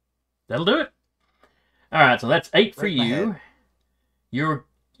 That'll do it. All right, so that's 8 for Right in my you. head.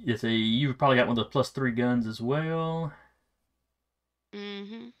 You've probably got one of those +3 guns as well.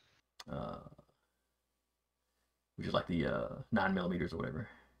 Mm-hmm. Which is like the 9mm or whatever.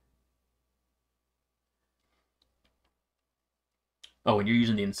 Oh, and you're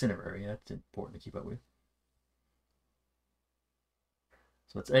using the incendiary. That's important to keep up with.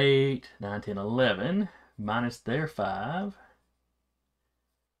 So it's 8, 9, 10, 11, minus their 5.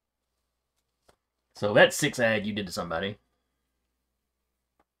 So that's 6 ag you did to somebody.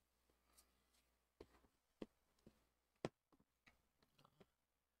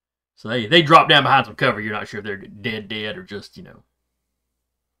 So they drop down behind some cover. You're not sure if they're dead or just,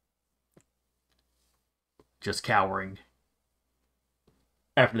 just cowering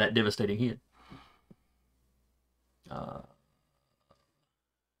after that devastating hit.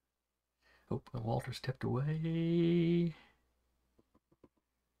 Walter stepped away.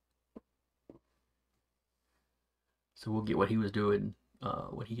 So we'll get what he was doing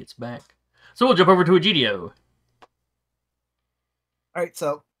when he gets back. So we'll jump over to Egidio. Alright,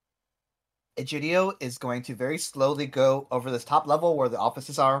 so Egidio is going to very slowly go over this top level where the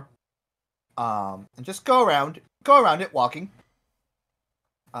offices are. And just go around it walking.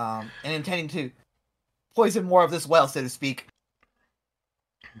 And intending to poison more of this well, so to speak.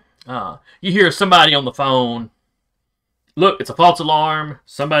 You hear somebody on the phone. Look, it's a false alarm.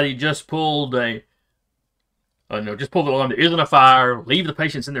 Somebody just pulled just pulled the alarm. There isn't a fire. Leave the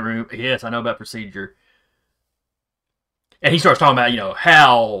patients in the room. Yes, I know about procedure. And he starts talking about,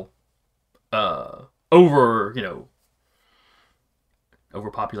 how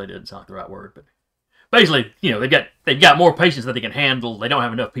overpopulated doesn't sound like the right word, but basically, they've got more patients than they can handle. They don't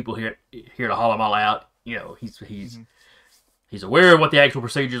have enough people here to haul them all out. He's aware of what the actual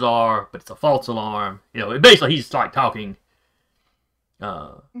procedures are, but it's a false alarm. Basically he's like talking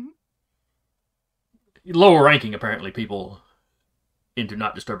lower ranking, apparently, people into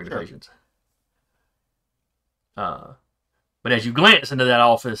not disturbing the patients. But as you glance into that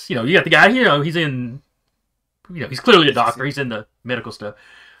office, you got the guy, he's in, he's clearly a doctor. He's in the medical stuff.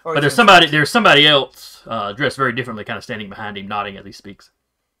 But there's somebody else dressed very differently, kind of standing behind him, nodding as he speaks.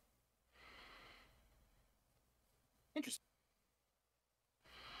 Interesting.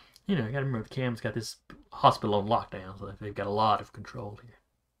 You got to remember, the Cam's got this hospital on lockdown, so they've got a lot of control here.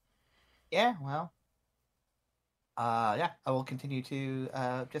 Yeah, well, yeah, I will continue to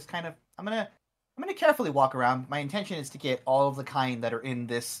just kind of. I'm gonna carefully walk around. My intention is to get all of the kind that are in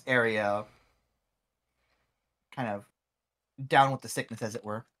this area, kind of down with the sickness, as it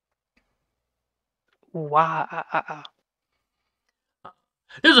were. Wow.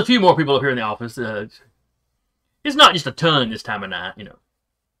 There's a few more people up here in the office. It's not just a ton this time of night, you know.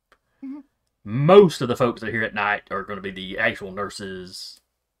 Mhm. Most of the folks that are here at night are going to be the actual nurses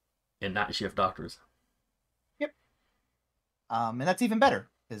and night shift doctors. Yep. And that's even better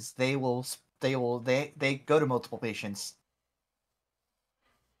because they go to multiple patients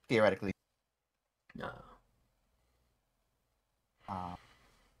theoretically.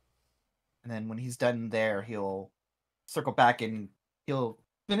 And then when he's done there, he'll circle back and he'll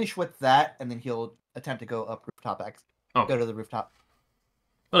finish with that, and then he'll attempt to go up rooftop. Go to the rooftop.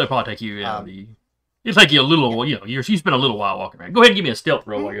 Well, it'll probably take you, it'll take you a little, yeah. you spend a little while walking around. Go ahead and give me a stealth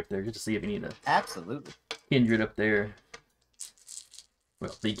roll while you're up there, just to see if you need a Absolutely. kindred up there.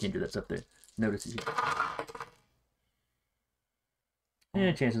 Well, the kindred that's up there. Notice it.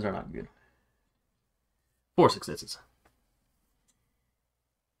 Yeah, chances are not good. 4 successes.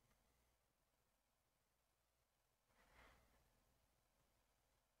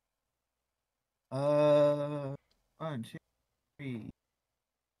 One, two, three,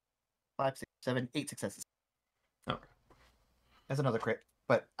 5, 6, 7, 8 successes. Okay. That's another crit.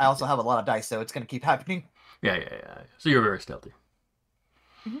 But I also have a lot of dice, so it's going to keep happening. Yeah. So you're very stealthy.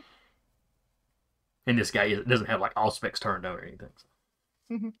 Mm-hmm. And this guy doesn't have like all specs turned out or anything. So.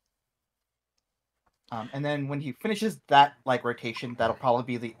 Mm-hmm. And then when he finishes that rotation, that'll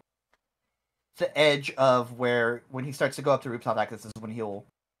probably be the edge of where when he starts to go up to rooftop access is when he'll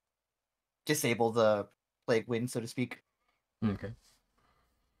disable the plague wind, so to speak. Okay.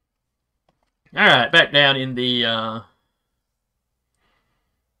 All right, back down in the I'll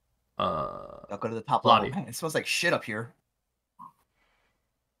go to the top lobby. level. Man, it smells like shit up here.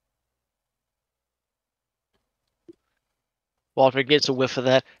 Walter gets a whiff of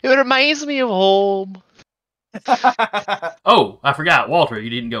that. It reminds me of home. Oh, I forgot, Walter.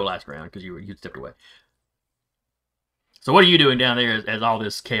 You didn't go last round because you stepped away. So what are you doing down there as all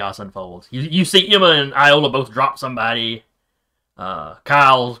this chaos unfolds? You see Emma and Iola both drop somebody.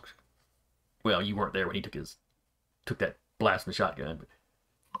 Kyle, well, you weren't there when he took that blast from the shotgun.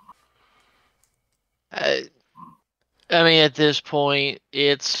 I mean, at this point,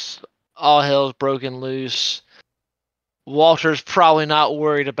 it's all hell's broken loose. Walter's probably not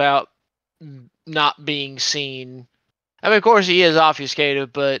worried about not being seen. I mean, of course, he is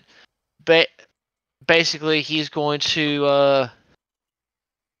obfuscated, but basically, he's going to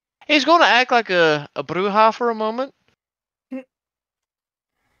act like a Bruja for a moment.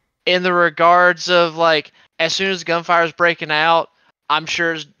 In the regards of like, as soon as the gunfire's breaking out, I'm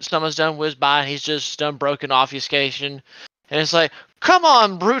sure someone's done whiz by and he's just done broken obfuscation. And it's like, come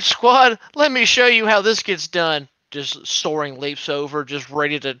on, brute squad, let me show you how this gets done. Just soaring leaps over, just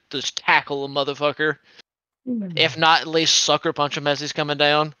ready to just tackle a motherfucker. If not, at least sucker punch him as he's coming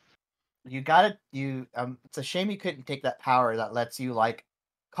down. You got it. It's a shame you couldn't take that power that lets you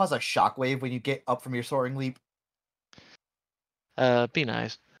cause a shockwave when you get up from your soaring leap. Be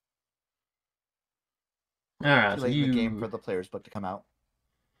nice. All right, Too so late in the game for the player's book to come out.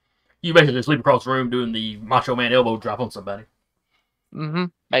 You basically sleep across the room doing the Macho Man elbow drop on somebody. Mm-hmm.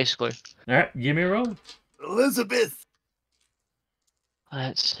 Basically. All right, give me a roll. Elizabeth.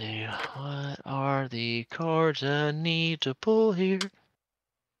 Let's see. What are the cards I need to pull here?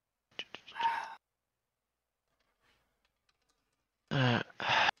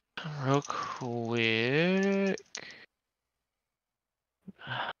 Real quick.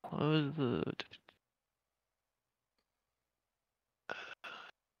 What was the...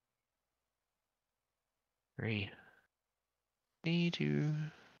 Three. Need to...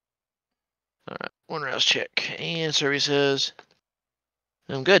 Alright, one rouse check. And survey says...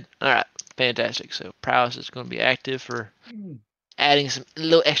 I'm good. Alright, fantastic. So prowess is going to be active for adding some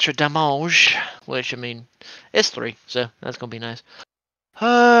little extra damage. Which, I mean, it's 3, so that's going to be nice.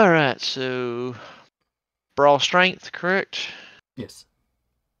 Alright, so... Brawl strength, correct? Yes.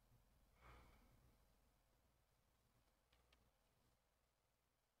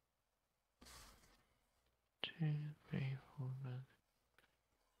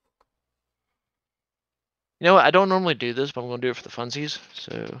 You know what? I don't normally do this, but I'm going to do it for the funsies.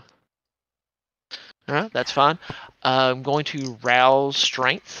 So, alright, that's fine. I'm going to rouse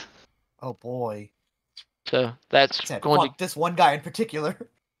strength. Oh boy. So that's going to this one guy in particular.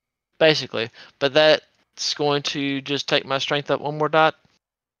 basically, but that's going to just take my strength up 1 more dot.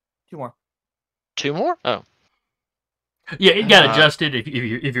 2 more. 2 more? Oh. Yeah, it got adjusted.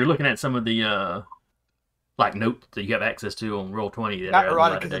 If you're looking at some of the like notes that you have access to on Roll20, Not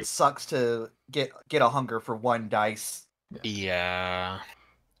ironic because it sucks to get a hunger for 1 dice. Yeah.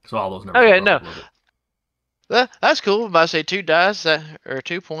 So all those numbers. Okay, are no. up a little bit. That's cool. If I say 2 dice or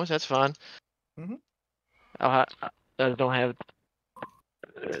 2 points, that's fine. Mhm. I don't have.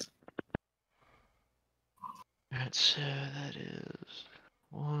 Alright, so that is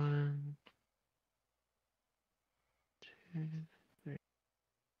 1, 2, 3,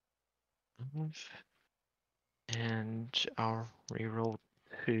 5. And I'll reroll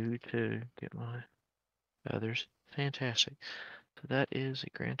 2 to get my others. Fantastic. So that is a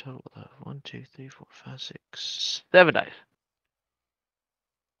grand total of 1, 2, 3, 4, 5, 6, 7 dice.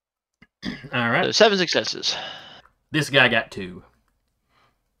 All right. So 7 successes. This guy got 2.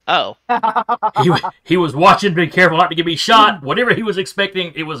 Oh. He was watching, be careful not to get me shot. Whatever he was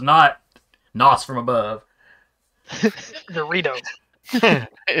expecting, it was not Nos from above. Dorito.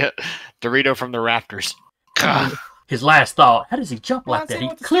 Dorito from the rafters. His last thought, how does he jump like Bronson that? He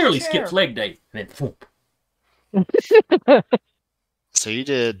with the clearly chair. skips leg day. And then, whoop. So you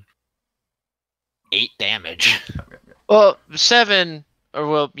did 8 damage. Well, 7, or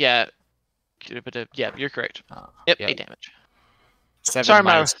well, yeah. But yeah, you're correct. Yep, Yep. 8 damage. 7 Sorry,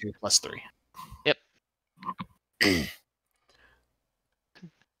 minus 2 plus 3. Yep.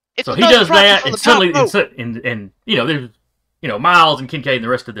 So he does that, and suddenly, and you know, there's, you know, Miles and Kincaid and the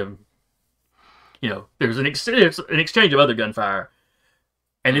rest of them. You know, there's an exchange of other gunfire,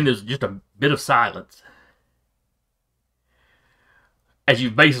 and then there's just a bit of silence as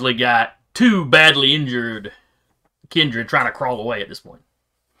you've basically got 2 badly injured kindred trying to crawl away at this point.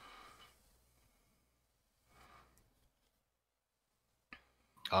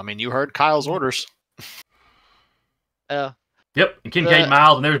 I mean, you heard Kyle's orders. Yep, and Kincaid,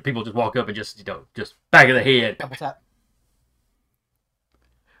 Miles, and there's people just walk up and just, you know, just back of the head.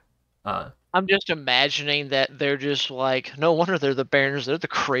 I'm just imagining that they're just like, no wonder they're the Barons. They're the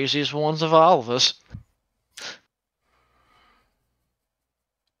craziest ones of all of us.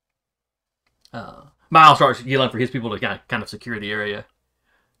 Miles starts yelling for his people to kind of secure the area.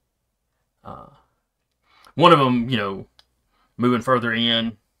 One of them, you know, moving further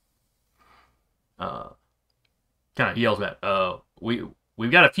in, kind of yells back,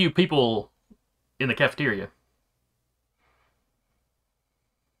 we've got a few people in the cafeteria.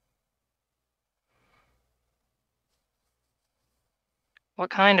 What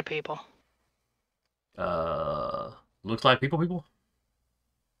kind of people? Looks like people. Looks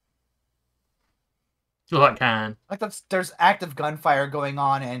like kind. Like there's active gunfire going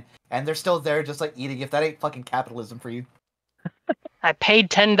on, and they're still there, just like eating. If that ain't fucking capitalism for you. I paid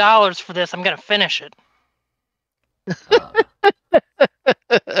 $10 for this. I'm gonna finish it.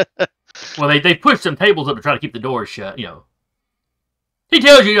 Well, they pushed some tables up to try to keep the doors shut. You know, he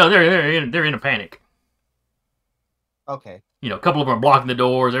tells you, you know, they're in a panic. Okay. You know, a couple of them are blocking the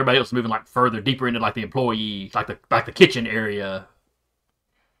doors. Everybody else is moving like further, deeper into like the employees, like the kitchen area.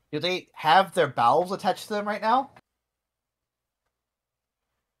 Do they have their bowels attached to them right now?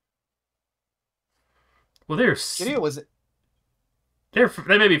 Well, they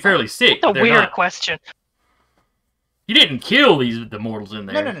may be fairly sick. That's a weird question. You didn't kill the mortals in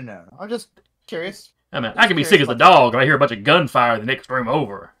there. No. I'm just curious. I mean, I can be sick as a dog if I hear a bunch of gunfire the next room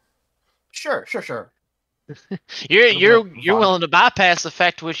over. Sure. You're willing to bypass the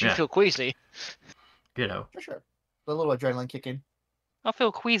fact to which you feel queasy. You know. Sure. A little adrenaline kicking. I'll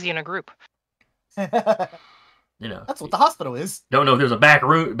feel queasy in a group. You know. That's what the hospital is. Don't know if there's a back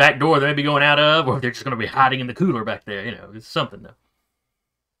door they may be going out of, or if they're just going to be hiding in the cooler back there. You know, it's something though.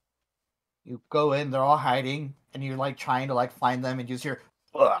 You go in, they're all hiding, and you're like trying to like find them, and you just hear,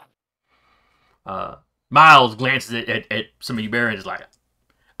 ugh. Miles glances at some of you Barons like,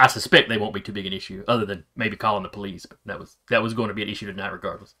 I suspect they won't be too big an issue, other than maybe calling the police. But that was going to be an issue tonight,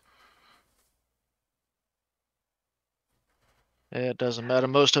 regardless. It doesn't matter.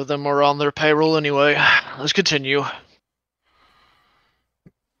 Most of them are on their payroll anyway. Let's continue. All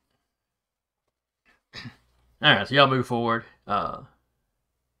right, so y'all move forward.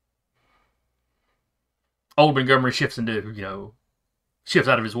 Old Montgomery shifts out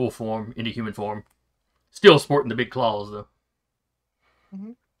of his wolf form into human form. Still sporting the big claws, though.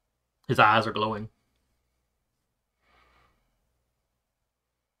 Mm-hmm. His eyes are glowing.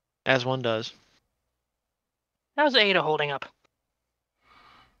 As one does. How's Ada holding up?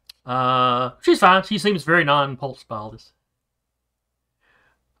 She's fine. She seems very non-pulsed by all this.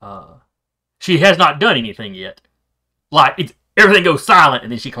 She has not done anything yet. Like, everything goes silent,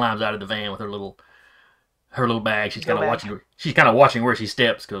 and then she climbs out of the van with her little bag. She's kind of watching where she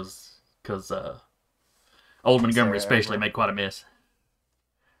steps, because Old Montgomery Sarah especially ever. made quite a mess.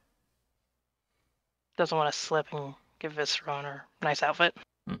 Doesn't want to slip and give Visceron her nice outfit.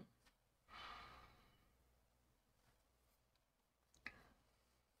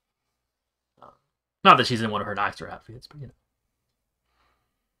 Not that she's in one of her nicer outfits, but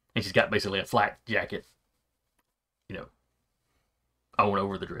and she's got basically a flak jacket, on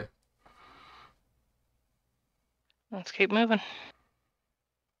over the dress. Let's keep moving.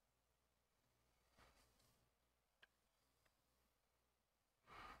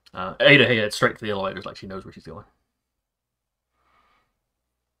 Ada heads straight to the elevators like she knows where she's going.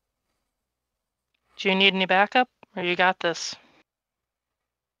 Do you need any backup, or you got this?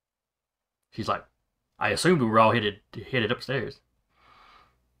 She's like, I assumed we were all headed upstairs.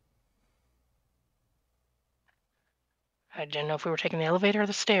 I didn't know if we were taking the elevator or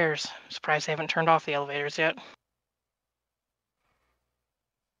the stairs. I'm surprised they haven't turned off the elevators yet.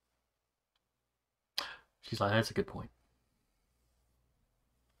 She's like, that's a good point.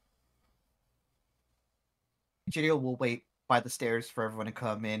 Gideon will wait by the stairs for everyone to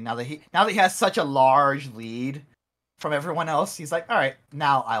come in. Now that he has such a large lead from everyone else, he's like, all right,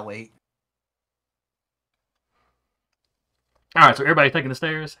 now I'll wait. All right, so everybody taking the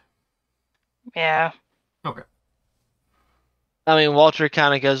stairs? Yeah. Okay. I mean, Walter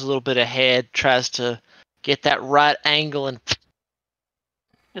kind of goes a little bit ahead, tries to get that right angle, and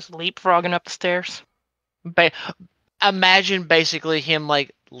Just leapfrogging up the stairs. imagine basically him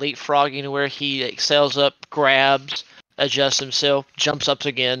like leapfrogging where he like, sails up, grabs, adjusts himself, jumps up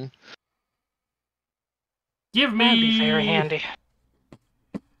again. Give That'd be me. very handy.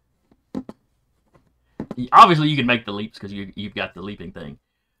 Obviously, you can make the leaps because you've got the leaping thing.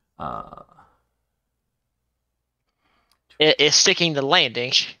 It's sticking the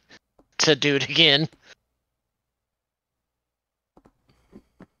landing to do it again.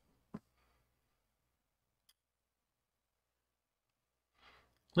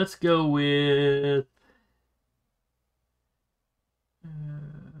 Let's go with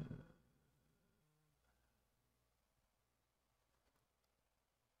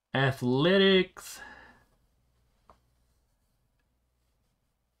athletics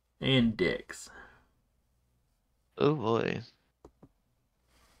and dex. Oh boy.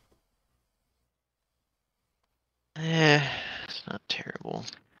 It's not terrible.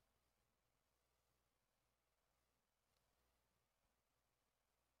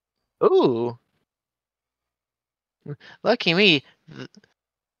 Ooh. Lucky me.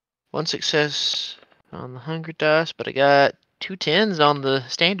 One success on the hunger dice, but I got 2 10s on the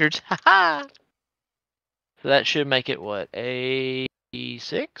standards. Haha. So that should make it what? A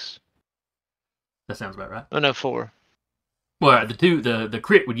 6? That sounds about right. Oh no, 4. Well, the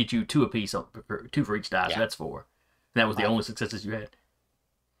crit would get you 2 apiece, 2 for each die, so Yeah. that's 4. And that was the only successes you had.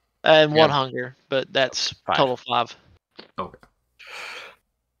 And 1 Yeah. hunger, but that's 5. total 5. Okay.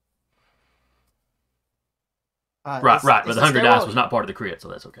 Is But the hunger stairwell- dice was not part of the crit, so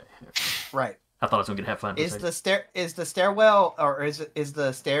that's okay. Right. I thought I was going to have fun. Is the stairwell or is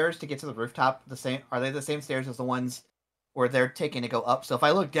the stairs to get to the rooftop the same? Are they the same stairs as the ones where they're taking to go up? So if I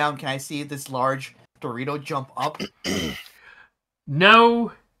look down, can I see this large Dorito jump up?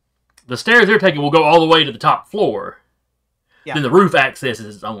 No, the stairs they're taking will go all the way to the top floor. Yeah. Then the roof access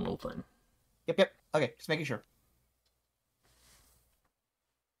is its own little thing. Yep. Okay, just making sure.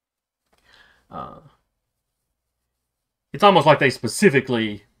 It's almost like they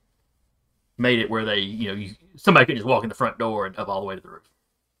specifically made it where they, somebody could just walk in the front door and up all the way to the roof.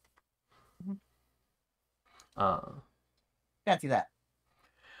 Can't see that.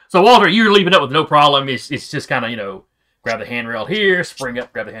 So Walter, you're leaping up with no problem. It's just kind of, grab the handrail here, spring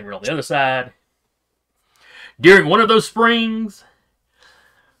up, grab the handrail on the other side. During one of those springs,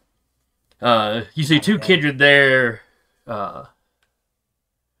 you see 2 kindred there, or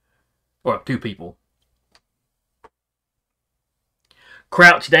 2 people.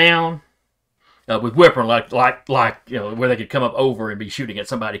 Crouch down with weapon like where they could come up over and be shooting at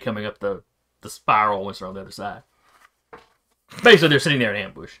somebody coming up the spiral once they're on the other side. Basically, they're sitting there in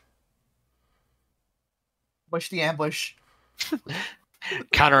ambush. Push the ambush.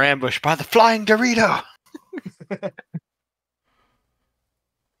 Counter ambush by the flying Dorito.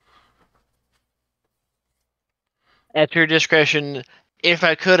 At your discretion, if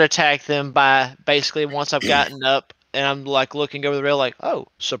I could attack them by basically once I've gotten up and I'm like looking over the rail like, oh,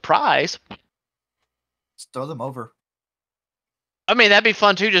 surprise. Just throw them over. I mean, that'd be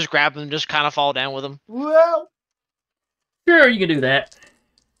fun too, just grab them, just kind of fall down with them. Well, Sure, you can do that.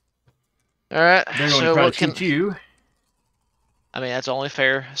 Alright, They're going so to try what to can... shoot you. I mean, that's only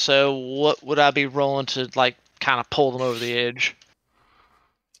fair. So what would I be rolling to, like, kind of pull them over the edge?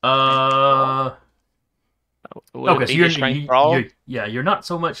 Would Okay, it so be you're, a strength brawl? you're not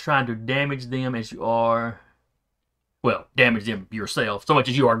so much trying to damage them as you are, well, damage them yourself, so much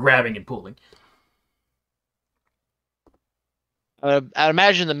as you are grabbing and pulling. I'd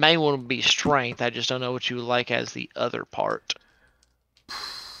imagine the main one would be strength. I just don't know what you would like as the other part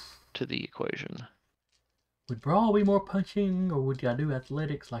to the equation. Would brawl be more punching, or would I do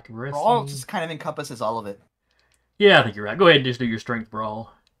athletics like wrestling? Brawl just kind of encompasses all of it. Yeah, I think you're right. Go ahead and just do your strength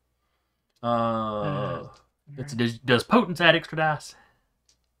brawl. Does potence add extra dice?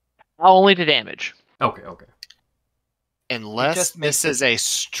 Only to damage. Okay. Unless just makes this is a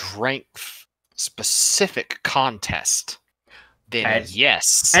strength specific contest, then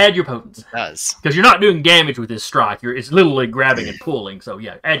yes, Add your potence. it does. Because you're not doing damage with this strike. It's literally grabbing and pulling. So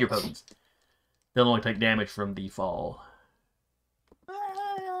yeah, add your potence. They'll only take damage from the fall.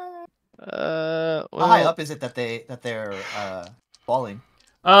 How high up is it that they're falling?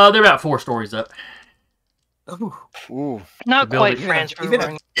 They're about 4 stories up. Ooh. Ooh. Not The quite building-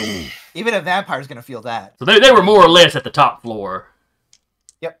 transferring. Even a vampire's gonna feel that. So they were more or less at the top floor.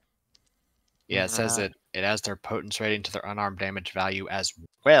 Yeah, it says it adds their potence rating to their unarmed damage value as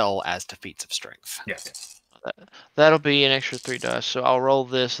well as to feats of strength. Yeah. That'll be an extra 3 dice. So I'll roll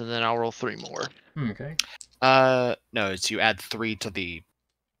this and then I'll roll 3 more. Okay. No, it's you add 3 to the.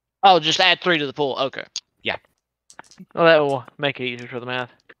 Oh, just add 3 to the pool. Okay. Yeah. Well, that will make it easier for the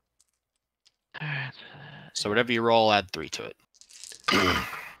math. Alright. So whatever you roll, add 3 to it. All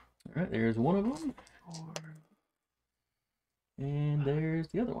right. There's one of them, and there's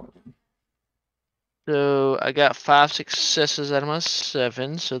the other one of them. So I got 5 successes out of my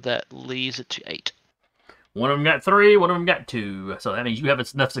 7, so that leaves it to 8. One of them got 3. One of them got 2. So that means you have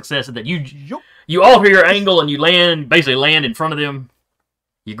enough success that you alter your angle and you basically land in front of them.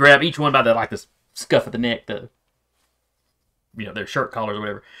 You grab each one by the scuff of the neck, their shirt collars or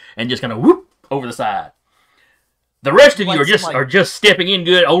whatever, and just kind of whoop over the side. The rest of you are just stepping in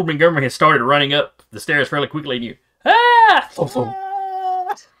good. Old Montgomery has started running up the stairs fairly quickly, and you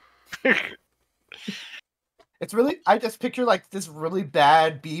It's really. I just picture like this really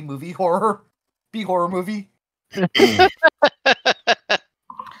bad B horror movie.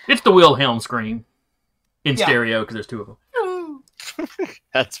 It's the Wilhelm scream in stereo because there's 2 of them.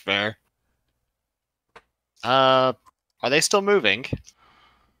 That's fair. Are they still moving?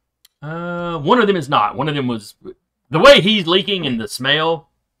 One of them is not. One of them was the way he's leaking and the smell,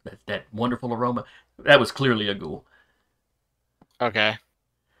 that wonderful aroma. That was clearly a ghoul. Okay.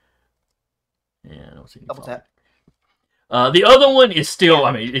 Yeah, I don't see any Double tap. The other one is still.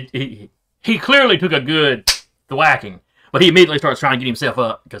 I mean, he clearly took a good thwacking, but he immediately starts trying to get himself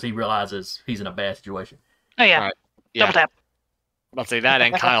up because he realizes he's in a bad situation. Oh yeah. Alright, yeah. Double tap. I'll say that,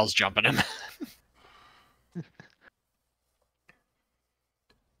 and Kyle's jumping him.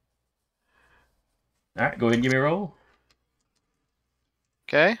 All right, go ahead and give me a roll.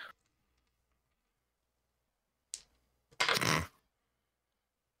 Okay.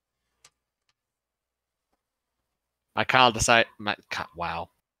 Wow.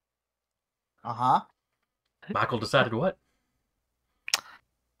 Uh-huh. Michael decided what?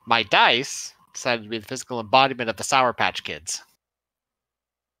 My dice decided to be the physical embodiment of the Sour Patch Kids.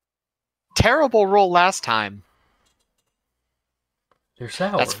 Terrible roll last time. They're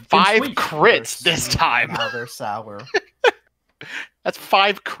sour. That's and 5 sweet. crits They're this sweet, time. Now they're sour. That's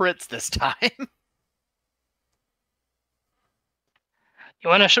 5 crits this time. You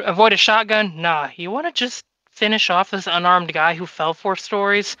want to avoid a shotgun? Nah. You want to just finish off this unarmed guy who fell 4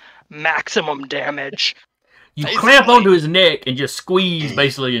 stories? Maximum damage. You Basically. clamp onto his neck and just squeeze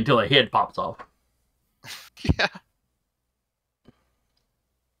basically until a head pops off. Yeah.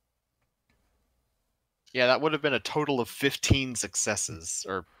 Yeah, that would have been a total of 15 successes,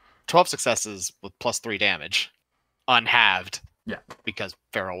 or 12 successes with plus 3 damage. Unhalved. Yeah. Because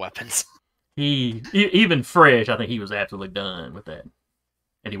feral weapons. Even fresh, I think he was absolutely done with that.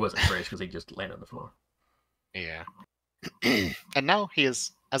 And he wasn't fresh because he just landed on the floor. Yeah. And now he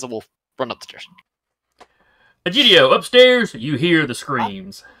is, as a wolf, run up the stairs. Egidio, upstairs, you hear the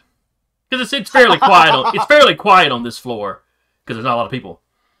screams. Because it's fairly quiet. It's fairly quiet on this floor because there's not a lot of people.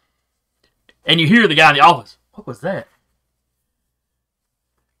 And you hear the guy in the office. What was that?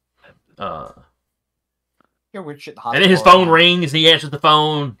 Hear weird shit in the And then his hospital. phone rings and he answers the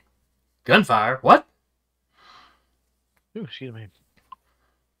phone. Gunfire? What? Ooh, excuse me.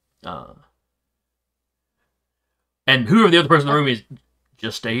 And whoever the other person in the room is,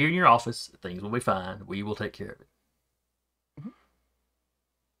 just stay here in your office. Things will be fine. We will take care of it.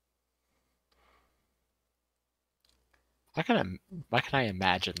 Why can I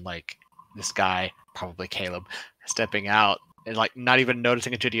imagine, like, this guy, probably Caleb, stepping out and, like, not even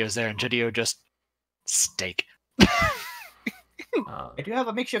noticing Egidio's there, and Egidio just steak. I do have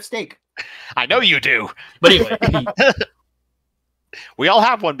a makeshift stake. I know you do. But anyway, We all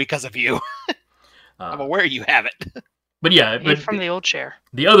have one because of you. I'm uh, aware you have it. but yeah, Made but from the old chair.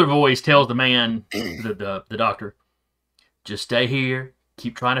 the other voice tells the man, the doctor, just stay here.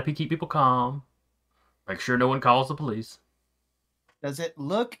 Keep trying to keep people calm. Make sure no one calls the police. Does it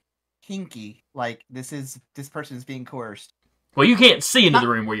look kinky? Like this person is being coerced? Well, you can't see into the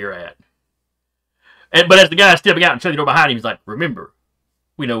room where you're at. But as the guy's stepping out and shutting the door behind him, he's like, remember,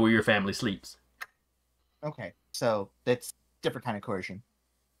 we know where your family sleeps. Okay, so that's different kind of coercion.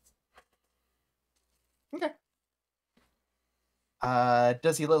 Okay.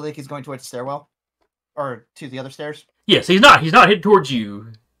 Does he look like he's going towards the stairwell? Or to the other stairs? Yes, he's not headed towards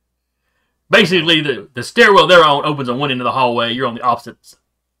you. Basically, the stairwell they're on opens on one end of the hallway. You're on the opposite,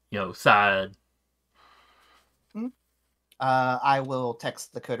 side. I will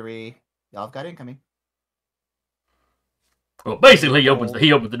text the coterie. Y'all have got incoming. Well, basically, he opens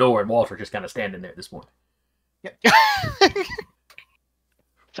the door, and Walter's just kind of standing there at this point. Yep.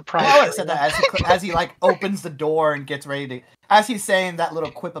 Surprise. I would have said that as he like opens the door and gets ready to, as he's saying that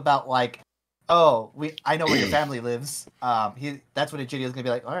little quip about like, oh, I know where your family lives. That's what Egidio is gonna be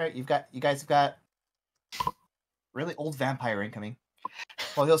like. All right, you guys have got really old vampire incoming.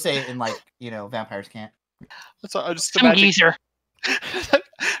 Well, he'll say it in like vampires can't. So I just Some geezer.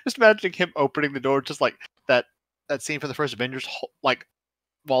 just imagining him opening the door, just like that scene from the first Avengers, like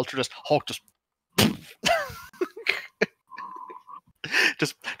Walter Hulk just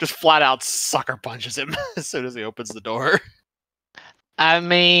flat out sucker punches him as soon as he opens the door. I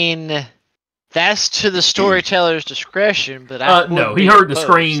mean, that's to the storyteller's discretion, but no, he heard the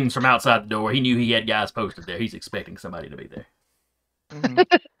screams from outside the door. He knew he had guys posted there. He's expecting somebody to be there.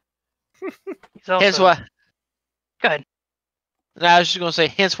 Hence why. Go ahead. No, I was just going to say,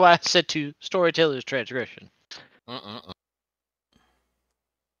 hence why I said to storyteller's transgression.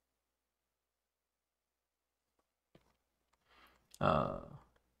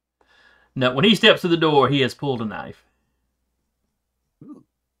 Now, when he steps to the door, he has pulled a knife.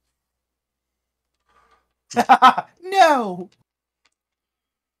 No.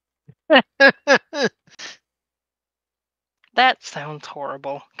 That sounds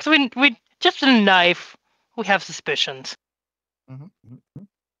horrible. Because we just a knife. We have suspicions.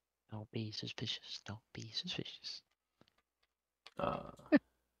 Don't be suspicious. Don't be suspicious.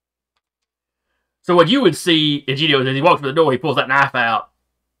 So what you would see, Egidio, is as he walks to the door, he pulls that knife out,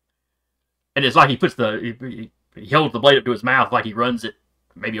 and it's like he puts he holds the blade up to his mouth, like he runs it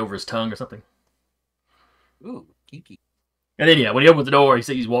maybe over his tongue or something. Ooh, kinky. And then, when he opens the door, he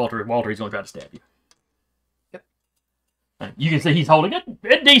sees Walter. Walter, he's going to try to stab you. Yep. You can see he's holding a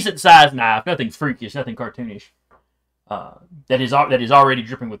decent-sized knife. Nothing freakish, nothing cartoonish. That is already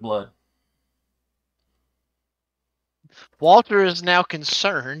dripping with blood. Walter is now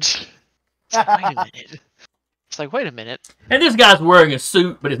concerned. Wait a minute. It's like, wait a minute. And this guy's wearing a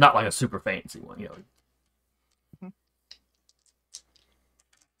suit, but it's not like a super fancy one,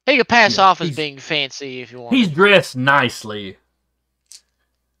 He could pass off as being fancy if you want. He's dressed nicely,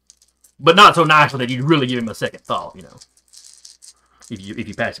 but not so nicely that you'd really give him a second thought, if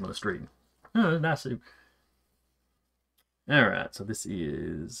you pass him on the street. Oh, nice suit. All right, so this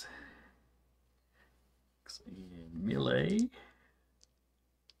is melee.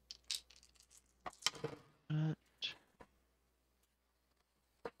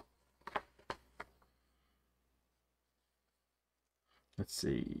 Let's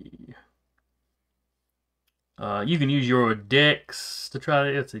see. You can use your dex to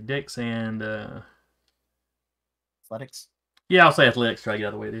try to. Let's see, dex and Athletics. Yeah, I'll say athletics. Try to get out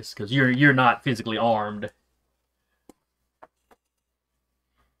of the way of this because you're not physically armed.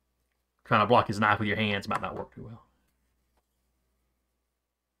 Trying to block his knife with your hands might not work too well.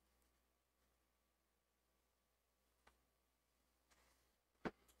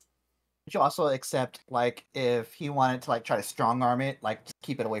 Would you also accept, like, if he wanted to, like, try to strong arm it, like, just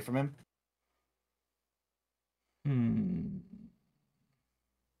keep it away from him?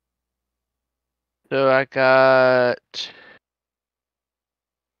 So I got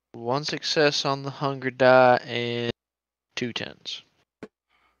 1 success on the hunger die and 2 10s.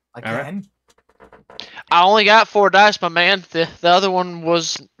 Again? I only got 4 dice, my man. The other one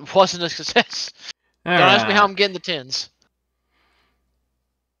wasn't a success. Don't ask me how I'm getting the 10s.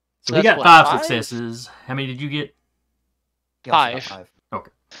 So we got what, 5 5? successes. How many did you get? He also got 5.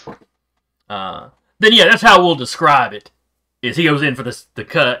 Okay. Then that's how we'll describe it. Is he goes in for the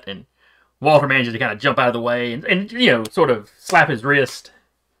cut, and Walter manages to kind of jump out of the way, and sort of slap his wrist.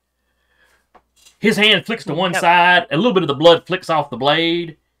 His hand flicks to one side, a little bit of the blood flicks off the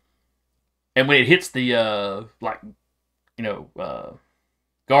blade, and when it hits the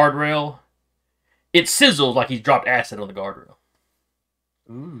guardrail, it sizzles like he's dropped acid on the guardrail.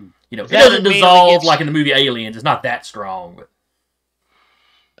 Ooh. You know, it That doesn't immediately dissolve gets- like in the movie Aliens. It's not that strong, but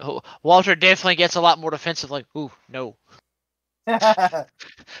Walter definitely gets a lot more defensive. Like, ooh, no.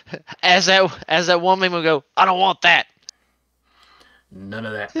 As that woman would go, I don't want that. none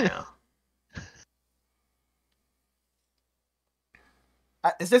of that now.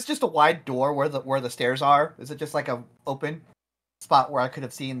 Is this just a wide door where the stairs are? Is it just like a open spot where I could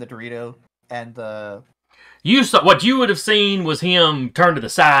have seen the Dorito and the? You saw what you would have seen was him turn to the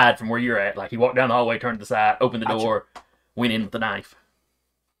side from where you're at. Like he walked down the hallway, turned to the side, opened the Gotcha. door, went in with the knife.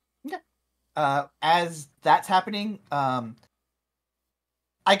 As that's happening, I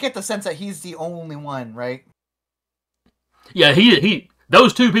get the sense that he's the only one, right? Yeah, he.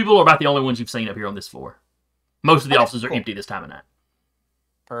 Those two people are about the only ones you've seen up here on this floor. Most of the Okay, offices are cool. empty this time of night.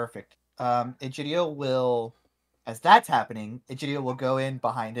 Perfect. Egidio will, as that's happening, Egidio will go in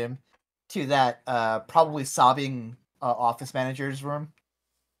behind him to that probably sobbing office manager's room.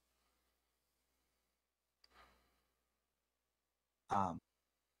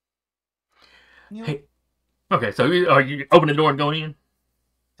 Hey, okay, so are you opening the door and going in?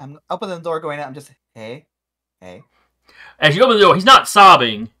 I'm opening the door, going out. I'm just hey. As you open the door, he's not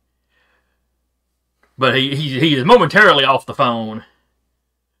sobbing, but he is momentarily off the phone,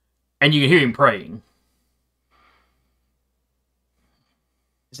 and you can hear him praying.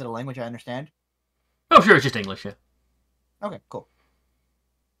 Is it a language I understand? Oh, sure, it's just English. Yeah, Okay, cool.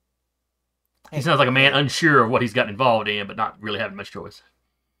 he sounds like a man unsure of what he's gotten involved in, but not really having much choice.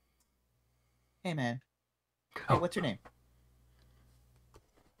 Hey, man. Hey, Oh. what's your name?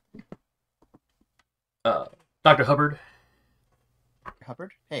 Dr. Hubbard.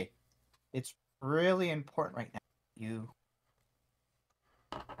 Hubbard? Hey, it's really important right now.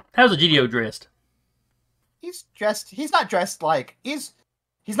 How's the GDO dressed? He's not dressed like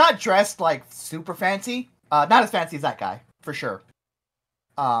super fancy. Not as fancy as that guy, for sure.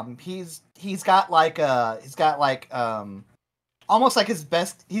 He's got almost like his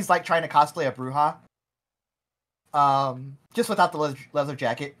best. He's like trying to cosplay a Bruja. Just without the leather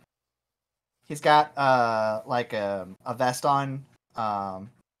jacket. He's got a vest on.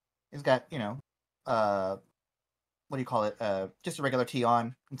 He's got what do you call it? Just a regular tee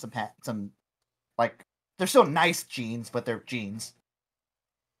on and some like they're still nice jeans, but they're jeans.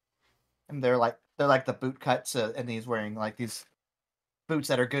 And they're like the boot cuts, and he's wearing like these boots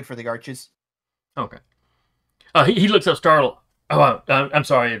that are good for the arches. Okay. He looks up startled. Oh, I'm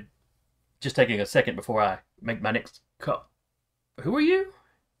sorry. Just taking a second before I make my next call. Who are you?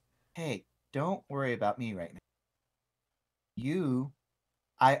 Hey, don't worry about me right now.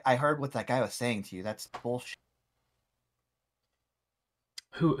 I heard what that guy was saying to you. That's bullshit.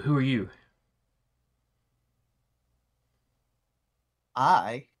 Who are you?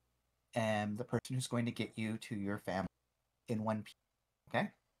 I am the person who's going to get you to your family in one piece. Okay?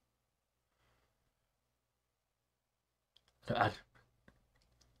 I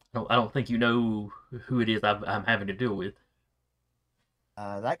don't think you know who it is I'm having to deal with.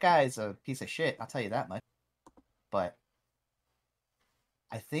 That guy's a piece of shit, I'll tell you that much. But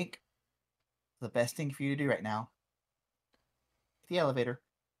I think the best thing for you to do right now, the elevator.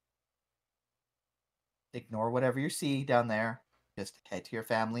 Ignore whatever you see down there. Just head to your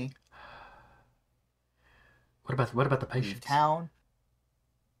family. What about the patients? Leave town.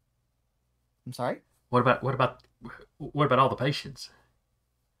 I'm sorry? What about all the patients?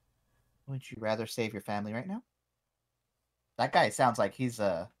 Would you rather save your family right now? That guy sounds like he's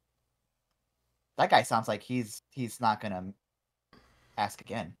not gonna ask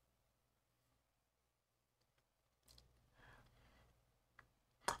again.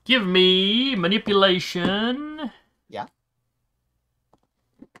 Give me manipulation. Yeah.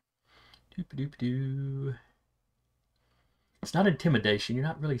 Doop-a-doop-a-doo. It's not intimidation. You're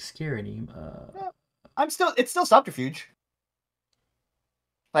not really scaring him. It's still subterfuge.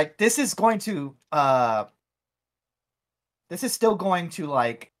 Like this is still going to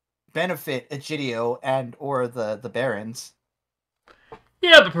like benefit Egidio and or the barons.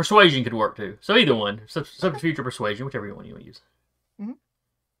 Yeah, but persuasion could work too. So either one, subterfuge or persuasion, whichever one you want to use.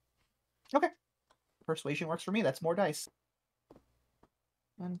 Okay. Persuasion works for me. That's more dice.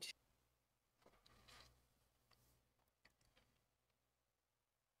 1, 2.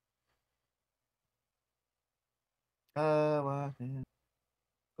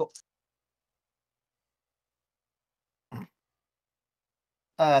 Cool.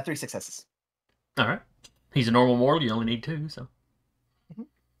 3 successes. All right. He's a normal mortal. You only need 2, so. Mhm.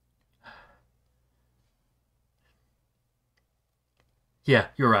 Yeah,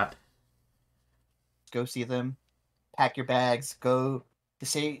 you're right. go see them, pack your bags, go to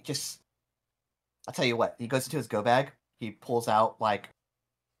say I'll tell you what, he goes into his go bag, he pulls out like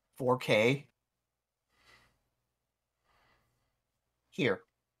 4K. Here.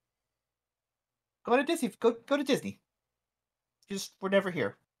 Go to Disney. Go to Disney. We're never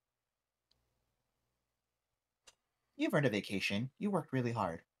here. You've earned a vacation. You worked really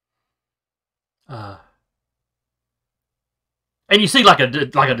hard. And you see like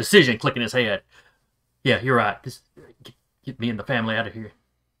a decision click in his head. Yeah, you're right. Just get me and the family out of here.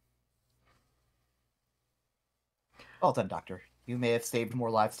 Well done, Doctor. You may have saved more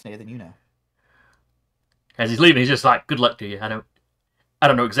lives today than you know. As he's leaving, he's just like, "Good luck to you. I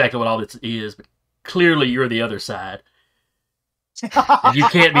don't know exactly what all this is, but clearly you're the other side, and you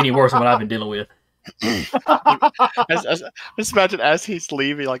can't be any worse than what I've been dealing with." Just imagine as he's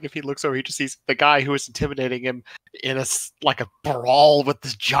leaving, like if he looks over, he just sees the guy who was intimidating him in a brawl with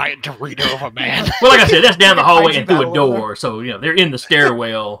this giant Dorito of a man. Well, like I said, that's down the hallway and through a door, so they're in the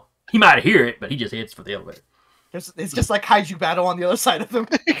stairwell. He might hear it, but he just heads for the elevator. It's just like kaiju battle on the other side of them.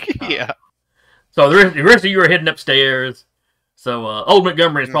 Yeah. So the rest of you are heading upstairs. So old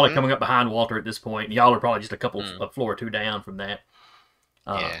Montgomery is probably coming up behind Walter at this point. Y'all are probably just a floor or two down from that.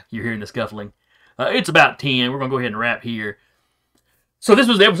 You're hearing the scuffling. It's about 10. We're going to go ahead and wrap here. So this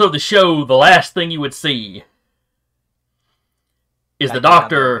was the episode of the show. The last thing you would see is the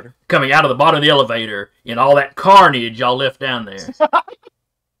doctor coming out of the bottom of the elevator in all that carnage y'all left down there.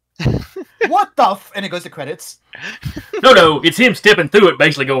 What the and it goes to credits. No, it's him stepping through it,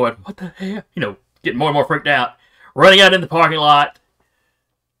 basically going, "What the hell?" Getting more and more freaked out. Running out in the parking lot,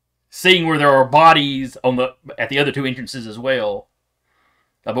 seeing where there are bodies at the other two entrances as well.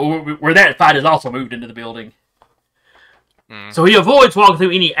 But where that fight has also moved into the building. So he avoids walking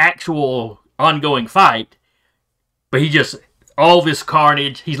through any actual ongoing fight, but all this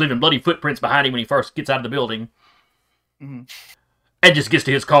carnage, he's leaving bloody footprints behind him when he first gets out of the building. Mm-hmm. And just gets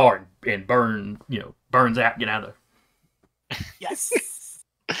to his car and burns out, get out of there. Yes!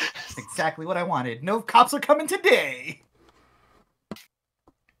 That's exactly what I wanted. No cops are coming today!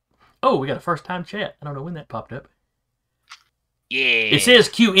 Oh, we got a first-time chat. I don't know when that popped up. Yeah. It says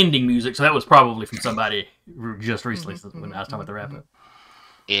cue ending music, so that was probably from somebody just recently when I was talking about the wrap-up.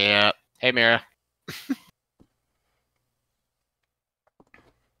 Yeah. Hey, Mira.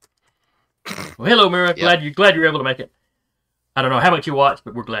 Well, hello, Mira. Glad you're able to make it. I don't know how much you watched,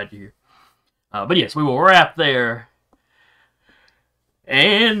 but we're glad you're here. But yes, we will wrap there.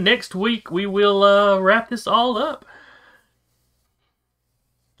 And next week, we will wrap this all up.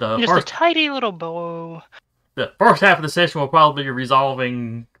 Just a tidy little bow. The first half of the session will probably be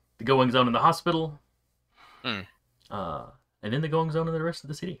resolving the goings-on in the hospital. And then the goings-on in the rest of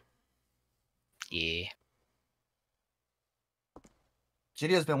the city. Yeah.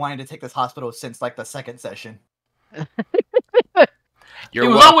 Gideon's been wanting to take this hospital since like the second session. It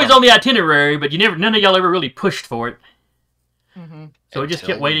was always on the itinerary, but none of y'all ever really pushed for it. Mm-hmm. So we just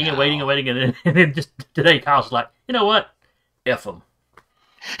kept waiting and waiting and waiting, and then just today, Kyle's like, "You know what? F them."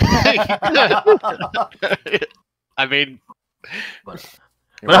 I mean, but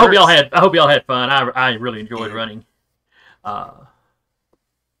I hope y'all had fun. I really enjoyed running. Oh,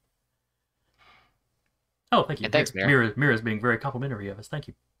 thank you. And thanks, Mira. Mira's being very complimentary of us. Thank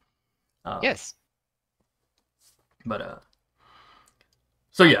you. Yes. But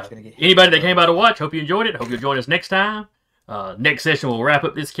so yeah, anybody that came by to watch, hope you enjoyed it. Hope you'll join us next time. Next session we'll wrap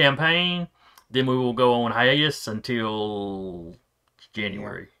up this campaign. Then we will go on hiatus until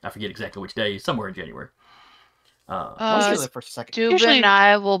January. I forget exactly which day. Somewhere in January. Steuben and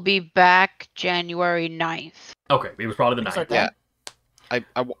I will be back January 9th. Okay, it was probably the 9th. Yeah.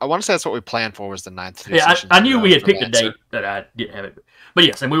 I want to say that's what we planned for, was the 9th. Yeah, I knew we had picked a date, but I didn't have it. But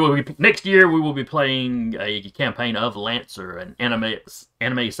yes, and we will be next year. We will be playing a campaign of Lancer, an anime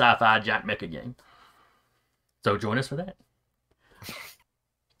sci-fi giant mecha game. So join us for that.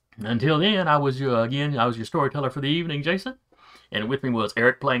 Until then, I was your storyteller for the evening, Jason, and with me was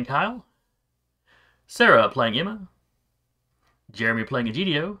Eric playing Kyle, Sarah playing Emma, Jeremy playing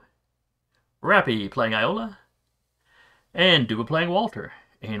Egidio, Rappy playing Iola, and Duba playing Walter.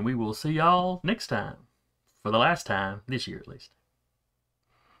 And we will see y'all next time. For the last time, this year at least.